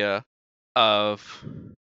idea of.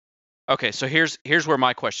 Okay, so here's where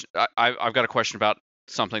my question. I've got a question about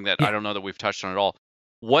something that I don't know that we've touched on at all.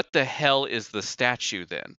 What the hell is the statue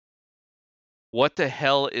then? What the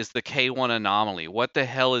hell is the K1 anomaly? What the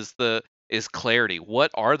hell is clarity?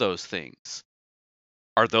 What are those things?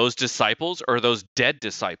 Are those disciples or are those dead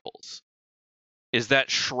disciples? Is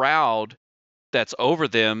that shroud that's over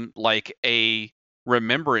them like a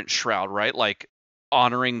remembrance shroud, right? Like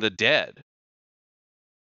honoring the dead?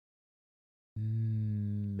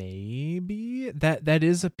 Maybe that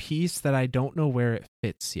is a piece that I don't know where it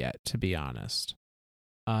fits yet, to be honest.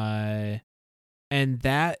 And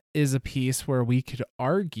that is a piece where we could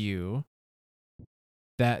argue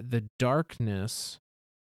that the darkness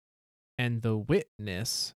and the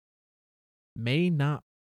witness may not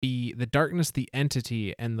be, the darkness, the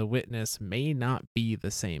entity, and the witness may not be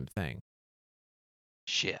the same thing.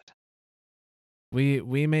 Shit.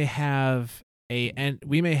 We may have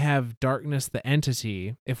we may have darkness, the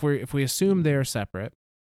entity. If we assume they're separate,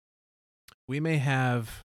 we may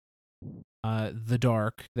have the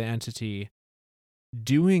dark, the entity,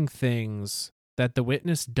 doing things that the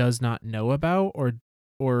witness does not know about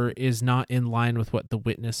or is not in line with what the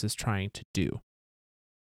witness is trying to do.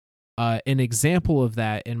 An example of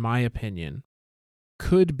that, in my opinion,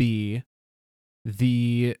 could be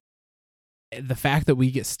the fact that we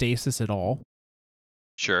get stasis at all.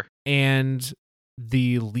 Sure. And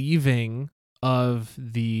the leaving of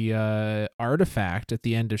the artifact at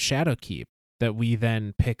the end of Shadowkeep that we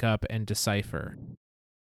then pick up and decipher.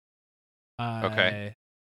 Okay.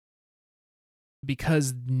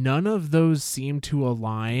 Because none of those seem to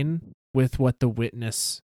align with what the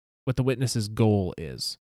witness's goal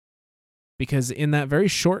is. Because in that very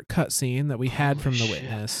short cutscene that we had from the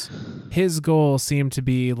witness, his goal seemed to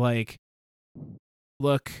be like,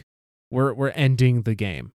 look, we're ending the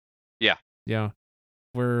game. Yeah. Yeah.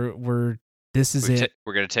 We're this is it.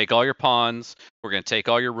 We're going to take all your pawns, we're going to take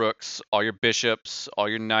all your rooks, all your bishops, all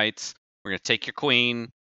your knights, we're going to take your queen.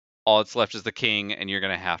 All that's left is the king, and you're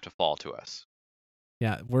going to have to fall to us.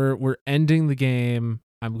 Yeah, we're ending the game.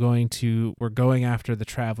 We're going after the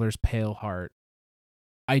Traveler's Pale Heart.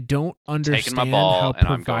 I don't understand taking my ball, how and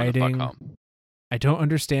I'm going the fuck home. I don't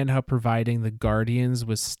understand how providing the Guardians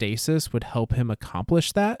with stasis would help him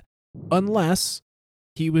accomplish that, unless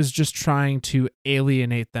he was just trying to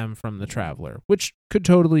alienate them from the Traveler, which could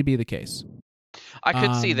totally be the case. I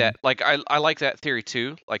could see that. Like, I like that theory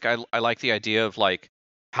too. Like, I like the idea of like,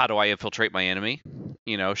 how do I infiltrate my enemy?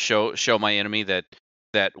 Show my enemy that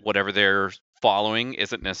whatever they're following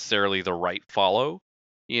isn't necessarily the right follow.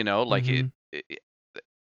 Like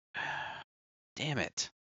damn it.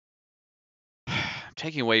 I'm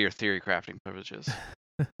taking away your theory crafting privileges.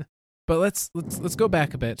 But let's go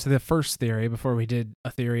back a bit to the first theory before we did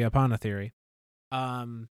a theory upon a theory.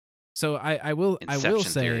 So I will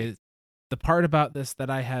say theory. The part about this that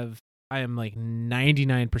I am like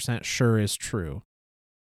 99% sure is true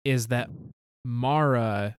is that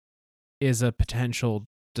Mara is a potential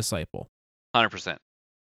disciple. 100%.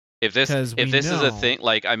 If this is a thing,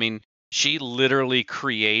 like, I mean, she literally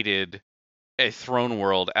created a throne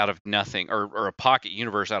world out of nothing, or a pocket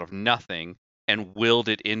universe out of nothing, and willed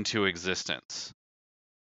it into existence.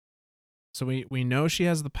 So we know she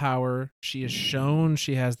has the power. She has shown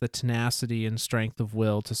she has the tenacity and strength of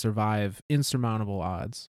will to survive insurmountable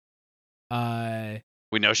odds.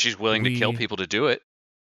 We know she's willing to kill people to do it.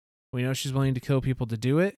 We know she's willing to kill people to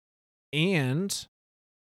do it. And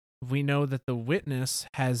we know that the witness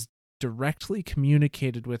has directly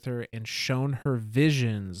communicated with her and shown her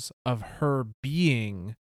visions of her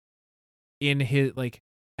being in his, like,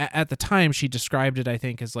 at the time she described it, I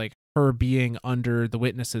think, as like her being under the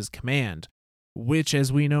witness's command, which,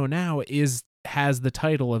 as we know now, has the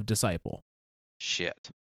title of disciple. Shit.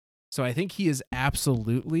 So I think he is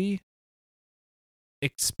absolutely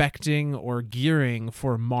expecting or gearing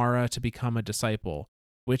for Mara to become a disciple,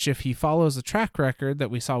 which, if he follows the track record that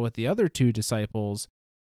we saw with the other two disciples,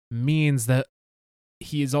 means that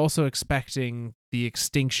he is also expecting the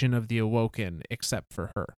extinction of the Awoken, except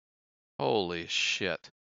for her. Holy shit.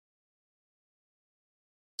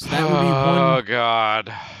 So that would be Oh,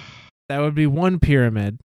 God. That would be one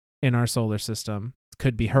pyramid in our solar system.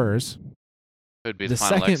 Could be hers. Could be the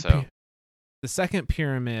final exo. The second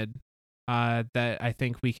pyramid that I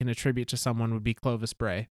think we can attribute to someone would be Clovis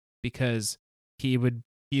Bray, because he's an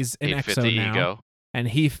exo now. Ego. And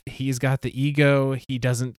he's got the ego. He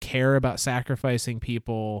doesn't care about sacrificing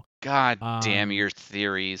people. God damn your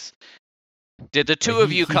theories. Did the two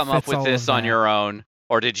of you come up with this on your own,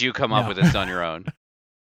 or did you come up with this on your own?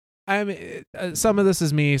 I mean, some of this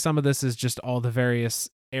is me. Some of this is just all the various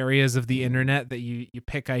areas of the internet that you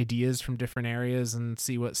pick ideas from different areas and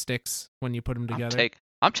see what sticks when you put them together.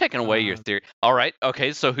 I'm taking away your theory. All right.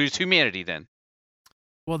 Okay. So who's humanity then?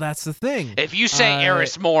 Well, that's the thing. If you say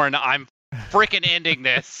Eris Morn, I'm freaking ending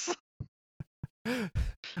this.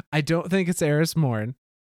 I don't think it's Eris Morn.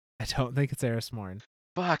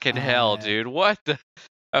 Fucking hell, dude. What the?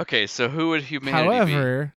 Okay, so who would humanity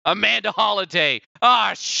be? Amanda Holiday.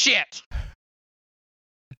 Ah, shit.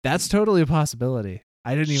 That's totally a possibility.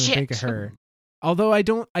 I didn't even think of her. Although I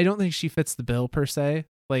don't think she fits the bill per se.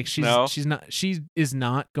 Like she is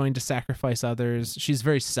not going to sacrifice others. She's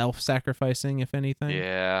very self-sacrificing, if anything.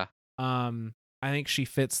 Yeah. I think she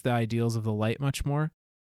fits the ideals of the light much more.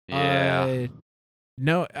 Yeah.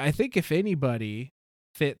 No, I think if anybody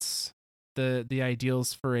fits the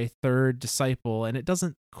ideals for a third disciple, and it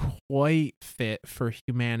doesn't quite fit for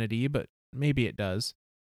humanity, but maybe it does,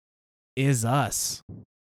 is us.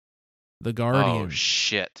 The Guardian. Oh,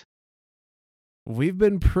 shit. We've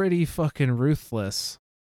been pretty fucking ruthless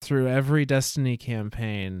through every Destiny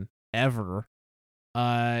campaign ever.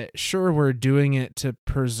 Sure, we're doing it to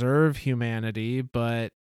preserve humanity, but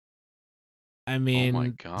I mean, oh my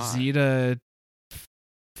God. Zeta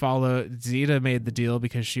made the deal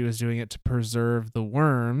because she was doing it to preserve the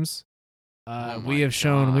worms. We have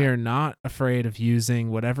shown we are not afraid of using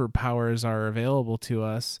whatever powers are available to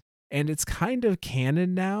us, and it's kind of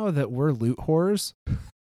canon now that we're loot whores.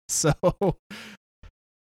 So, oh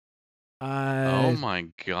my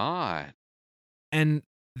God. And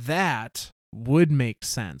that would make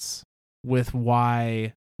sense with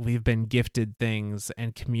why we've been gifted things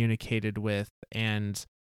and communicated with and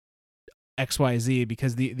XYZ,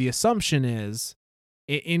 because the assumption is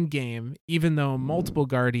in game, even though multiple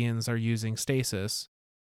Guardians are using stasis,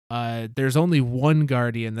 there's only one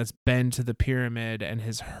Guardian that's been to the pyramid and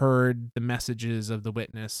has heard the messages of the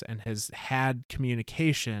witness and has had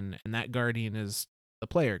communication, and that Guardian is the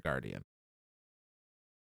player Guardian.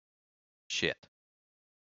 Shit.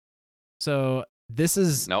 So this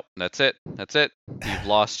is nope. That's it. You've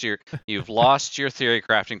lost your theory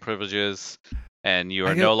crafting privileges, and you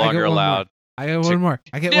are no longer allowed. I get one more.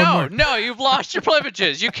 No, you've lost your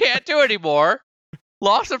privileges. You can't do it anymore.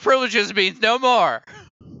 Loss of privileges means no more.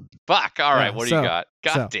 Fuck. All right. What do you got?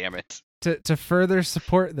 God damn it. To further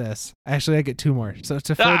support this, actually, I get two more. So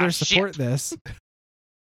to further support this,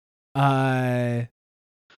 the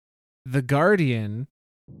Guardian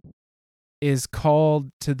is called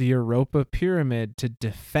to the Europa Pyramid to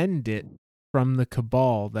defend it from the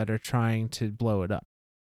Cabal that are trying to blow it up.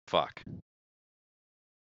 Fuck.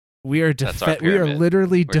 We are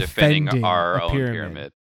literally defending our a own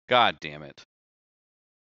pyramid. God damn it.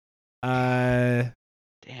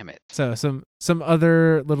 Damn it. So some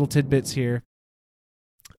other little tidbits here.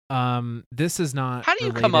 This is not. How do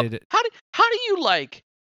you come up? How do you like?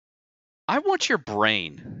 I want your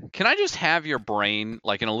brain. Can I just have your brain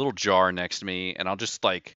like in a little jar next to me, and I'll just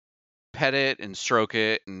like pet it and stroke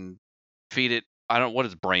it and feed it? What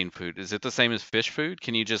is brain food? Is it the same as fish food?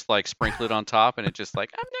 Can you just like sprinkle it on top and it just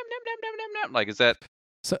like nom, nom, nom, nom, nom, nom? Like, is that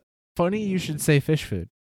so funny? You should say fish food.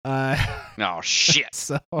 No shit.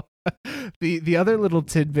 So the other little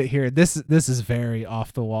tidbit here. This is very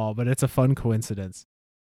off the wall, but it's a fun coincidence.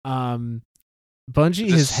 Bungie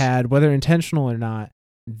has had, whether intentional or not,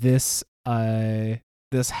 this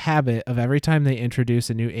habit of every time they introduce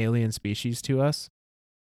a new alien species to us,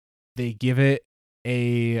 they give it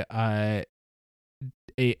a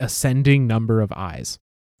ascending number of eyes.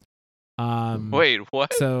 Wait,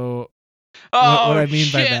 what? So what I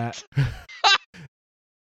mean by that?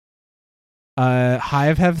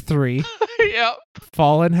 Hive have 3. Yep.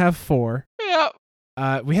 Fallen have 4. Yep.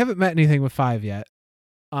 We haven't met anything with 5 yet.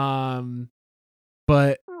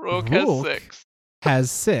 But Rook has Rook 6.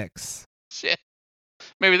 has 6. Shit.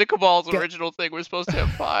 Maybe the Cabal's Get- original thing was supposed to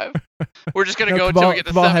have 5. We're just gonna No, go Cabal, until we get to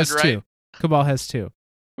Cabal 7, has right? 2. Cabal has 2.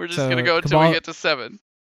 We're just So gonna go until we Cabal- get to 7.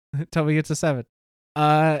 Until we get to 7.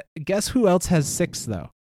 Guess who else has 6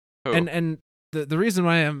 though? Who? And the reason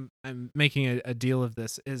why I'm making a deal of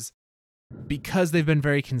this is because they've been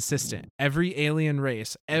very consistent. Every alien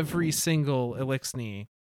race, every single Elixni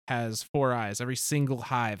has 4 eyes. Every single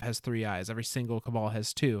hive has 3 eyes. Every single Cabal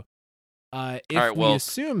has 2. If right, we well,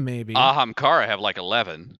 assume maybe Ahamkara have like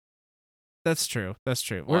 11. that's true. That's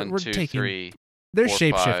true. 1, we're 2, taking 3, they're 4,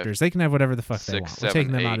 shapeshifters. They can have whatever the fuck they 6, want. 7, We're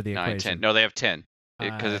taking them 8, out of the 9, equation. 10. No, they have 10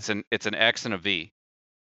 because it's an X and a V.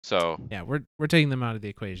 So yeah, we're taking them out of the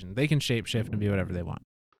equation. They can shapeshift and be whatever they want.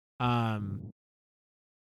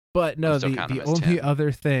 But no, the only 10.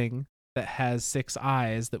 other thing that has 6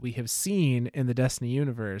 eyes that we have seen in the Destiny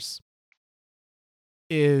universe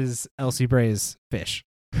is Elsie Bray's fish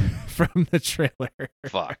from the trailer.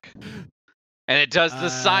 Fuck. And it does the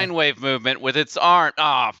sine wave movement with its arm.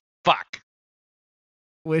 Ah, fuck.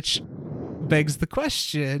 Which begs the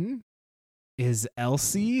question, is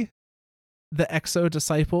Elsie the Exo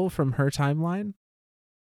disciple from her timeline?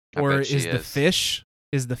 Or is the fish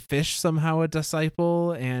somehow a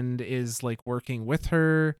disciple and is like working with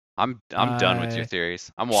her? I'm done with your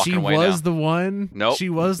theories. I'm walking away now. She was the one. Nope. She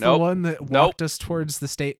was the one that walked us towards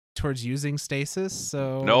towards using stasis.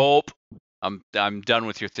 So nope. I'm done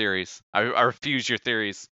with your theories. I refuse your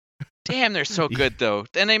theories. Damn, they're so good though,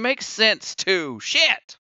 and they make sense too.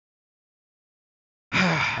 Shit. All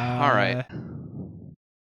right.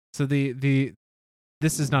 So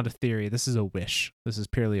this is not a theory. This is a wish. This is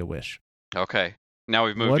purely a wish. Okay. Now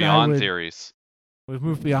we've moved beyond theories. We've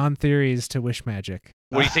moved beyond theories to wish magic.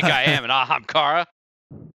 What do you think I am, an Ahamkara?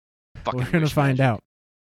 We're gonna find out.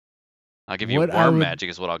 I'll give you worm magic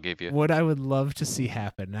is what I'll give you. What I would love to see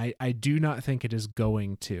happen, I do not think it is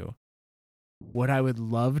going to. What I would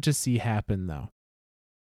love to see happen, though,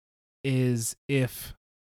 is if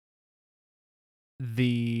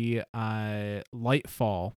the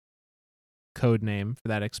Lightfall code name for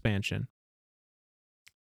that expansion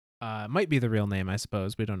might be the real name, I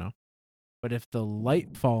suppose. We don't know. But if the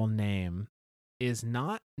Lightfall name is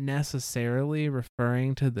not necessarily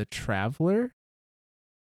referring to the Traveler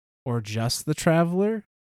or just the Traveler,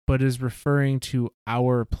 but is referring to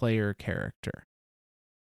our player character.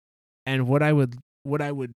 And what I would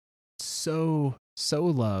so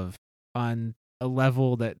love on a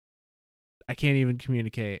level that I can't even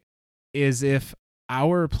communicate is if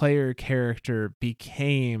our player character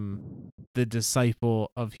became the disciple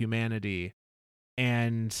of humanity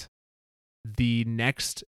and the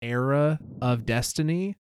next era of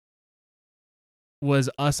Destiny was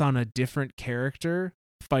us on a different character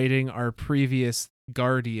fighting our previous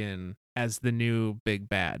guardian as the new big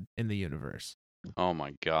bad in the universe. Oh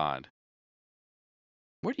my god.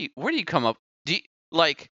 Where do you come up?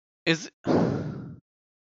 Is how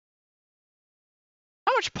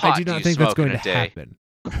much pot I do not do you think that's smoke going in to a day? happen.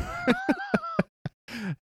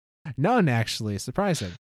 None, actually.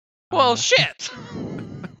 Surprising. Well, shit.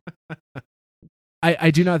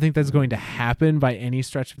 I do not think that's going to happen by any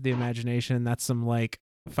stretch of the imagination. That's some like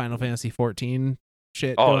Final Fantasy 14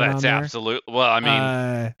 shit. Oh, going that's on there. absolute. Well, I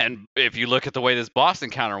mean, and if you look at the way this boss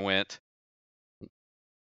encounter went,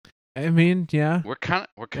 I mean, yeah, we're kind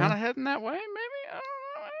of heading that way, maybe. I don't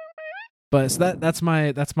know. But so that's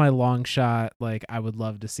my long shot. Like, I would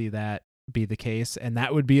love to see that be the case, and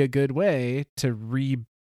that would be a good way to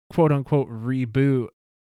quote unquote reboot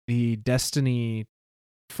the Destiny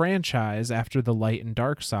franchise after the Light and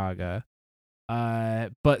Dark saga,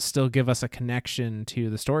 but still give us a connection to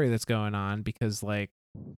the story that's going on because, like,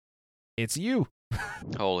 it's you.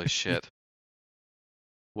 Holy shit!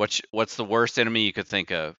 What's the worst enemy you could think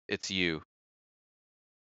of? It's you.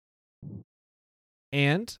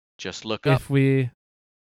 And just look up.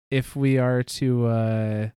 If we are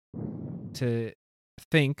to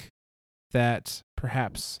think that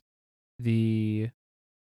perhaps the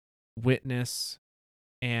Witness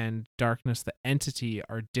and Darkness, the entity,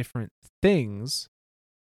 are different things,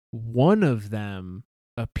 one of them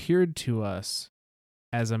appeared to us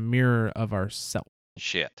as a mirror of ourself.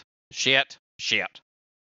 Shit.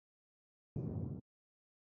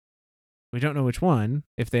 We don't know which one,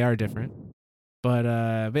 if they are different. But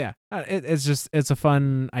yeah, it's a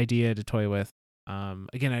fun idea to toy with.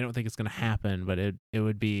 Again, I don't think it's going to happen, but it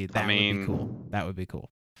would be, would be cool. That would be cool.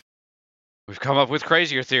 We've come up with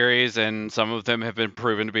crazier theories, and some of them have been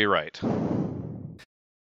proven to be right.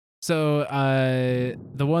 So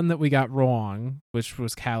the one that we got wrong, which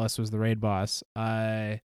was Callus, was the raid boss.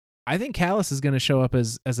 I think Callus is going to show up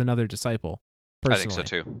as another disciple. Personally,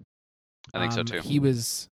 I think so too.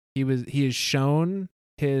 He has shown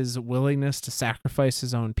his willingness to sacrifice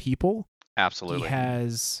his own people. Absolutely. He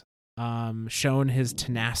has shown his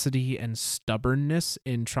tenacity and stubbornness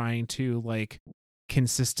in trying to like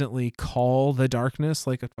consistently call the darkness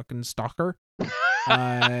like a fucking stalker.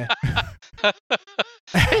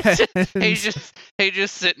 He's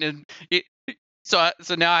just sitting in. So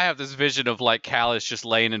now I have this vision of like Callus just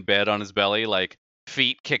laying in bed on his belly, like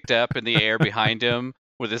feet kicked up in the air behind him,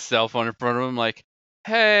 with his cell phone in front of him, like,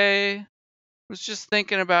 "Hey, was just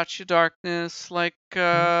thinking about you, darkness. Like, you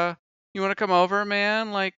want to come over,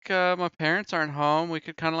 man? Like, my parents aren't home. We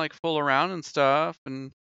could kind of like fool around and stuff.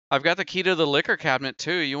 And I've got the key to the liquor cabinet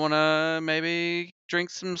too. You want to maybe drink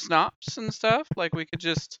some schnapps and stuff? Like, we could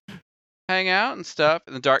just hang out and stuff."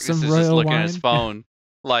 And the darkness Some is just royal looking wine. at his phone,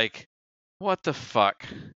 like, "What the fuck?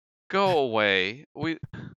 Go away.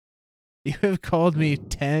 You have called me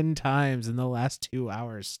 10 times in the last 2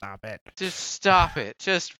 hours. Stop it. Just stop it.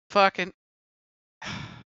 Just fucking.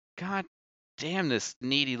 God damn this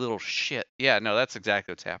needy little shit." Yeah, no, that's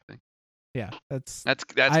exactly what's happening. Yeah, that's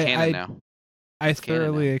canon now. I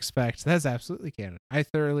thoroughly expect that's absolutely canon. I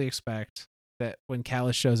thoroughly expect that when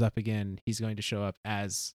Callus shows up again, he's going to show up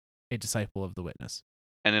as a disciple of the Witness.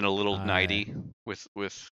 And in a little nightie with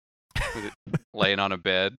it laying on a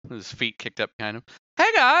bed, with his feet kicked up behind him.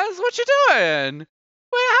 "Hey guys, what you doing? Wait,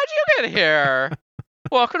 how'd you get here?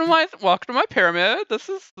 Welcome to my pyramid. This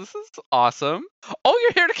is awesome. Oh,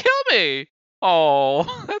 you're here to kill me.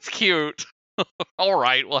 Oh, that's cute. All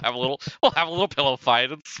right, we'll have a little pillow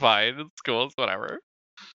fight. It's fine. It's cool. It's whatever."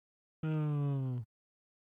 Oh.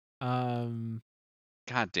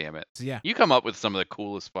 God damn it. So yeah. You come up with some of the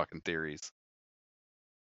coolest fucking theories.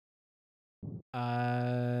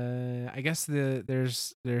 I guess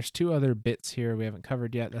there's 2 other bits here we haven't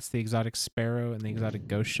covered yet. That's the exotic sparrow and the exotic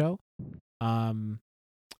ghost shell. I'm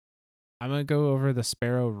gonna go over the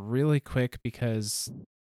sparrow really quick because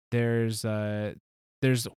there's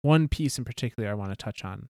one piece in particular I want to touch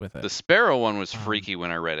on with it. The sparrow one was freaky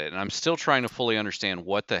when I read it, and I'm still trying to fully understand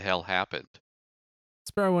what the hell happened.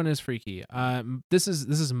 Sparrow one is freaky. This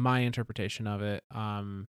is my interpretation of it.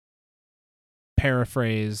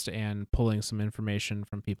 Paraphrased and pulling some information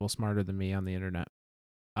from people smarter than me on the internet.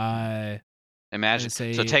 Imagine.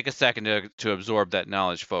 So take a second to absorb that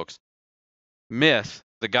knowledge, folks. Myth,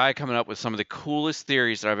 the guy coming up with some of the coolest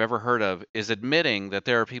theories that I've ever heard of, is admitting that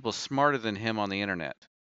there are people smarter than him on the internet.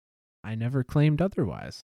 I never claimed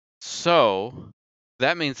otherwise. So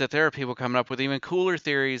that means that there are people coming up with even cooler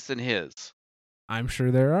theories than his. I'm sure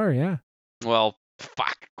there are, yeah. Well,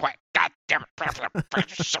 fuck, quite, goddamn it.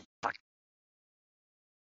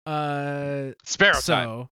 Sparrow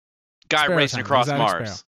time. Guy racing across Mars.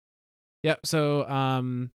 Sparrow. Yep. So,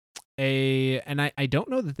 I don't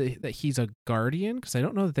know that he's a guardian because I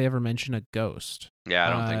don't know that they ever mention a ghost. Yeah,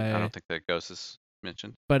 I don't think the ghost is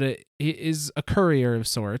mentioned. But it is a courier of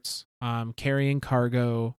sorts, carrying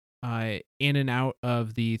cargo, in and out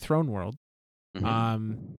of the throne world.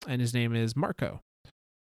 Mm-hmm. And his name is Marco.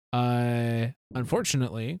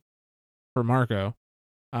 Unfortunately for Marco,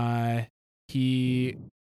 he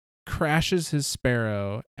crashes his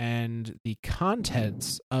sparrow, and the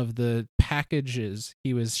contents of the packages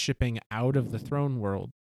he was shipping out of the throne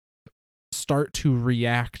world start to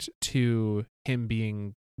react to him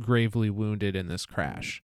being gravely wounded in this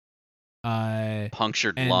crash.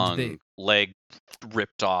 Punctured lung, leg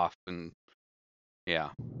ripped off, and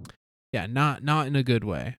yeah, not in a good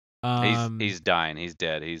way. He's dying. He's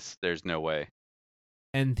dead. There's no way.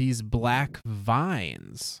 And these black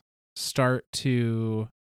vines start to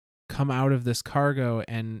come out of this cargo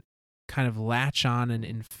and kind of latch on and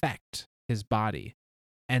infect his body,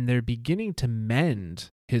 and they're beginning to mend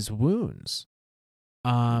his wounds.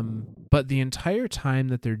 But the entire time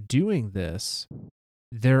that they're doing this,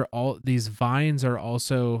 these vines are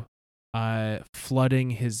also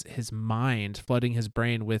flooding his mind, flooding his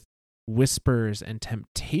brain with whispers and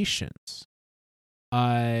temptations.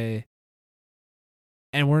 And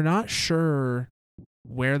we're not sure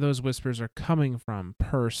where those whispers are coming from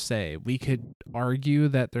per se. We could argue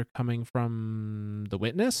that they're coming from the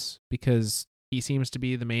Witness because he seems to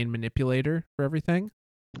be the main manipulator for everything.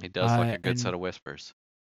 He does like a good set of whispers.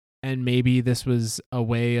 And maybe this was a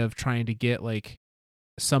way of trying to get like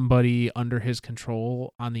somebody under his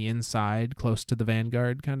control on the inside, close to the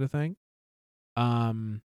Vanguard kind of thing.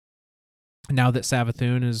 Now that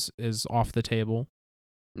Savathun is off the table.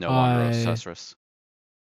 No longer Ossusrus.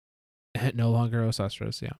 No longer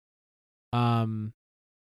Ossusrus, yeah.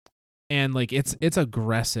 and like it's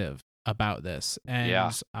aggressive about this,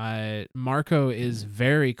 Yeah. and Marco is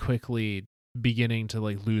very quickly beginning to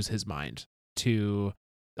like lose his mind to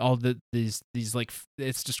all these like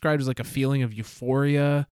it's described as like a feeling of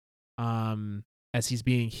euphoria, as he's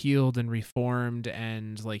being healed and reformed,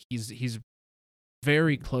 and like he's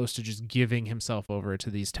very close to just giving himself over to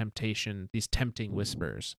these tempting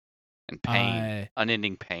whispers And pain,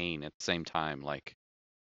 unending pain at the same time. Like,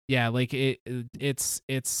 yeah, like it's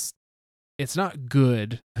not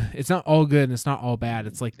good. It's not all good and it's not all bad.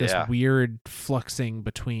 It's like this weird fluxing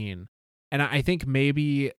between. And I think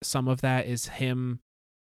maybe some of that is him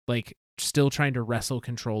like still trying to wrestle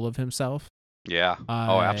control of himself. Yeah.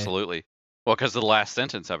 Absolutely. Well, because of the last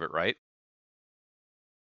sentence of it, right?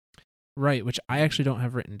 Right, which I actually don't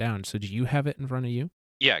have written down. So do you have it in front of you?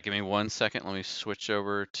 Yeah, give me 1 second. Let me switch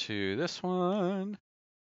over to this one.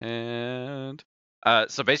 And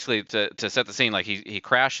so basically to set the scene, like he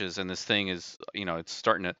crashes and this thing is, it's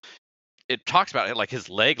starting to, it talks about it like his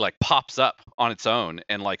leg like pops up on its own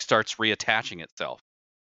and like starts reattaching itself.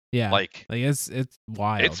 Yeah. Like it's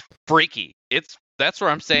wild. It's freaky. That's where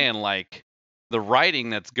I'm saying like the writing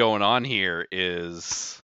that's going on here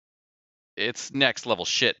it's next level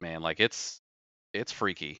shit, man. Like it's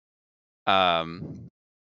freaky.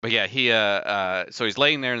 But yeah, he so he's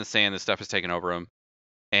laying there in the sand, this stuff is taking over him,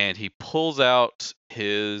 and he pulls out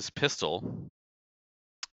his pistol.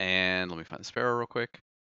 And let me find the Sparrow real quick.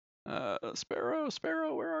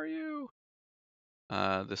 Sparrow, where are you?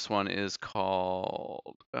 This one is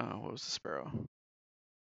called what was the Sparrow?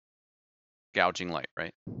 Gouging Light,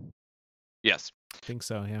 right? Yes. I think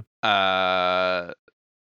so, yeah.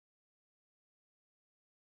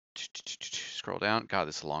 Scroll down. God,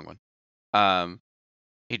 this is a long one.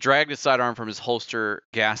 He dragged his sidearm from his holster,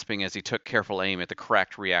 gasping as he took careful aim at the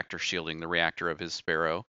cracked reactor shielding the reactor of his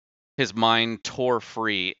Sparrow. His mind tore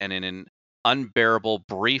free, and in an unbearable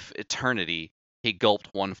brief eternity, he gulped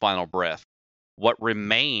one final breath. What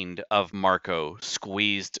remained of Marco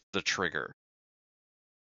squeezed the trigger.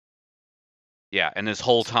 Yeah, and this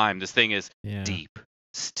whole time, this thing is deep,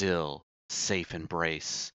 still, safe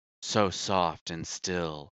embrace, so soft and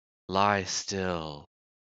still, lie still,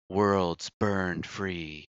 worlds burned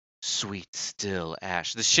free, sweet still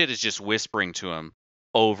ash. This shit is just whispering to him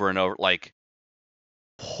over and over, like,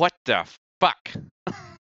 what the fuck?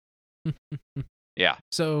 Yeah.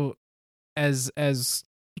 So, as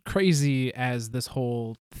crazy as this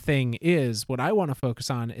whole thing is, what I want to focus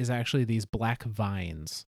on is actually these black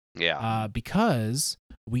vines. Yeah. Because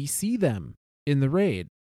we see them in the raid.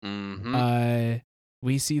 Mm-hmm.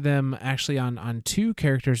 We see them actually on two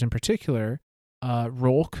characters in particular.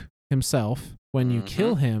 Rolk himself, when you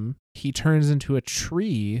kill him, he turns into a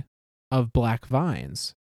tree of black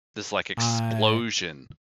vines. This like explosion.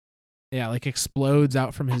 Yeah, like explodes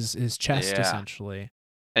out from his chest essentially.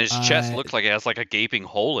 And his chest looks like it has like a gaping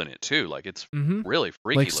hole in it too. Like it's really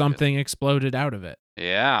freaky. Like something exploded out of it.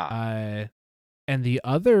 Yeah. And the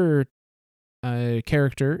other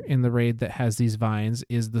character in the raid that has these vines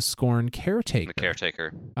is the Scorn Caretaker. The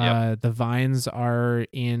Caretaker. The vines are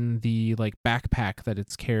in the like backpack that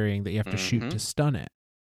it's carrying that you have to shoot to stun it.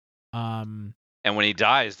 And when he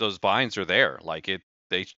dies, those vines are there. Like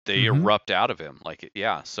they erupt out of him. Like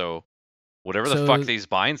so whatever the fuck these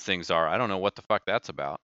vines things are, I don't know what the fuck that's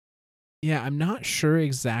about. Yeah, I'm not sure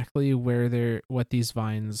exactly what these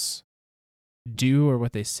vines do or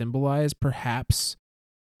what they symbolize. Perhaps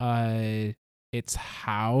it's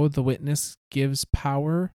how the witness gives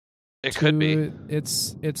power. It could be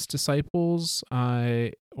its disciples.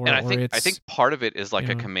 I think part of it is like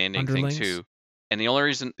a commanding underlings. Thing too. And the only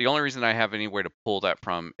reason I have anywhere to pull that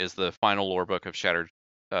from is the final lore book of Shattered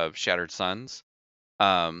Suns.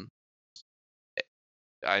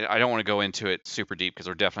 I don't want to go into it super deep because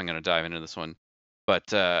we're definitely going to dive into this one.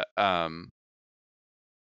 But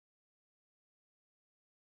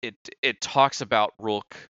it talks about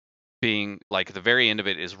Rulk being like the very end of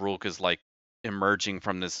it is Rulk is like emerging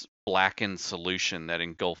from this blackened solution that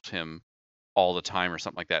engulfed him all the time or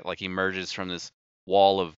something like that. Like he emerges from this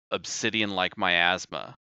wall of obsidian like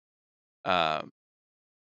miasma. And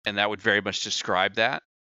that would very much describe that.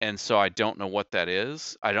 And so I don't know what that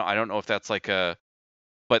is. I don't know if that's like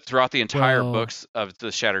but throughout the entire books of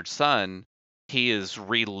the Shattered Sun, he is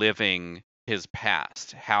reliving his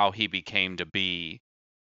past, how he became to be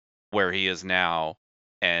where he is now,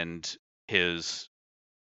 and his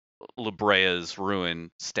Librea's ruin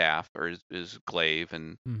staff or his glaive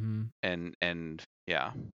and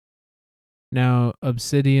yeah. Now,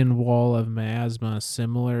 obsidian wall of miasma,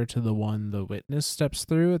 similar to the one the witness steps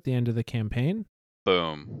through at the end of the campaign.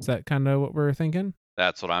 Boom. Is that kind of what we're thinking?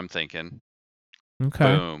 That's what I'm thinking.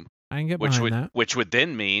 Okay. Boom. I can get which behind would that. which would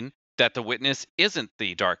then mean that the witness isn't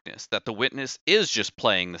the darkness, that the witness is just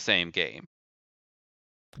playing the same game.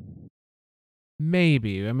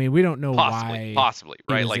 Maybe. I mean, we don't know why Possibly,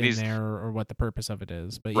 it right? is Like in these, there or what the purpose of it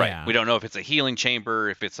is. But right? yeah, We don't know if it's a healing chamber,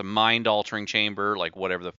 if it's a mind-altering chamber, like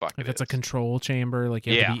whatever the fuck if it it's is. a control chamber, like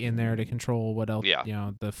you have Yeah. to be in there to control what else, Yeah.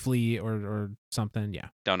 the fleet or something. Yeah,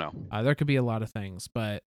 Don't know. there could be a lot of things,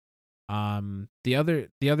 but the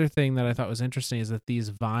other thing that I thought was interesting is that these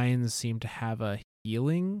vines seem to have a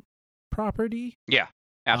healing property. Yeah,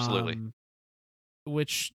 absolutely.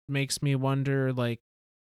 Which makes me wonder, like,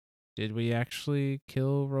 did we actually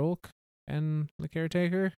kill Rolk and the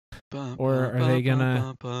caretaker, or are they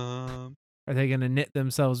gonna knit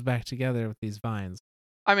themselves back together with these vines?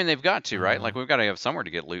 I mean, they've got to, right? Like, we've got to have somewhere to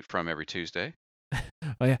get loot from every Tuesday.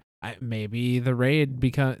 Oh yeah, maybe the raid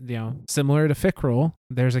because similar to Fickrel,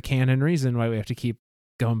 there's a canon reason why we have to keep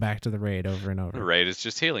going back to the raid over and over. The raid is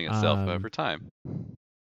just healing itself over time.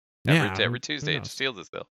 Every Tuesday, it just heals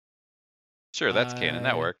itself. Sure, that's canon.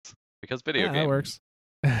 That works because video game. That works.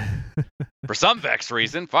 For some vexed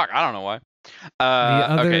reason, fuck, I don't know why.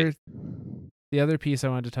 The other piece I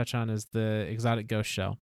wanted to touch on is the exotic ghost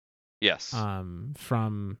shell. Yes.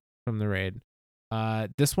 From the raid.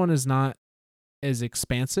 This one is not as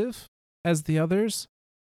expansive as the others,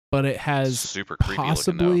 but it has super creepy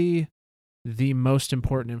possibly the most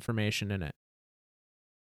important information in it.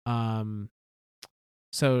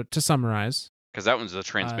 So to summarize, because that one's a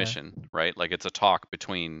transmission, right? Like it's a talk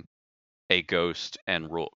between a ghost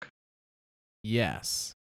and Rook.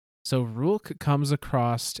 Yes. So Rook comes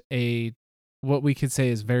across what we could say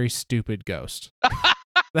is very stupid ghost.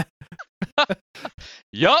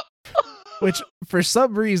 Yup. Which for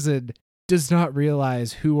some reason does not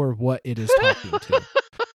realize who or what it is talking to.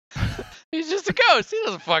 He's just a ghost. He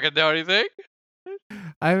doesn't fucking know anything.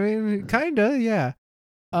 I mean, kinda, yeah.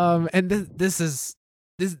 And this is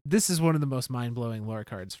one of the most mind-blowing lore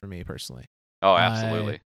cards for me personally. Oh,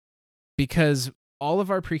 absolutely. Because all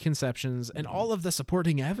of our preconceptions and all of the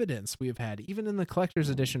supporting evidence we've had, even in the collector's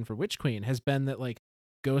edition for Witch Queen, has been that like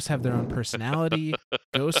ghosts have their own personality,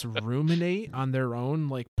 ghosts ruminate on their own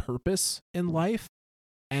like purpose in life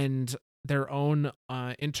and their own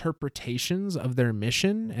interpretations of their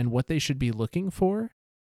mission and what they should be looking for.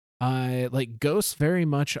 Like ghosts very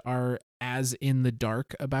much are as in the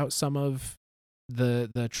dark about some of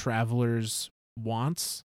the travelers'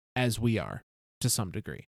 wants as we are to some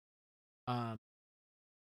degree.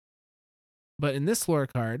 But in this lore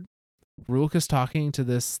card, Rook is talking to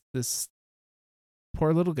this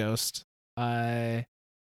poor little ghost, and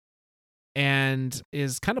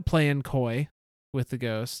is kind of playing coy with the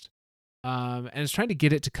ghost, and is trying to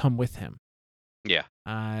get it to come with him. Yeah.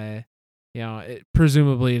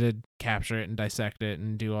 Presumably to capture it and dissect it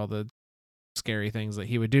and do all the scary things that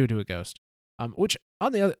he would do to a ghost. Which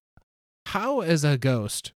on the other, how as a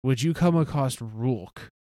ghost would you come across Rook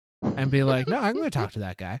and be like, no, I'm going to talk to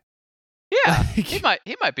that guy? Yeah, he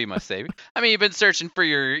might be my savior. I mean, you've been searching for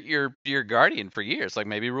your guardian for years. Like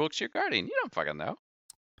maybe Rook's your guardian. You don't fucking know.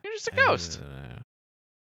 You're just a ghost.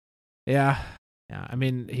 Yeah. I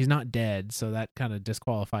mean, he's not dead, so that kind of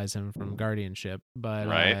disqualifies him from guardianship. But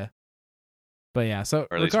right. But yeah. So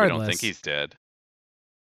or at least regardless, we don't think he's dead.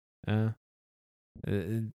 So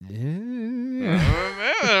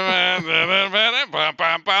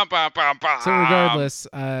regardless,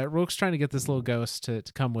 Rook's trying to get this little ghost to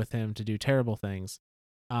come with him to do terrible things.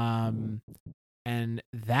 And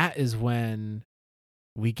that is when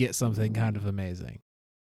we get something kind of amazing.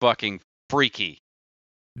 Fucking freaky.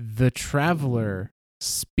 The traveler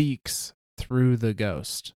speaks through the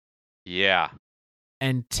ghost. Yeah.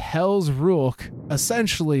 And tells Rook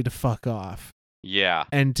essentially to fuck off. Yeah.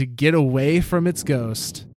 And to get away from its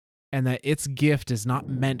ghost, and that its gift is not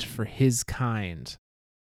meant for his kind.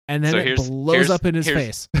 And then it blows up in his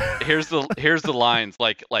face. here's the lines.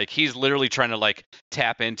 Like he's literally trying to like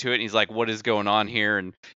tap into it, and he's like, "What is going on here?"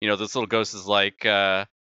 And this little ghost is like, "Hi,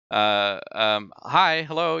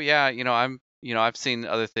 hello, yeah, I've seen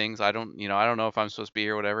other things. I don't know if I'm supposed to be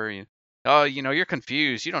here, or whatever. Oh, you're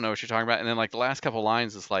confused. You don't know what you're talking about." And then like the last couple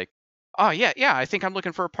lines is like, "Oh yeah, I think I'm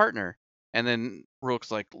looking for a partner." And then Rook's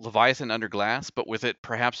like, "Leviathan under glass, but with it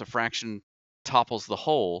perhaps a fraction topples the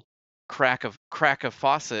whole. Crack a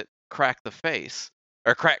faucet, crack the face,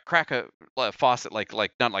 or crack a faucet like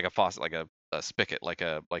not like a faucet, like a spigot, like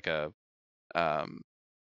a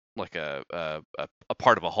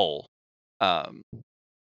part of a hole, a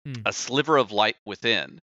sliver of light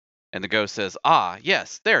within." And the ghost says, "Ah,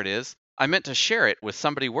 yes, there it is. I meant to share it with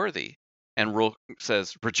somebody worthy." And Rook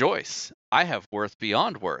says, "Rejoice, I have worth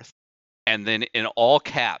beyond worth." And then in all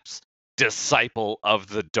caps, disciple of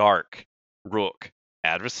the dark. Rook,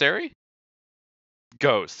 adversary?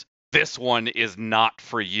 Ghost, this one is not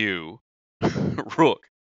for you. Rook,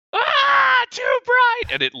 too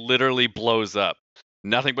bright! And it literally blows up.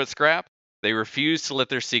 Nothing but scrap. They refuse to let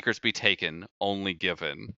their secrets be taken, only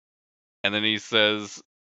given. And then he says,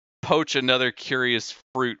 poach another curious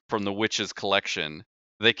fruit from the witch's collection.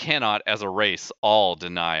 They cannot, as a race, all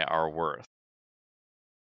deny our worth.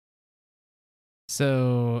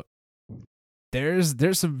 So there's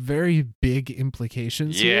some very big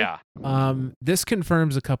implications here. This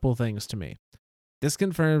confirms a couple things to me. This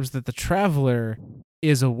confirms that the Traveler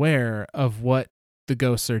is aware of what the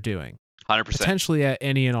ghosts are doing. 100%. Potentially at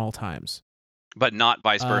any and all times. But not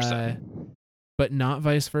vice versa.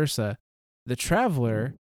 The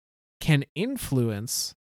Traveler can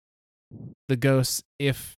influence the ghosts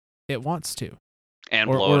if it wants to. And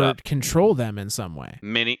blow it up. Control them in some way.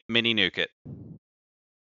 Mini nuke it.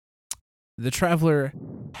 The Traveler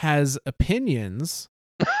has opinions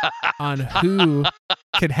on who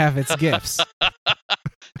can have its gifts.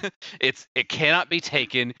 It cannot be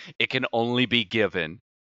taken. It can only be given.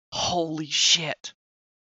 Holy shit.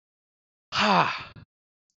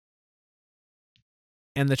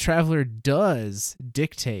 And the Traveler does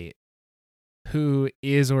dictate who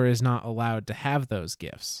is or is not allowed to have those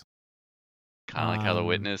gifts. Kind of like how the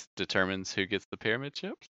Witness determines who gets the pyramid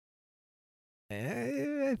chips?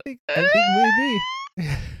 I think maybe.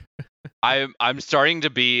 I'm starting to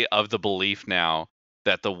be of the belief now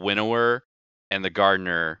that the Winnower and the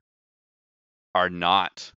Gardener are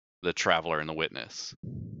not the Traveler and the Witness.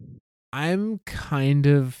 I'm kind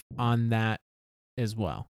of on that as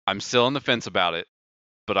well. I'm still on the fence about it,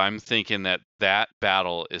 but I'm thinking that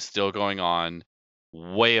battle is still going on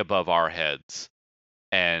way above our heads.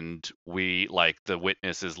 And we, like, the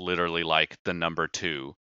Witness is literally like the number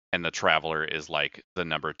 2, and the Traveler is like the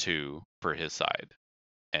number 2 for his side.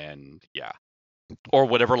 And yeah. Or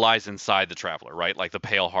whatever lies inside the Traveler, right? Like the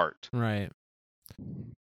pale heart. Right.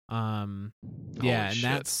 Yeah, and shit.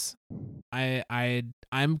 that's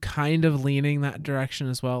I'm kind of leaning that direction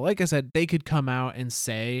as well. Like I said, they could come out and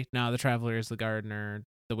say, no, the Traveler is the Gardener,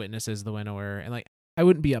 the Witness is the Winnower, and like I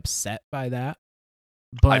wouldn't be upset by that.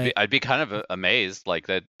 But I'd be kind of amazed. Like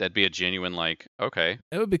that'd be a genuine, like, okay,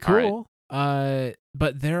 it would be cool. Right.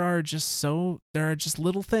 But there are just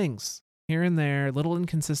little things here and there, little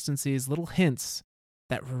inconsistencies, little hints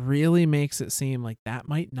that really makes it seem like that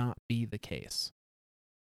might not be the case.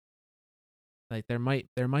 Like there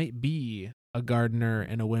might be a Gardener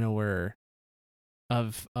and a Winnower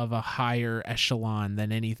of a higher echelon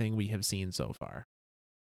than anything we have seen so far.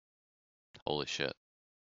 Holy shit.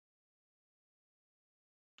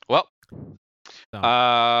 Well,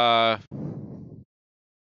 on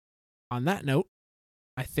that note,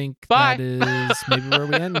 I think bye. That is maybe where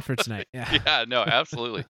we end for tonight. Yeah. Yeah, no,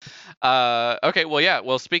 absolutely. Okay, well, yeah.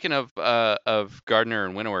 Well, speaking of Gardener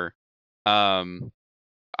and Winnower,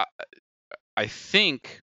 I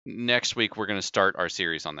think next week we're going to start our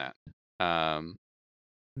series on that. On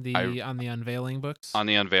the unveiling books. On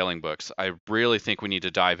the unveiling books, I really think we need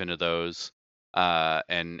to dive into those,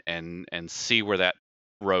 and see where that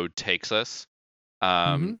road takes us.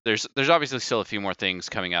 There's obviously still a few more things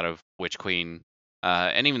coming out of Witch Queen,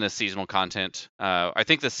 and even the seasonal content. I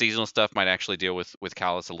think the seasonal stuff might actually deal with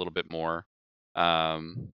Callus a little bit more,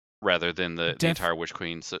 rather than the entire Witch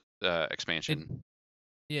Queen expansion.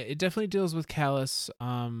 It definitely deals with Callus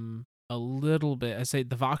a little bit. I say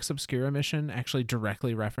the Vox Obscura mission actually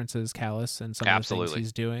directly references Callus and some of the things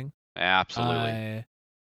he's doing. Absolutely.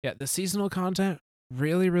 Yeah, the seasonal content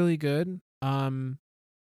really, really good.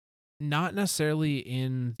 Not necessarily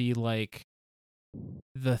in the like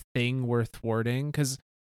the thing we're thwarting, because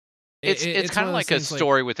it's kind of like a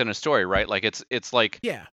story within a story, right? Like it's like,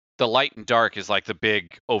 yeah, the light and dark is like the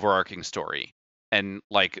big overarching story, and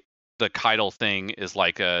like the Keitel thing is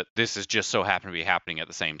like this is just so happened to be happening at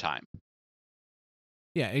the same time.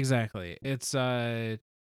 Yeah, exactly. It's Keitel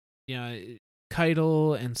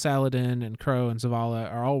and Saladin and Crow and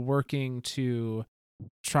Zavala are all working to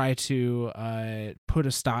try to put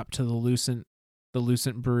a stop to the Lucent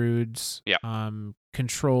Brood's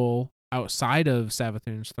control outside of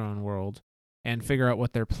Savathun's throne world, and figure out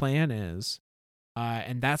what their plan is.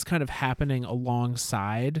 And that's kind of happening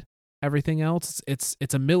alongside everything else. It's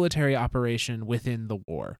a military operation within the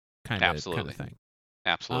war kind of thing.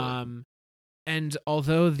 Absolutely. And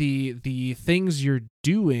although the things you're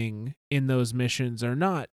doing in those missions are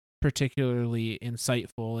not particularly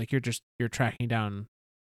insightful, like you're tracking down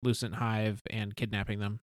Lucent Hive and kidnapping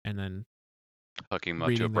them and then hooking them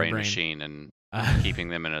up to a brain machine and keeping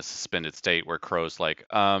them in a suspended state where Crow's like,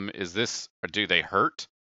 do they hurt?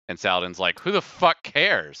 And Saladin's like, who the fuck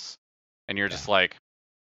cares? And you're just like,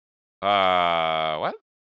 what?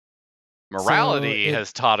 Morality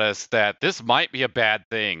has taught us that this might be a bad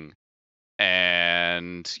thing.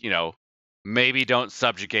 And, maybe don't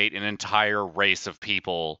subjugate an entire race of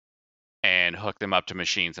people and hook them up to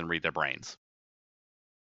machines and read their brains.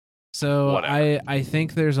 So Whatever. I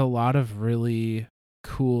think there's a lot of really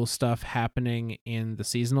cool stuff happening in the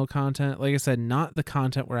seasonal content. Like I said, not the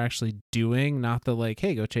content we're actually doing, not the like,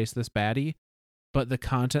 hey, go chase this baddie, but the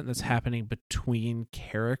content that's happening between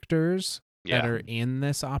characters that are in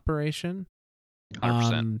this operation.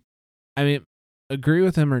 100%. I mean, agree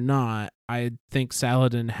with him or not, I think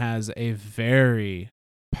Saladin has a very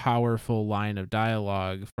powerful line of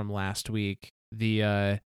dialogue from last week.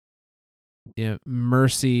 The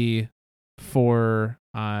mercy for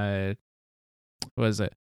what is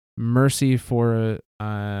it? Mercy for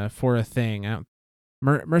a thing.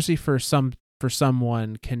 Mercy for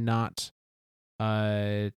someone cannot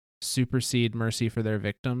supersede mercy for their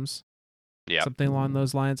victims. Yeah, something along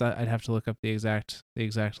those lines. I'd have to look up the exact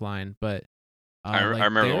line, but I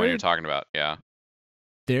remember what you're talking about. Yeah,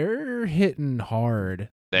 they're hitting hard.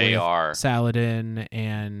 They are. Saladin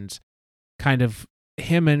and kind of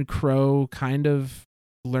him and Crow kind of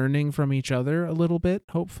learning from each other a little bit,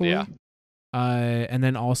 hopefully. Yeah. And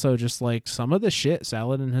then also just like some of the shit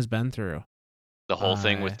Saladin has been through. The whole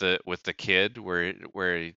thing with the kid where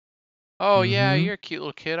oh yeah, you're a cute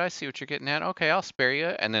little kid. I see what you're getting at. Okay, I'll spare you.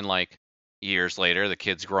 And then like years later, the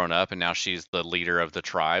kid's grown up and now she's the leader of the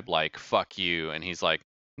tribe. Like, fuck you. And he's like,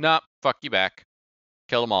 nah, fuck you back.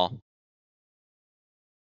 Kill them all.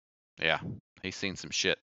 Yeah, he's seen some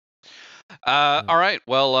shit. All right.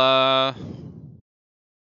 Well, I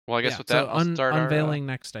guess with that, I'll start unveiling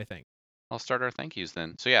next. I think I'll start our thank yous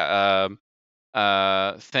then. So yeah,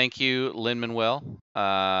 thank you, Lin-Manuel,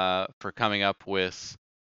 for coming up with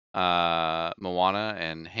Moana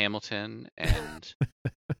and Hamilton and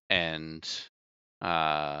and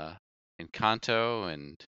Encanto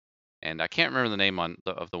and I can't remember the name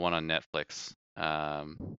of the one on Netflix.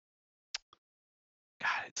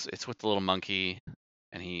 God, it's with the little monkey,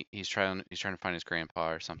 and he's trying to find his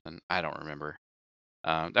grandpa or something. I don't remember.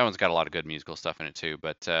 That one's got a lot of good musical stuff in it too.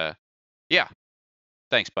 But yeah,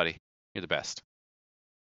 thanks, buddy. You're the best.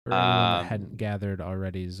 For anyone that hadn't gathered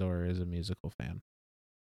already, Zor is a musical fan.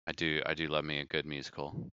 I do love me a good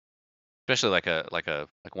musical, especially like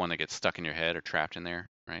one that gets stuck in your head or trapped in there,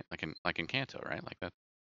 right? Like in Encanto, right? Like that,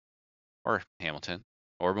 or Hamilton,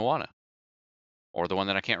 or Moana, or the one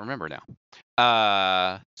that I can't remember now.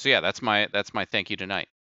 So yeah, that's my thank you tonight.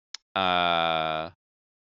 I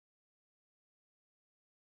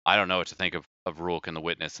don't know what to think of Rourke and the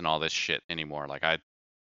Witness and all this shit anymore. Like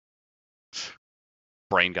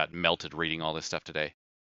brain got melted reading all this stuff today.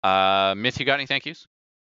 Myth, you got any thank yous?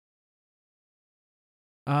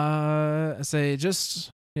 Say just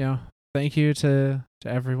thank you to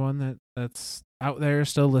everyone that's out there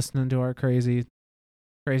still listening to our crazy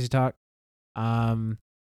talk.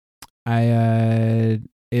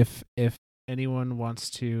 If anyone wants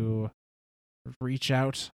to reach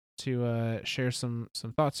out to share some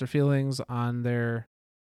thoughts or feelings on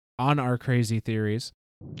our crazy theories,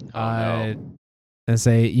 and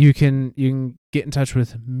say you can get in touch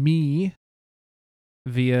with me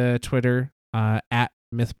via Twitter at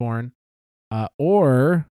Mythborn,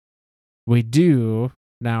 or we do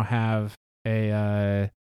now have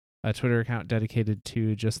a Twitter account dedicated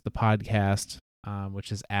to just the podcast,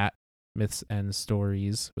 which is at Myths and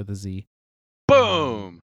Stories with a Z.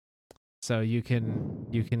 Boom. So you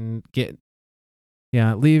can get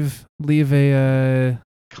leave a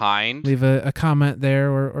leave a comment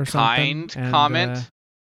there or something. Comment.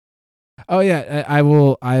 I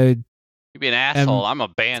will. You be an asshole. I'm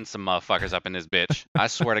gonna ban some motherfuckers up in this bitch. I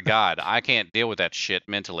swear to God, I can't deal with that shit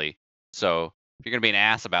mentally. So if you're gonna be an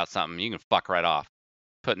ass about something, you can fuck right off.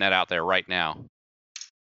 Putting that out there right now.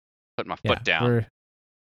 Putting my foot down.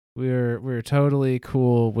 We're totally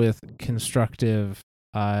cool with constructive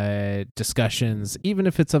discussions, even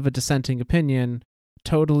if it's of a dissenting opinion.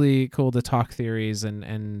 Totally cool to talk theories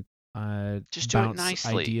and just bounce do it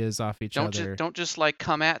nicely. Ideas off each other. Don't just like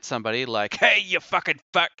come at somebody like, hey, you fucking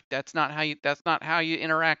fuck. That's not how you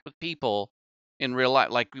interact with people in real life.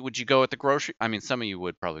 Like, would you go at the grocery? I mean, some of you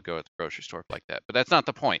would probably go at the grocery store like that, but that's not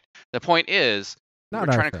the point. The point is we're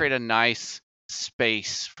trying to create a nice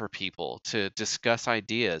space for people to discuss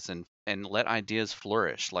ideas and let ideas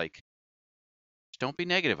flourish. Like, don't be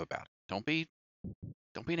negative about it. Don't be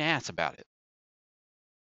an ass about it.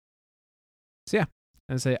 So yeah.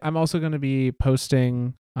 And say I'm also going to be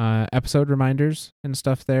posting episode reminders and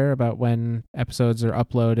stuff there about when episodes are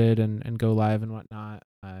uploaded and go live and whatnot.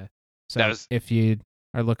 That So is if you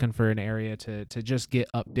are looking for an area to just get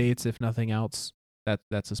updates, if nothing else,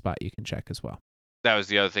 that's a spot you can check as well. that was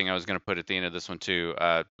the other thing I was going to put at the end of this one too.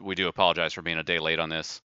 We do apologize for being a day late on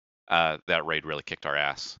this. That raid really kicked our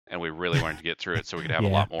ass, and we really wanted to get through it so we could have a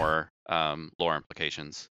Yeah. lot more lore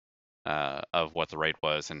implications of what the raid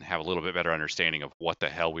was and have a little bit better understanding of what the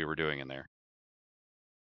hell we were doing in there.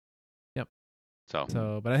 Yep.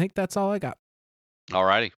 So, but I think that's all I got.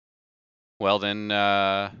 alrighty. Well then,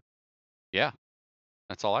 yeah,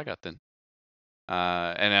 that's all I got then.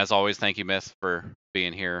 And as always, thank you, Myth, for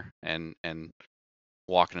being here and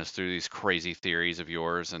walking us through these crazy theories of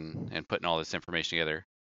yours and putting all this information together.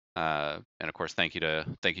 And of course, thank you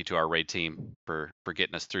to our raid team for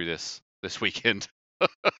getting us through this weekend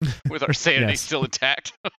with our sanity Yes. still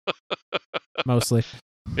intact. Mostly.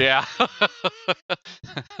 Yeah.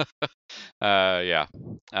 Yeah.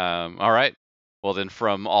 All right. Well, then,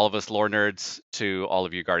 from all of us lore nerds to all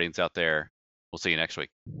of you guardians out there, we'll see you next week.